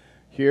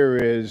 Here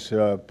is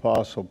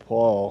Apostle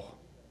Paul.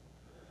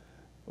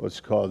 Let's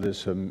call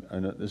this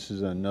this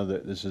is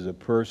a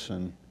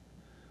person,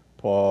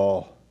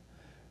 Paul.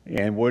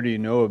 And what do you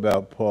know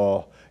about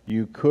Paul?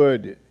 You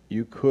could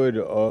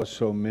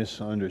also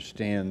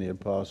misunderstand the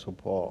Apostle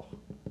Paul,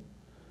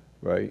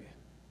 right?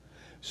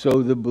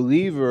 So the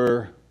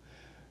believer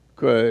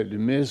could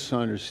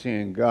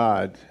misunderstand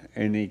God,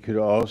 and he could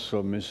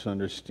also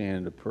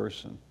misunderstand a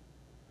person.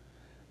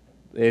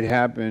 It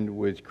happened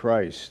with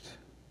Christ,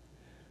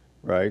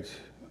 right?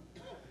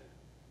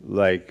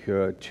 Like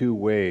two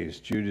ways.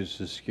 Judas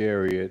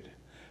Iscariot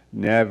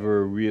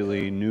never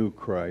really knew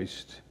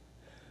Christ.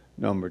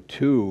 Number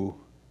two,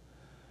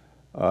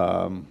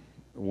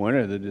 one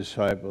of the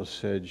disciples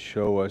said,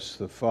 "Show us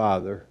the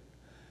Father."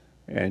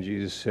 And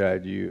Jesus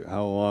said,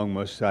 "How long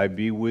must I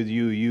be with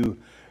you?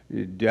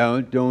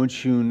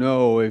 Don't you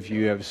know if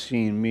you have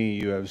seen me,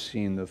 you have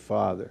seen the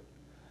Father?"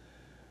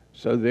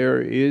 So there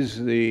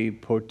is the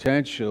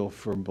potential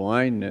for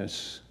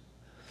blindness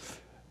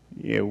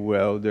Yeah,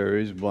 well, there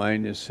is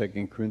blindness,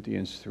 2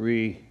 Corinthians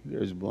 3.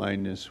 There's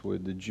blindness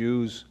with the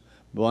Jews.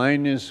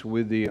 Blindness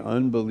with the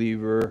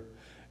unbeliever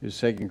is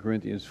 2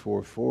 Corinthians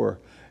 4:4.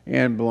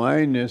 And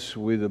blindness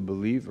with a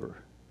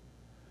believer,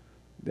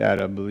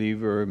 that a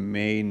believer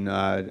may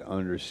not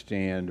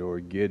understand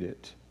or get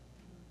it.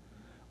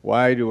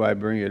 Why do I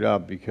bring it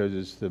up? Because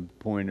it's the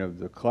point of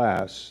the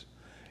class.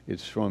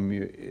 It's from,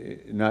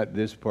 not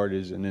this part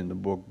isn't in the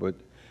book, but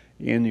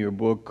in your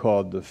book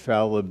called The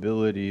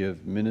Fallibility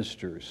of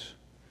Ministers,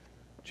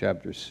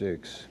 chapter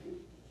 6,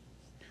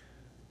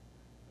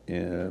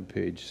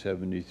 page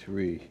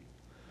 73.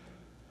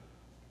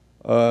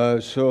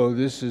 So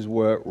this is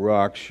what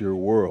rocks your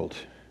world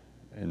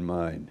and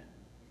mine.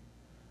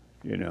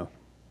 You know,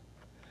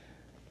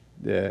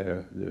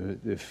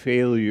 the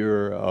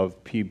failure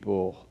of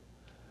people,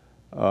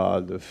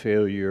 the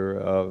failure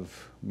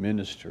of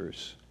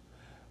ministers,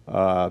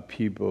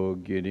 people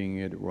getting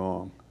it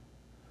wrong.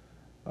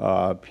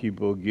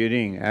 People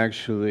getting,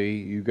 actually,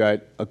 you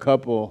got a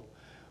couple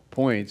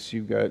points.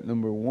 You've got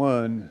number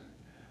one,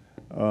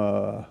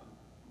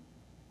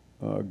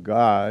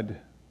 God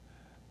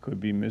could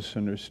be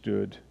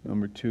misunderstood.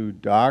 Number two,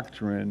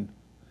 doctrine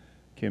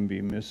can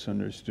be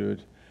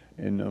misunderstood.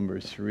 And number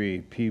three,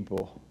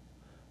 people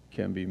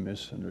can be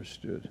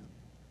misunderstood.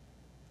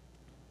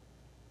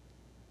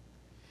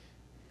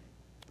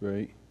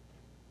 Right?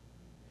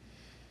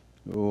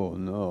 Oh,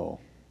 no.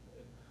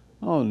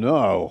 Oh,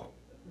 no.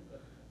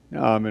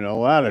 Now I'm in a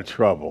lot of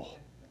trouble.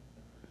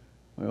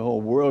 The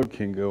whole world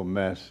can go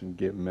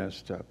get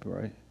messed up,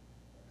 right?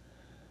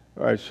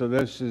 All right, so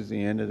this is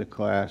the end of the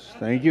class.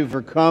 Thank you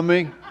for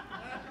coming.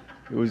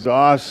 It was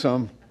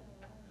awesome.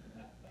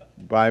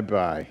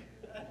 Bye-bye.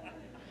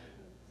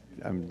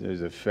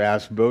 There's a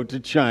fast boat to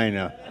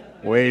China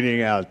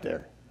waiting out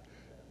there.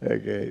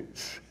 Okay.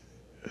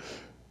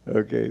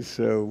 Okay,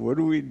 so what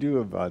do we do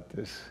about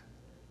this?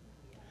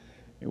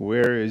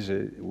 Where is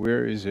it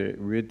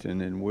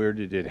written, and where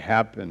did it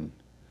happen,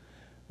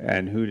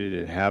 and who did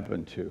it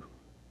happen to?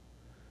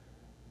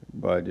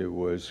 But it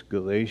was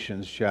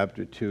Galatians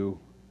chapter 2.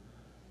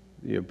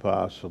 The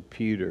Apostle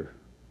Peter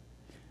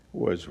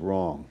was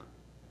wrong.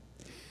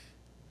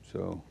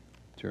 So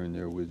turn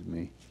there with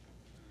me.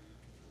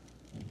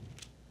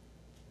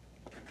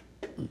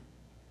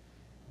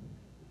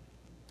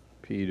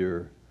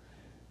 Peter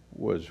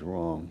was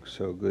wrong.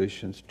 So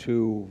Galatians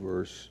 2,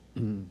 verse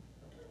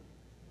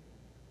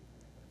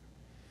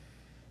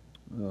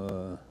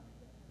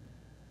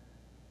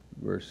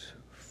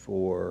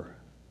 4.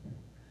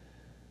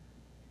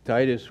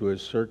 Titus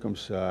was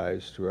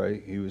circumcised,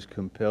 right? He was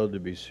compelled to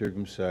be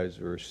circumcised,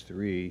 verse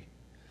 3,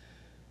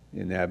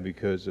 and that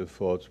because of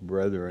false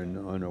brethren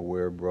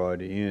unaware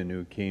brought in,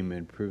 who came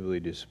in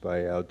privily to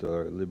spy out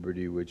our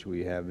liberty which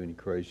we have in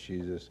Christ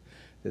Jesus,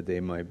 that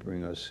they might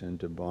bring us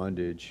into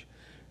bondage,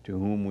 to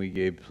whom we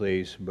gave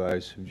place by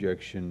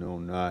subjection, no,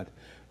 not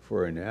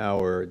for an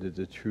hour, that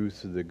the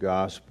truth of the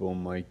gospel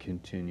might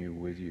continue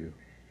with you.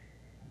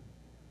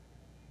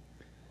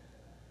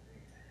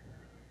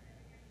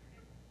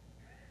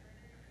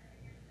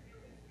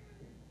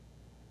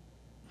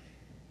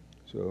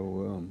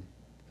 So,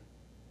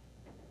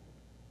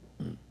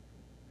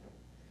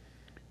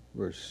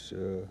 verse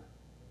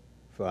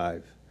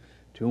 5,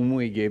 to whom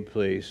we gave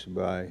place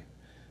by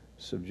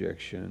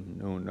subjection,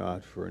 no,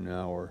 not for an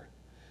hour,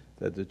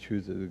 that the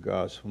truth of the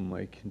gospel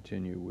might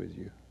continue with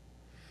you.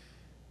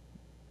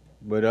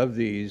 But of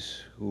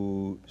these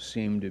who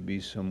seem to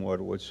be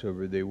somewhat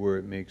whatsoever they were,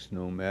 it makes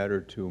no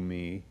matter to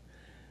me.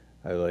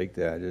 I like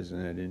that,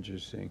 isn't that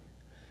interesting?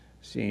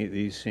 See,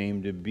 these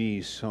seem to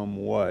be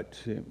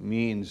somewhat. It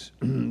means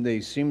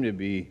they seem to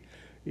be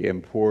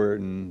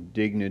important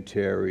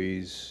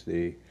dignitaries.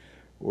 They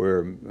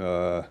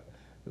were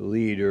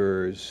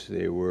leaders.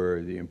 They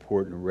were the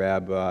important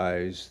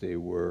rabbis. They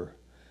were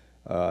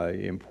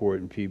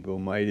important people.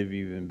 Might have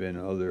even been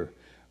other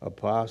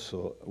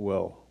apostles.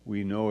 Well,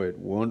 we know it.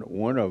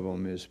 One of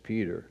them is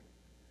Peter.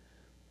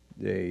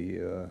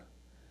 Verse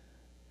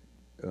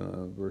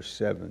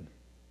 7.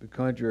 But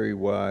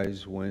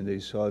contrariwise, when they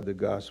saw the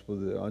gospel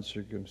of the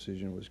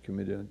uncircumcision was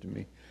committed unto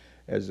me,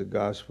 as the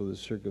gospel of the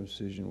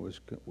circumcision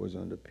was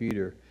unto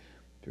Peter,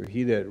 for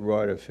he that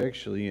wrought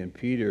effectually in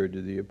Peter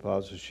to the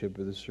apostleship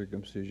of the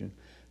circumcision,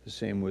 the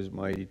same was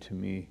mighty to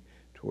me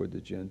toward the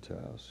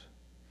Gentiles.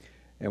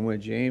 And when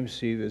James,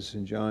 Cephas,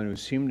 and John, who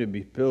seemed to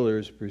be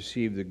pillars,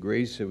 perceived the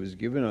grace that was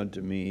given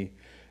unto me,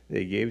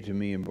 they gave to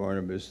me and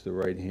Barnabas the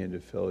right hand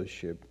of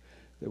fellowship,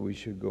 that we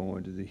should go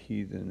unto the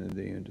heathen, and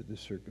they unto the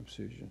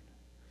circumcision.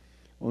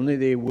 Only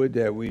they would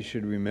that we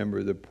should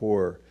remember the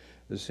poor,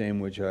 the same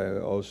which I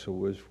also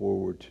was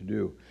forward to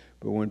do.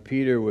 But when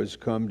Peter was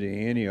come to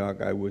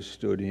Antioch, I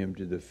withstood him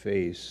to the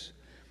face,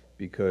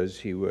 because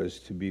he was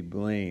to be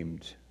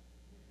blamed.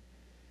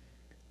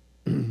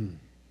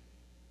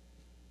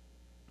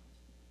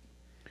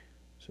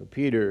 So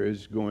Peter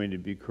is going to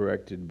be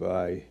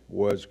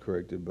was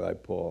corrected by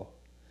Paul,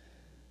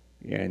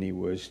 and he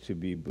was to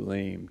be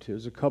blamed.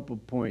 There's a couple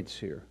points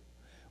here.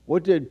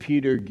 What did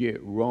Peter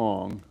get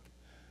wrong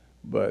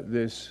But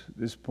this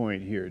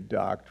point here,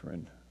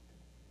 doctrine,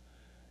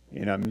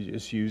 and I'm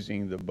just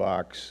using the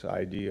box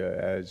idea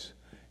as,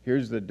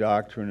 here's the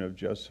doctrine of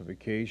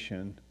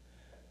justification,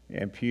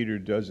 and Peter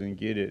doesn't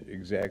get it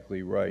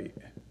exactly right.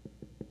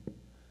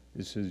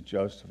 This is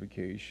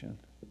justification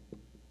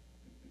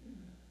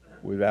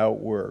without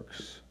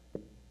works,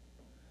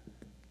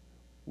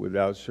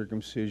 without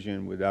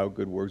circumcision, without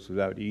good works,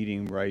 without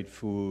eating right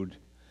food,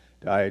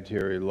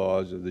 dietary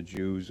laws of the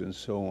Jews, and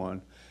so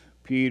on.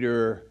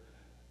 Peter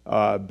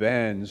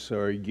bends,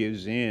 or he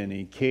gives in,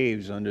 he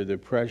caves under the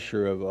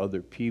pressure of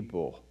other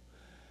people,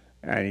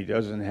 and he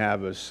doesn't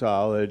have a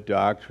solid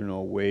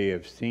doctrinal way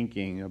of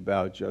thinking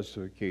about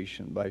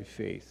justification by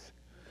faith.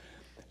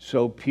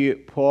 So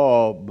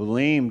Paul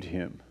blamed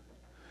him.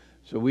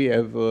 So we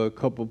have a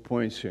couple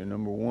points here.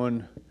 Number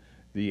one,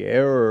 the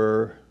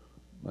error.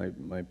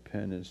 My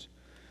pen is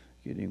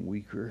getting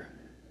weaker.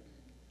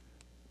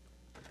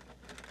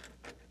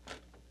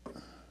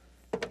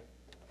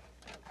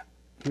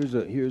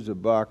 Here's a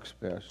box,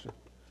 Pastor.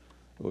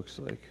 Looks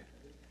like,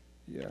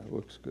 yeah,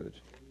 looks good.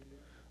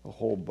 A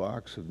whole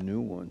box of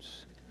new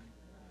ones.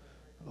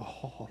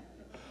 Oh.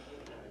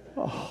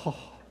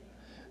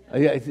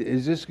 Yeah,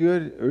 is this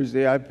good, or is the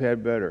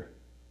iPad better?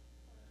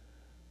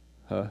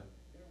 Huh?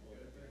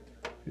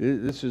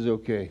 This is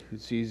okay.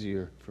 It's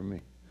easier for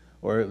me,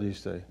 or at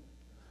least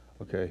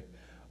okay.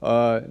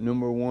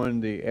 Number one,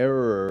 the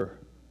error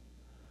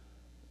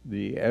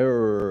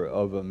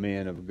of a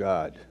man of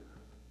God.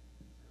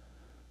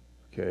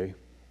 Okay.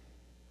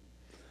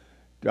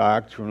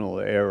 Doctrinal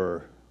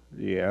error,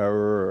 the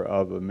error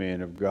of a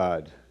man of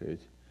God.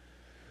 It's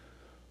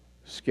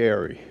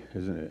scary,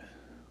 isn't it?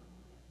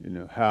 You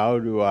know, how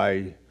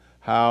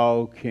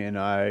can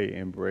I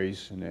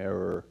embrace an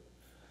error?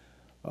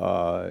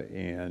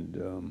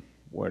 And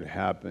what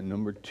happened?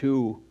 Number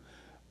two,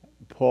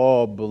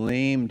 Paul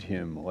blamed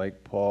him,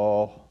 like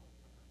Paul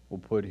will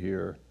put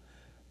here,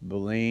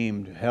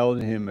 blamed,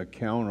 held him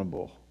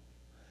accountable.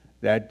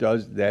 This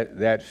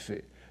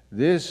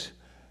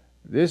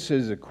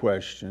is a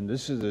question,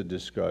 this is a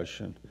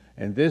discussion,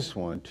 and this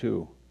one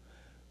too,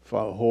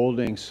 for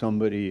holding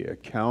somebody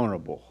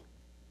accountable.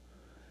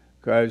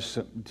 Guys,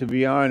 to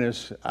be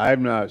honest,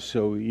 I'm not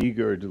so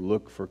eager to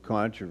look for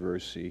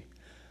controversy.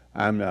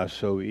 I'm not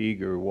so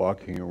eager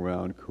walking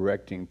around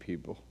correcting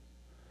people.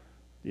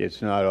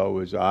 It's not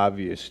always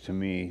obvious to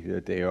me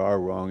that they are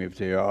wrong. If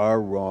they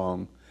are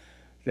wrong,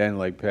 then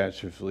like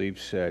Pastor Philippe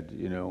said,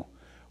 you know,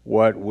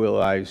 what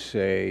will I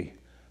say?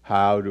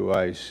 How do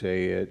I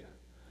say it?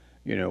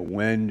 You know,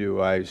 when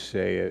do I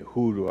say it?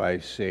 Who do I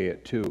say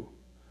it to?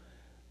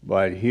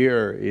 But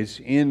here, it's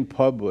in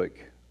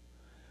public.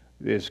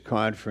 This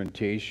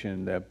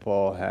confrontation that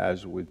Paul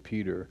has with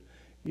Peter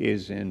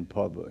is in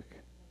public.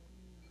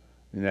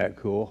 Isn't that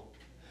cool?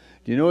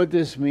 Do you know what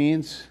this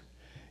means?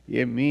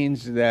 It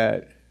means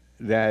that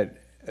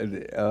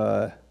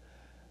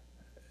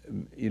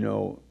you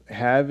know,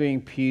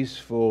 having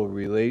peaceful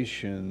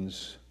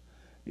relations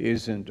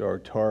isn't our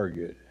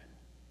target.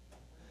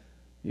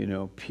 You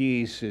know,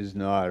 peace is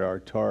not our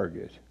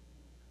target.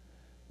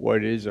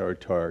 What is our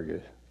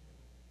target?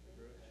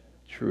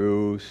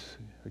 Truth,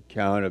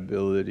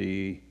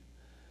 accountability,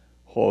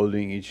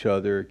 holding each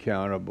other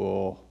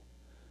accountable,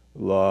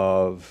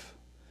 love,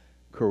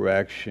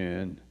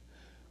 correction.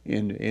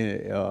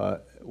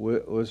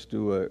 Let's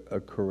do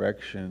a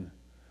correction.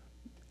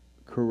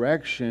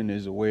 Correction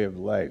is a way of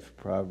life,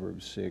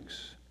 Proverbs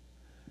 6,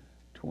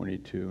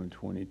 22 and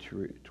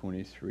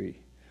 23.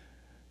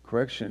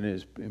 Correction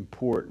is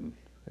important.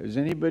 Has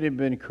anybody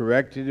been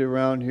corrected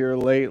around here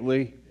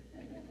lately?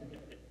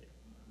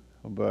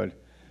 How about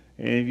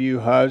any of you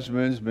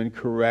husbands been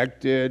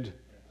corrected?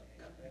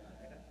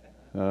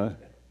 Huh?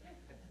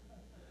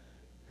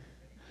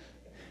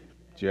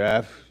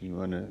 Jeff, you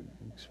want to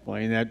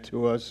explain that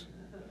to us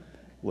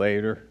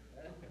later?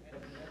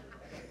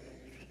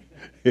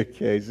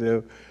 Okay,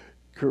 so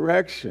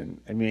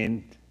correction. I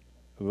mean,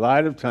 a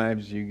lot of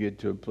times you get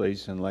to a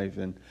place in life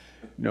and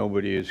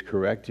nobody is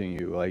correcting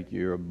you, like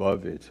you're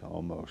above it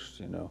almost,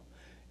 you know.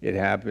 It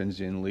happens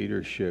in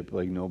leadership,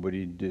 like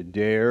nobody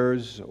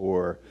dares,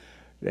 or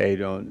they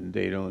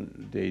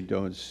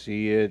don't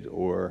see it,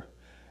 or,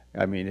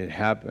 I mean, it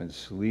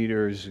happens.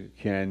 Leaders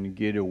can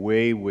get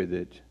away with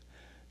it,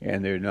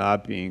 and they're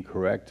not being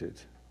corrected.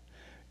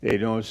 They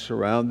don't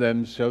surround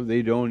themselves.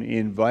 They don't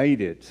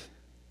invite it.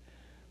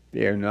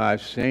 They are not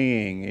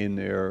saying in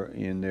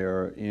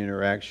their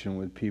interaction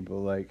with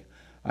people like,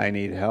 "I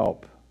need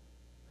help."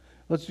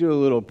 Let's do a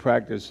little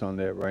practice on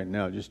that right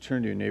now. Just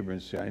turn to your neighbor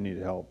and say, "I need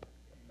help."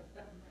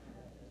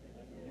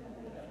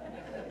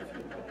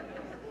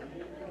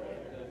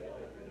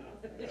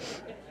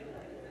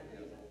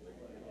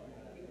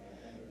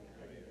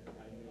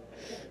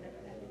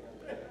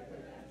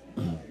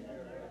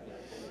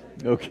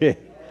 Okay.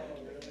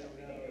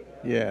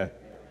 Yeah.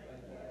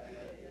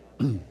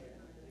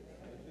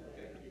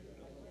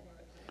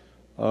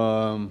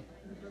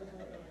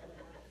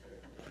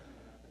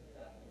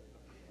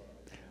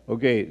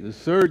 Okay, the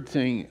third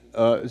thing,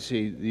 let's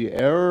see, the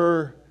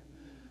error,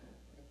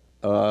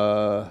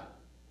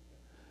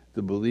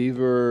 The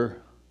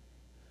believer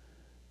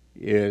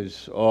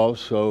is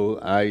also,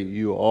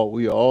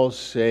 we all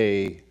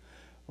say,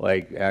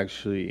 like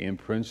actually in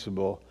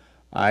principle,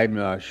 I'm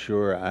not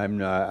sure,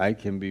 I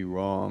can be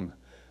wrong,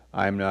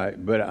 I'm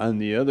not. But on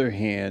the other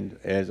hand,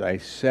 as I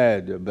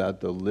said about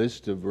the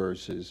list of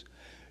verses,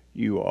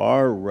 you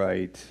are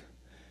right.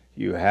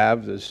 You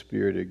have the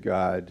Spirit of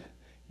God.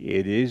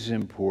 It is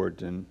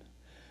important.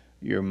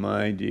 Your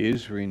mind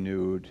is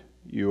renewed.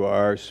 You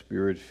are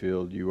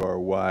Spirit-filled. You are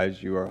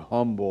wise. You are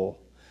humble.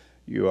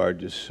 You are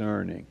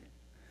discerning.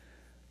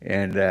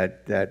 And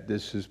that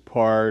this is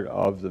part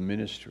of the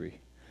ministry.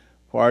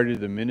 Part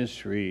of the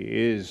ministry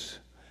is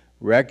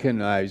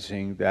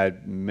recognizing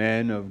that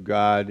men of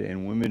God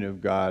and women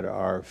of God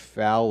are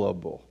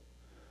fallible.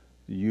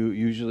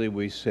 Usually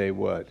we say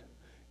what?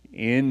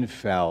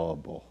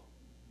 Infallible.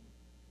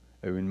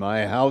 In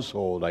my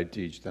household, I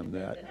teach them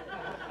that.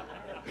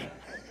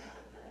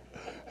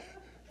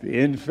 The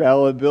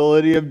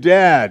infallibility of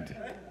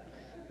Dad.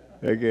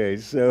 Okay,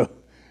 so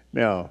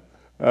now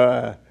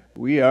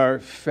we are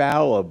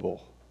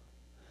fallible.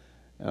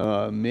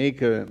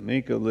 Make a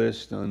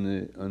list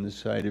on the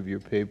side of your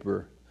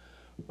paper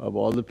of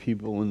all the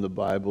people in the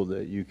Bible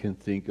that you can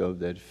think of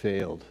that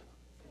failed.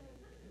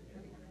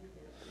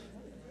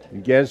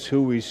 And guess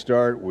who we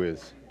start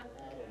with?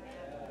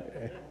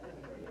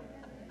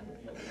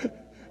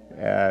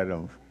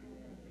 Adam.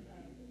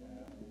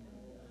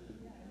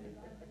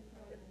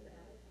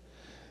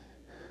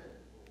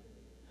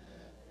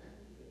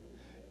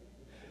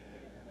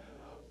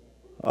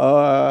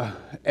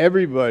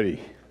 Everybody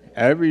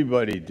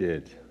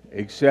did,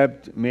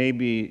 except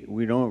maybe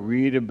we don't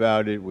read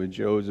about it with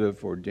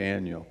Joseph or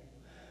Daniel.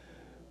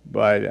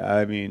 But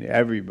I mean,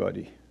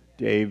 everybody.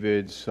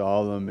 David,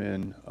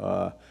 Solomon,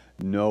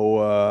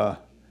 Noah,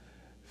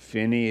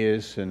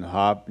 Phineas and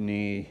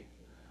Hophni.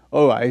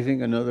 Oh, I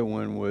think another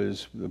one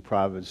was the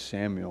prophet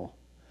Samuel.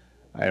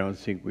 I don't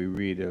think we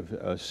read of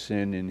a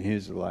sin in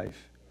his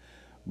life.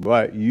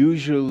 But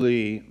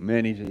usually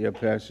yeah,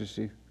 Pastor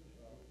Steve?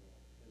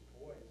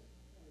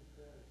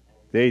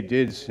 They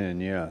did sin,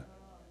 yeah.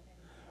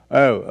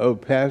 Oh,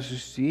 Pastor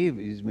Steve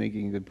is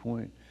making a good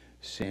point.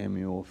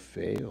 Samuel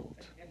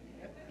failed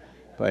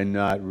by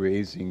not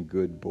raising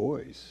good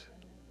boys.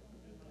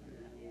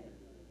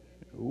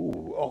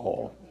 Ooh,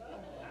 oh.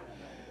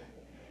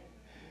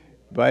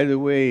 By the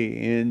way,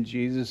 in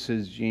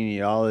Jesus'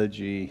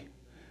 genealogy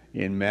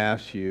in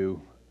Matthew,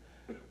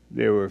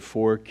 there were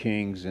 4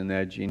 kings in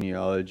that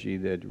genealogy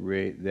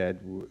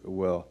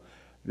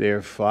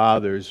their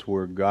fathers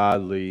were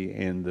godly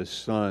and the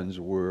sons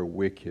were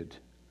wicked.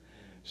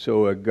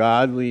 So a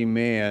godly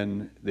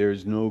man,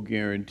 there's no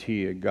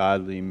guarantee a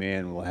godly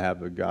man will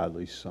have a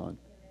godly son.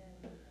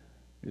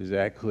 Is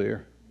that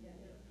clear?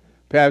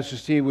 Pastor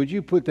Steve, would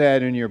you put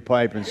that in your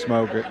pipe and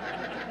smoke it?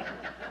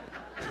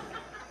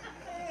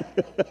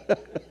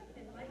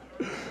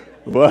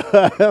 Well,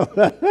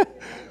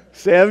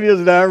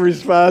 Samuel's not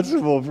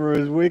responsible for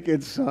his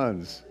wicked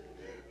sons.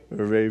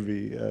 Or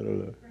maybe, I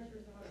don't know.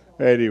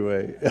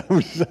 Anyway.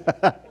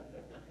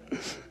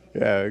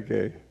 Yeah,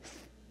 okay.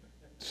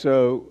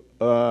 So,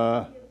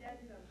 I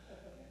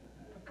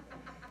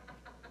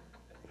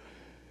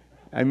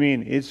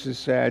mean, it's a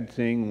sad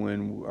thing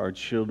when our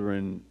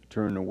children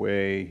turn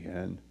away,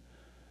 and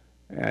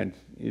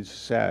it's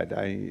sad.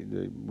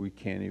 We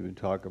can't even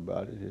talk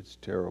about it. It's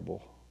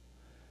terrible.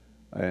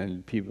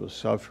 And people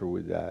suffer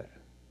with that.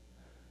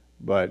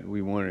 But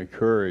we want to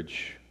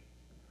encourage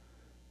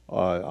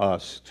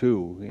us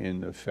too in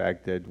the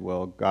fact that,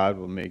 well, God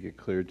will make it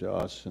clear to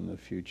us in the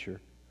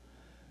future.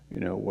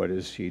 You know, what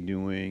is He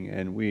doing?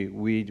 And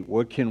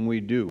what can we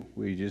do?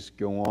 We just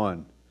go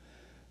on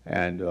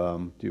and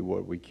do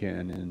what we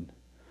can in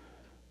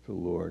the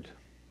Lord.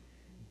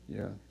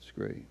 Yeah, it's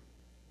great.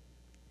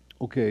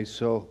 Okay,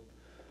 so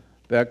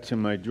back to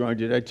my drawing.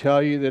 Did I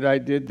tell you that I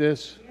did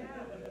this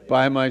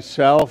by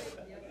myself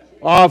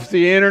off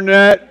the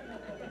internet?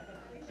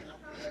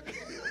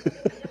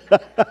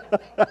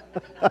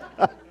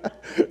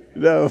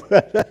 No.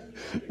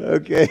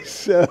 Okay,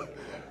 so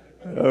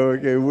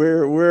okay,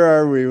 where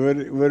are we?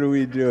 What are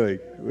we doing?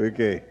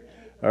 Okay.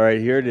 All right,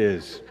 here it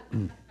is.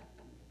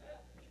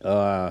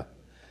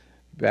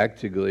 Back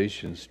to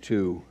Galatians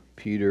 2.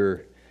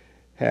 Peter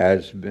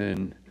has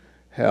been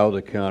held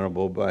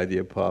accountable by the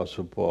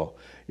Apostle Paul.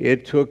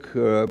 It took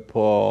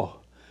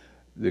Paul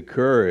the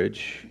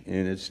courage,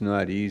 and it's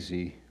not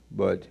easy,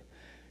 but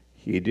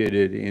he did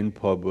it in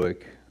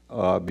public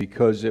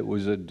because it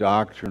was a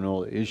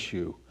doctrinal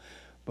issue.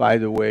 By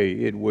the way,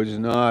 it was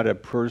not a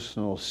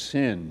personal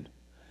sin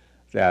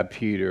that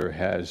Peter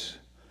has.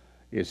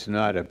 It's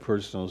not a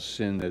personal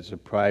sin that's a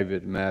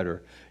private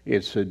matter.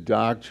 It's a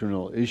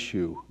doctrinal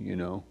issue,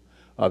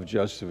 of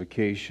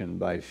justification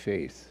by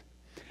faith.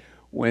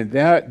 When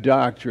that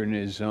doctrine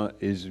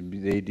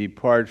they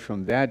depart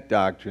from that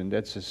doctrine,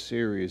 that's a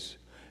serious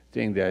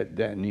thing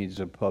that needs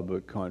a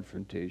public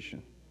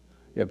confrontation.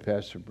 Yeah,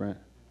 Pastor Brent.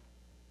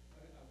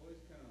 I've always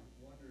kind of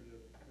wondered if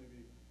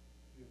maybe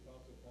the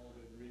Apostle Paul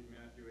didn't read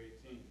Matthew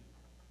 18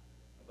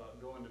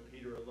 about going to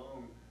Peter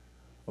alone.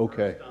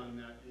 Okay. first on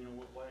that,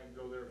 why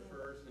go there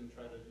first and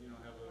try to,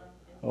 have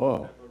a,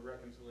 Oh. have a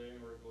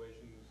reconciliation or a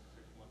Galatians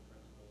 6:1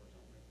 principle or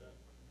something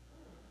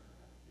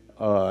like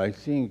that. I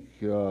think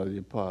the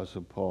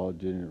Apostle Paul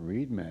didn't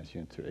read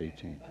Matthew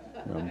 18.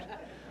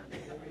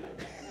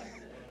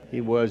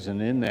 He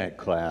wasn't in that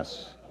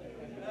class.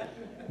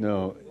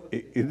 No,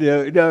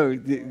 no,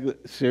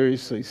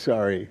 seriously,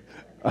 sorry.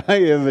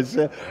 I'm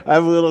a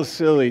little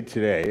silly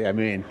today. I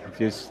mean,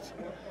 just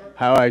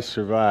how I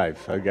survive.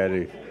 I got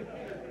to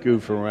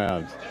goof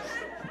around.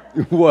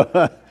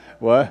 What?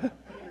 What?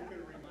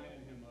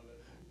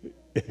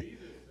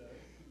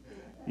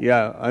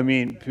 Yeah, I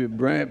mean,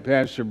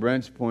 Pastor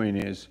Brent's point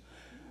is,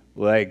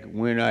 like,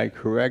 when I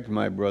correct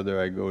my brother,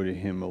 I go to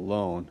him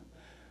alone.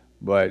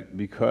 But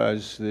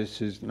because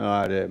this is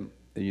not a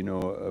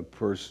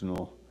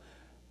personal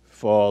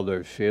fault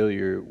or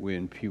failure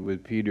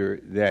with Peter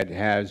that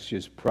has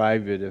just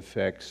private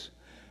effects,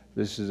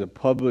 this is a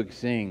public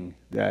thing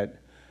that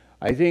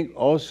I think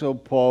also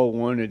Paul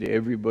wanted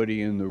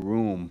everybody in the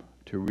room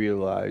to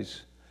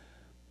realize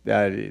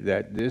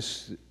that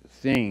this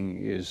thing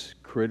is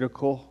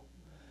critical,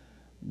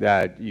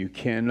 that you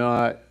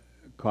cannot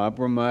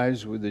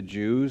compromise with the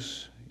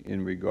Jews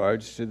in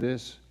regards to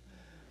this,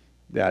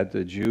 that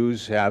the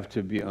Jews have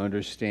to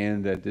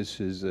understand that this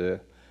is a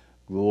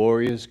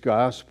glorious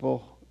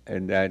gospel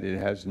and that it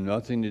has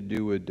nothing to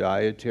do with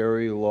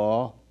dietary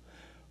law,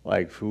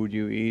 like food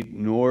you eat,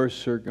 nor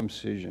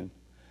circumcision.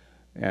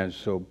 And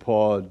so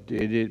Paul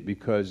did it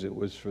because it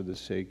was for the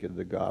sake of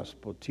the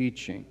gospel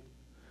teaching.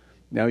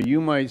 Now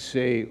you might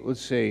say,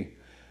 let's say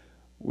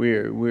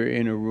we're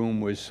in a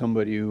room with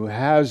somebody who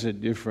has a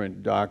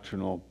different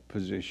doctrinal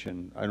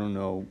position. I don't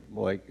know,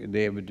 like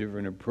they have a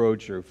different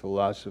approach or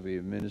philosophy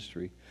of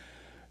ministry.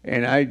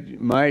 And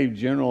my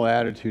general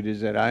attitude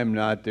is that I'm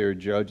not their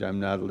judge. I'm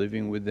not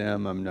living with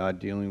them. I'm not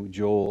dealing with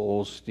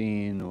Joel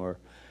Osteen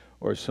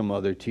or some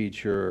other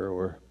teacher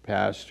or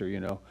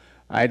pastor,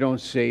 I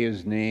don't say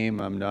his name.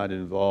 I'm not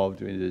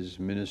involved in his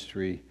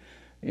ministry.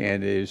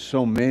 And there's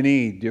so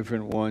many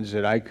different ones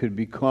that I could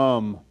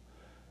become,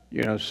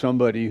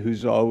 somebody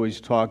who's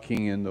always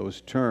talking in those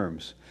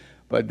terms.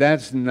 But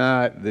that's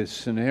not the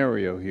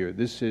scenario here.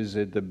 This is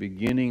at the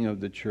beginning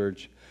of the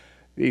church.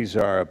 These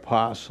are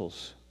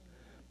apostles,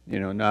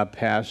 not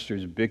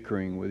pastors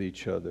bickering with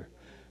each other.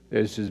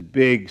 There's this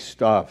big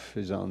stuff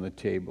is on the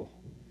table.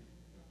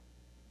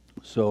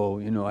 So,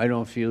 I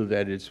don't feel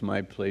that it's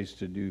my place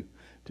to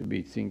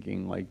be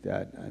thinking like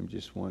that. I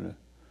just want to,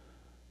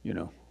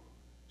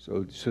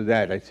 so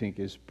that I think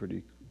is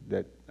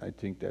I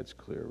think that's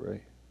clear,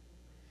 right?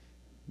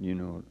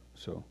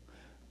 So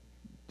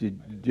did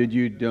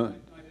you don't?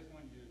 I just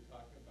wanted you to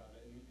talk about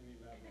it and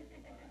elaborate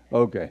about it.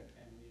 Okay.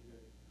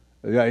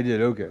 Yeah, I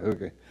did.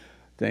 Okay.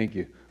 Thank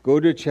you. Go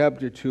to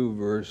chapter 2,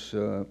 verse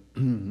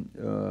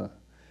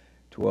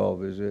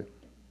 12, is it?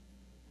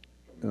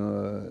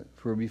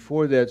 For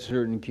before that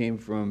certain came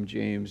from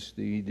James,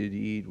 he did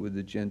eat with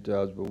the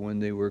Gentiles, but when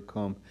they were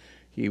come,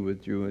 he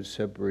withdrew and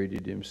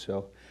separated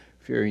himself,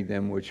 fearing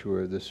them which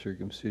were of the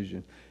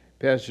circumcision.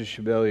 Pastor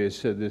Shabelli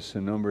said this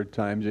a number of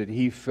times, that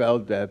he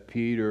felt that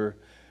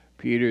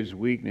Peter's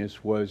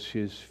weakness was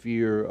his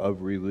fear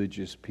of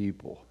religious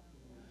people.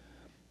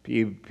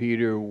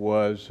 Peter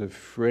was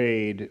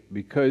afraid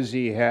because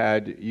he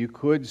had, you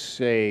could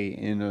say,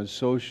 in a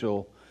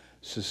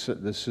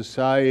the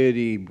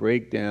society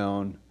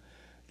breakdown,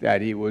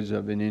 that he was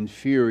of an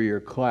inferior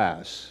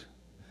class.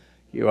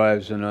 He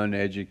was an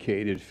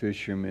uneducated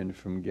fisherman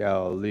from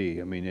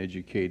Galilee. I mean,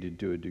 educated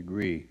to a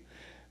degree,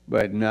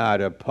 but not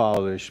a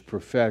polished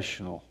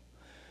professional.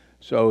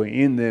 So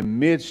in the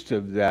midst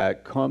of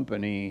that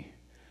company,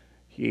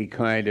 he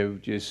kind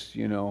of just,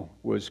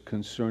 was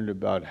concerned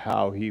about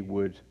how he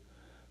would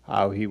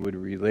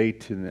relate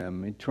to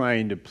them and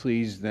trying to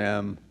please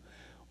them,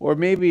 or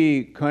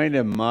maybe kind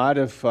of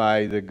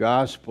modify the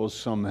gospel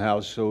somehow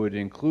so it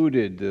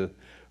included the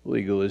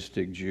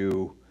legalistic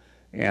Jew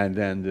and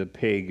then the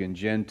pagan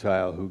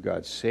Gentile who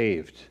got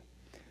saved.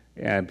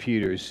 And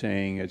Peter's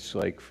saying it's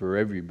like for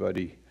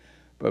everybody,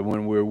 but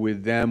when we're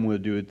with them, we'll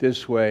do it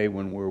this way.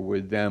 When we're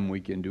with them, we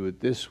can do it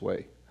this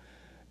way.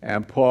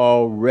 And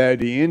Paul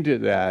read into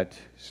that,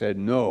 said,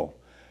 no,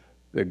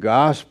 the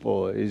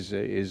gospel is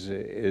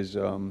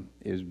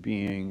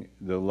being,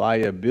 the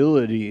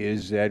liability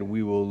is that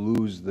we will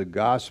lose the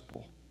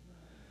gospel.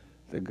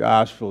 The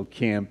gospel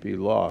can't be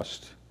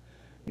lost.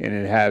 And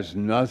it has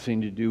nothing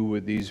to do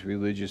with these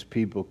religious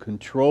people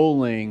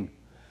controlling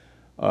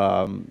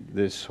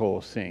this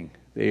whole thing.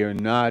 They are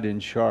not in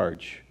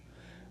charge.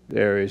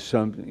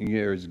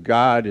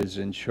 God is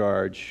in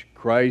charge.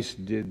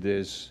 Christ did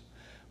this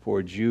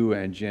for Jew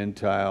and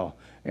Gentile,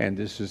 and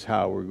this is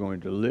how we're going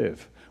to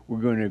live.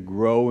 We're going to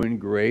grow in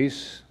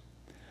grace.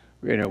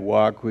 We're going to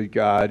walk with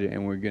God,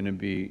 and we're going to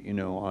be,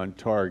 on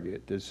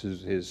target. This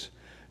is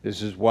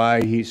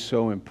why he's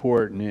so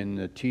important in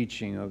the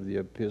teaching of the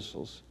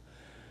epistles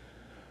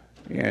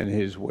and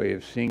his way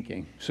of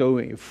thinking.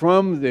 So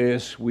from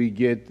this, we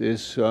get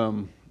this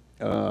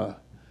little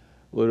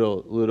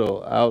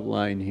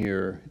outline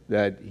here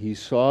that he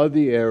saw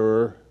the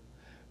error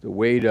the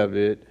weight of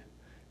it.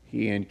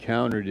 He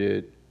encountered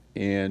it,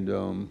 and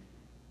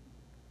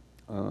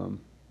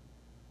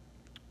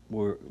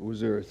was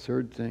there a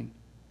third thing?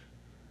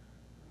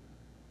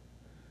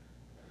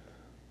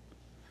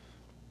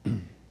 You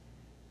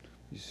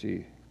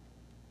see.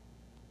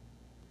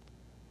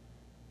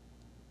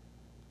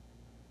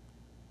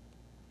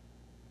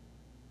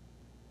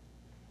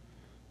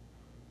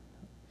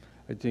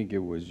 I think it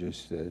was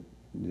just that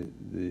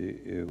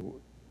it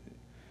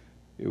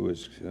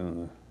was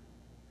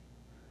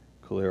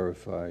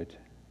clarified.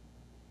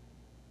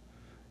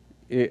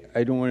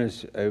 I don't want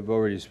to. I've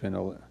already spent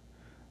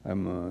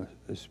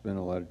I spent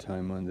a lot of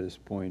time on this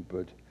point,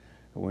 but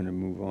I want to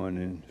move on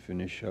and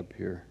finish up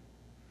here.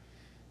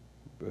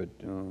 But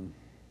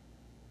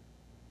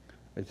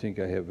I think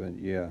I have a,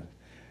 yeah.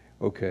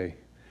 Okay.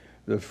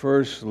 The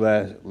first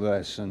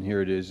lesson,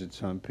 here it is,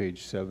 it's on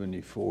page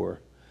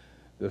 74.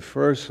 The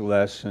first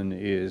lesson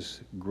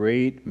is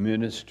great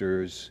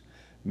ministers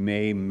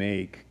may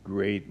make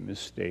great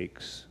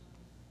mistakes.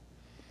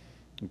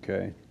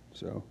 Okay,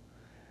 so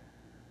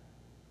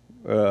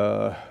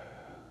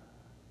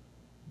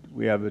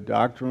we have a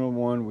doctrinal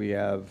one, we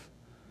have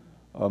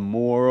a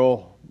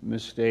moral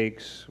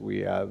mistakes, we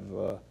have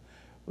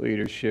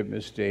leadership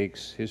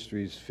mistakes,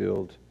 history's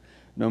filled.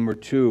 Number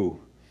two,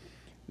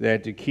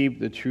 that to keep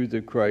the truth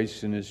of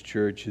Christ in his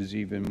church is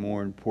even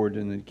more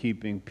important than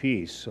keeping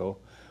peace. So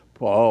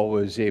Paul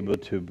was able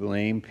to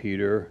blame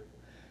Peter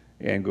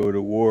and go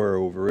to war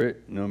over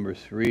it. Number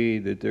three,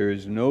 that there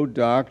is no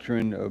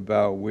doctrine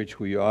about which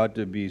we ought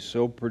to be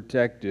so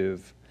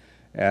protective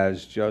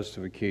as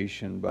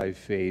justification by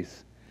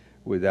faith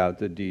without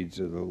the deeds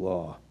of the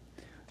law.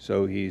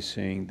 So he's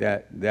saying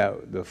that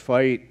the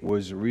fight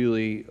was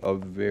really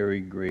of very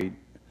great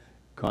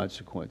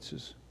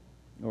consequences.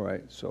 All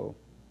right, so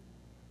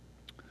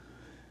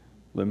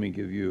let me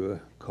give you a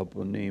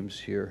couple of names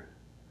here.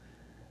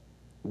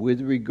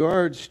 With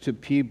regards to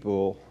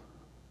people,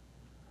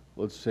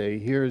 let's say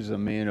here's a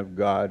man of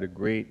God, a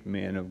great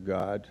man of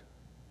God,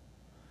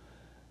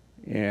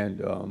 and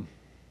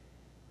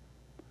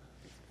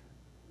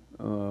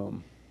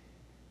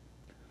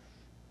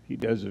he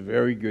does a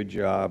very good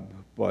job,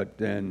 but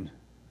then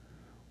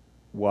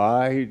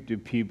why do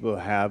people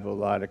have a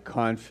lot of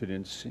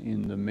confidence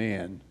in the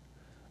man?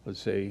 Let's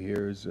say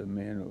here's a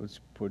man, let's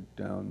put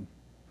down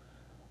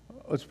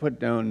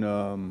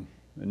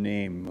a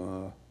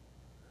name.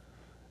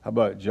 How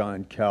about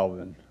John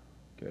Calvin?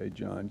 Okay,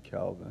 John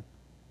Calvin.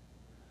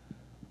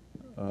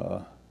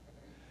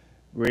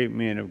 Great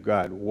man of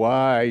God.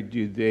 Why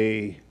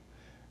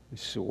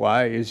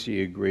is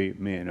he a great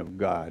man of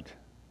God?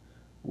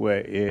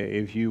 Well,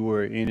 if you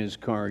were in his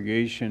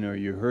congregation or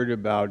you heard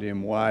about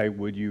him, why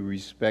would you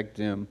respect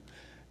him,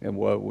 and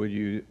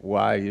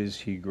why is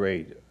he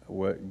great?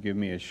 Give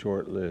me a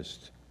short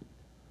list.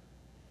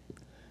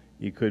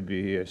 He could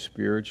be a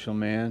spiritual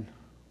man.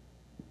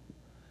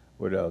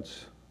 What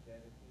else?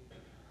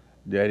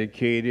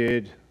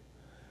 Dedicated.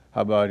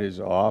 How about his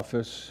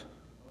office?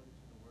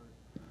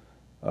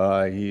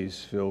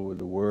 He's filled with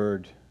the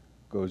Word,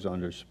 goes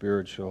under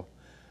spiritual.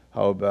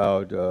 How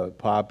about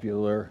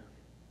popular?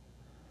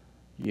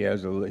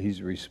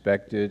 He's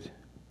respected.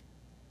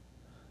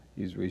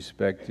 He's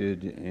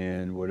respected,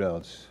 and what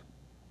else?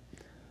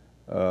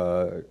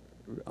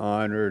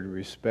 Honored,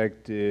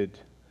 respected.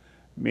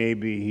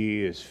 Maybe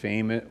he is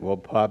famous. Well,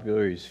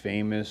 popular, he's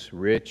famous,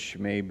 rich,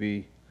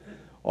 maybe.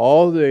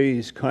 All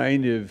these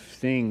kind of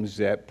things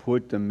that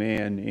put the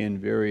man in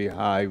very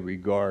high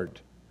regard.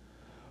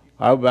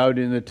 How about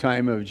in the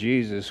time of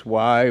Jesus?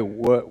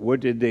 What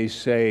did they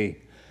say?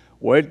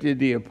 What did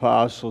the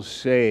apostles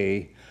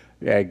say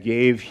that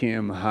gave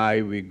him high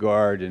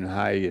regard and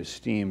high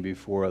esteem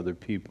before other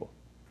people?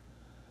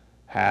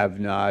 Have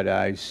not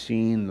I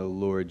seen the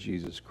Lord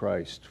Jesus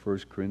Christ?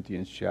 1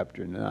 Corinthians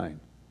chapter 9.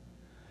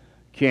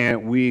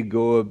 Can't we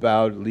go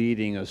about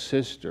leading a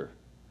sister?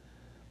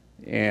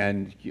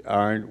 And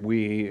aren't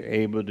we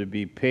able to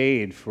be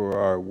paid for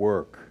our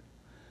work?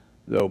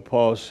 Though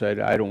Paul said,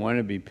 I don't want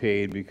to be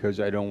paid because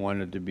I don't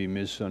want it to be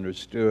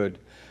misunderstood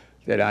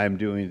that I'm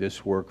doing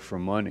this work for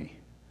money.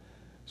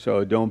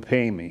 So don't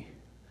pay me.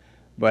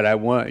 But I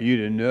want you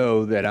to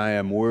know that I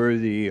am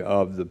worthy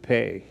of the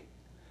pay.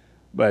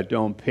 But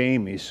don't pay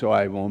me so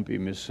I won't be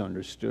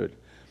misunderstood.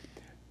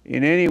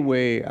 In any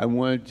way, I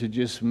want to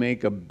just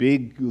make a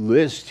big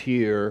list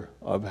here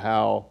of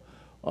how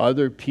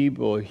other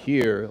people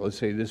here, let's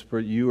say this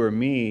you or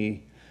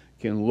me,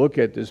 can look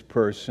at this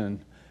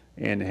person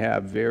and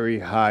have very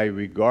high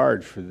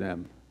regard for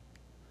them.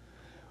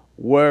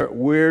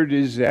 Where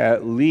does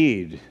that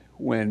lead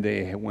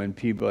when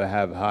people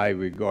have high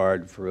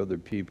regard for other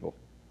people?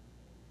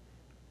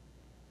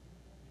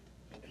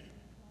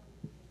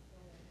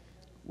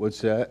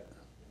 What's that?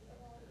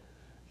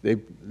 They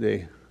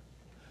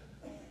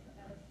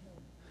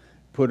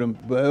put them,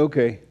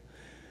 okay.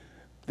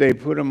 They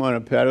put them on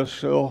a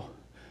pedestal.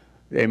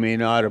 They may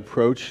not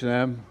approach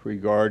them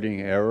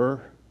regarding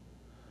error.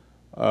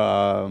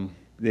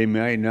 They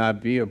might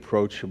not be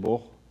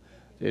approachable.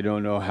 They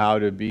don't know how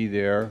to be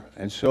there.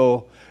 And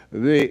so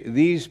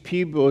these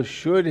people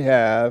should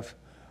have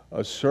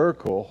a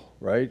circle,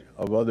 right,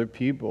 of other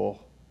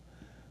people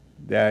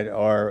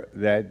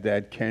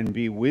that can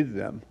be with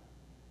them.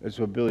 That's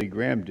what Billy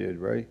Graham did,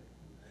 right?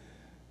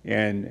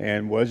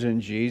 And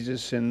wasn't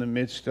Jesus in the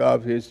midst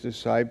of his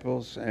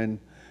disciples? And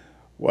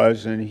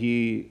wasn't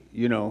he,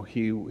 you know,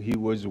 he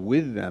was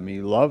with them,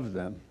 he loved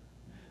them.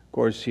 Of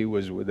course, he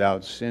was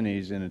without sin,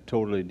 he's in a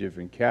totally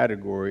different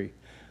category,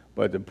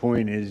 but the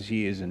point is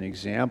he is an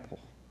example.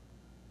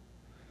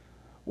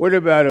 What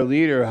about a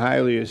leader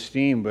highly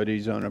esteemed, but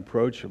he's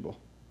unapproachable?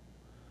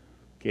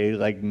 Okay,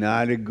 like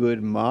not a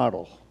good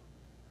model.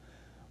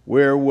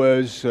 Where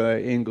was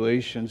in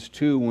Galatians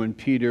 2 when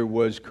Peter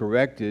was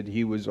corrected?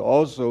 He was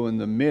also in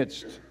the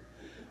midst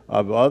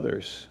of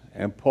others,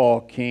 and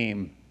Paul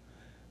came,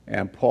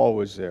 and Paul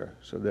was there.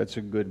 So that's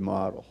a good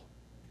model.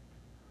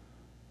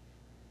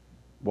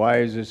 Why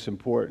is this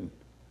important?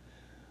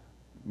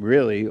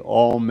 Really,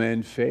 all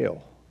men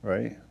fail,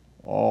 right?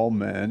 All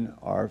men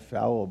are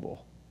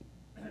fallible.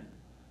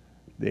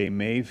 They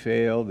may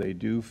fail, they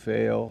do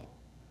fail,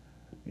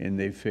 and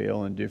they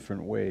fail in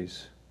different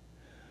ways.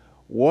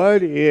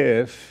 What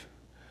if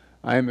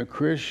I'm a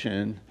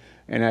Christian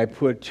and I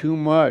put too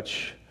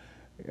much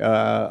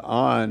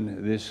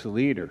on this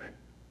leader?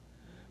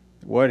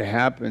 What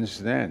happens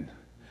then?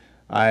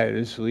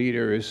 This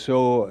leader is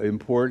so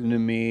important to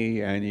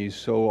me and he's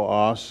so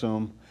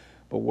awesome,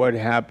 but what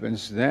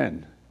happens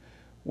then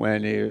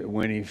when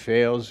he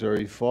fails or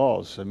he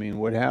falls? I mean,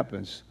 what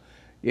happens?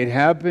 It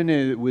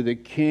happened with a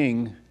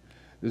king.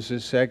 This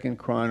is 2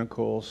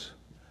 Chronicles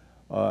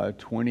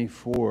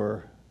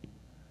 24.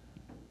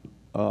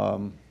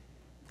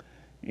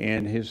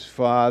 And his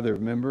father,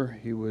 remember,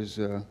 he was,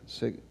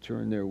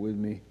 turn there with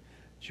me,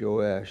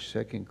 Joash,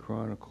 2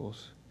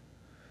 Chronicles.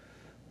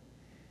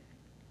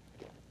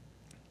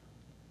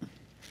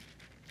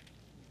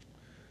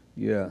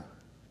 Yeah,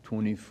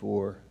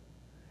 24,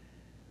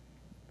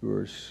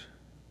 verse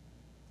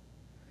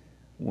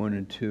 1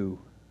 and 2.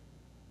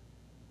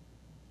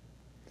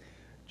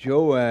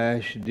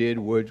 Joash did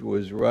what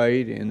was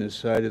right in the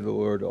sight of the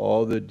Lord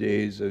all the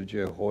days of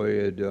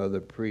Jehoiada the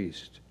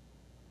priest.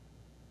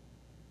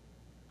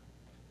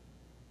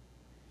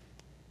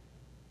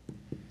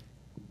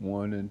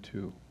 One and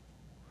two.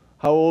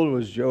 How old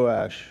was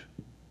Joash?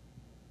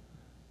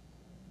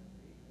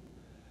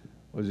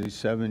 Was he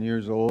 7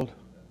 years old?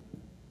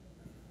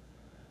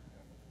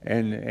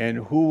 And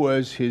who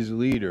was his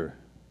leader?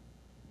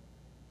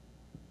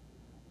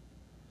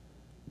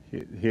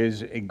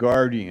 His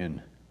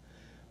guardian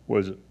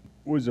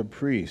was a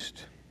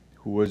priest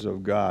who was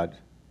of God.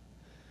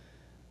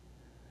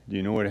 Do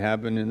you know what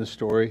happened in the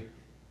story?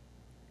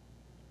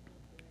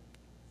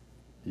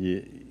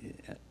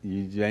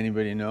 Does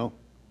anybody know?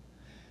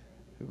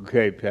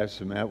 Okay,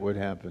 Pastor Matt, what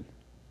happened?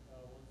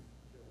 Once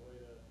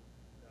Jehoiada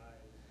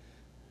dies,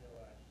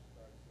 Joash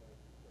starts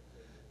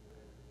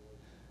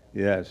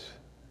Yes,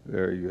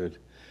 very good.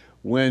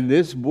 When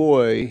this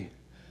boy,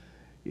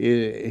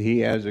 he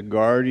has a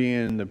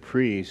guardian, the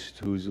priest,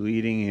 who's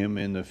leading him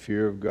in the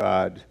fear of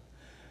God,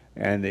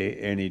 and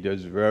he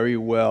does very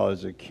well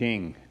as a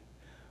king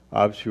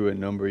up through a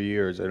number of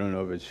years. I don't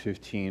know if it's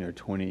 15 or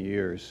 20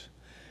 years.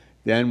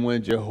 Then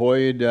when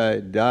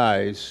Jehoiada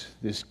dies,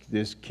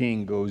 this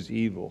king goes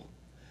evil.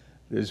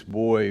 This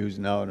boy, who's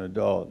now an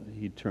adult,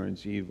 he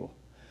turns evil.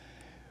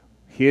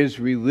 His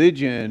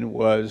religion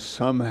was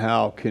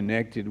somehow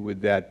connected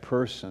with that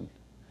person.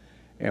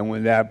 And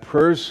when that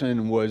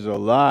person was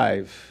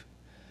alive,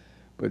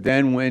 but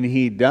then when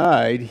he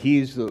died,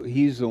 he's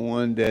the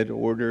one that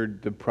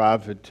ordered the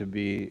prophet to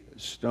be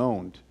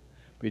stoned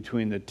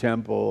between the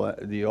temple,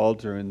 the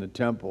altar and the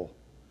temple.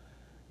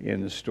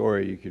 In the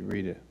story, you could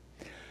read it.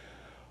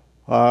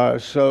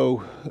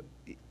 So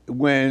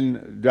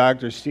when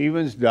Dr.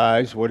 Stevens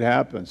dies, what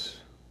happens?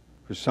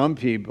 For some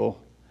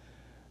people,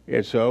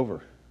 it's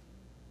over.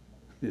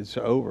 It's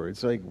over.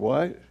 It's like,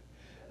 what?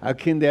 How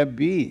can that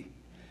be?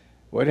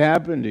 What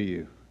happened to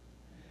you?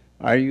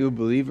 Are you a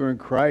believer in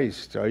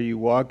Christ? Are you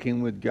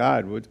walking with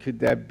God? What could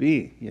that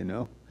be, you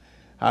know?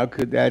 How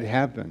could that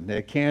happen?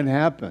 That can't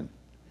happen.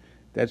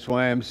 That's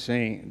why I'm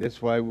saying,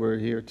 that's why we're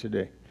here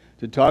today,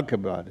 to talk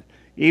about it.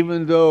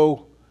 Even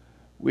though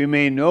we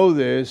may know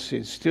this,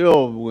 it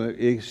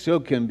still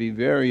can be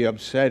very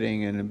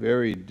upsetting and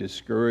very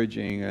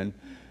discouraging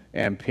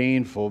and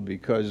painful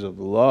because of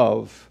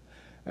love.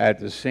 At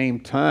the same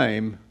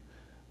time,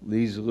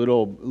 these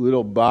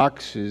little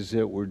boxes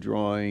that we're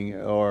drawing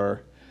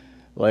are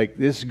like,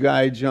 this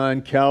guy,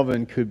 John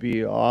Calvin, could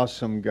be an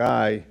awesome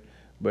guy,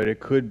 but it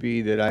could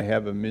be that I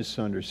have a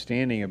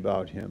misunderstanding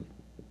about him.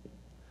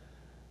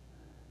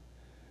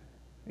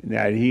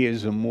 That he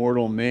is a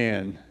mortal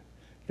man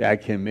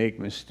that can make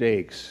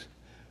mistakes,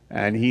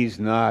 and he's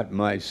not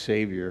my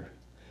Savior.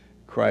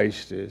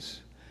 Christ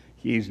is.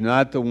 He's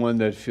not the one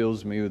that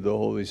fills me with the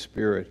Holy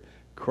Spirit.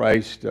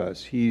 Christ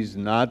does. He's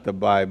not the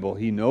Bible.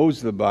 He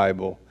knows the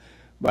Bible,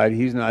 but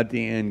he's not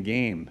the end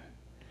game.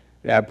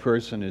 That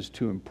person is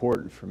too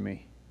important for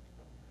me.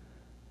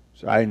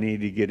 So I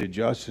need to get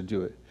adjusted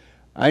to it.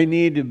 I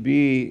need to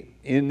be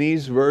in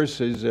these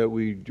verses that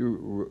we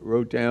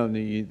wrote down,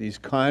 these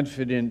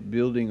confident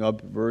building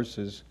up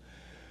verses,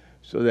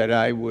 so that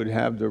I would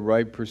have the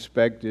right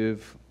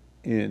perspective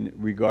in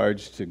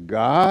regards to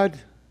God,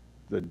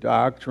 the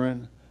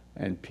doctrine,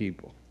 and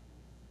people.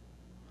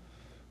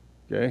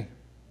 Okay?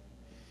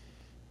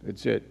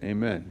 That's it.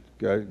 Amen.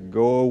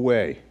 Go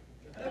away.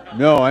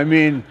 No, I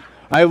mean,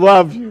 I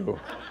love you.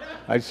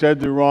 I said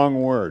the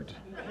wrong word.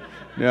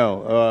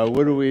 No,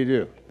 what do we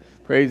do?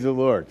 Praise the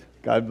Lord.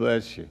 God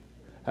bless you.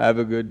 Have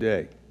a good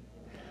day.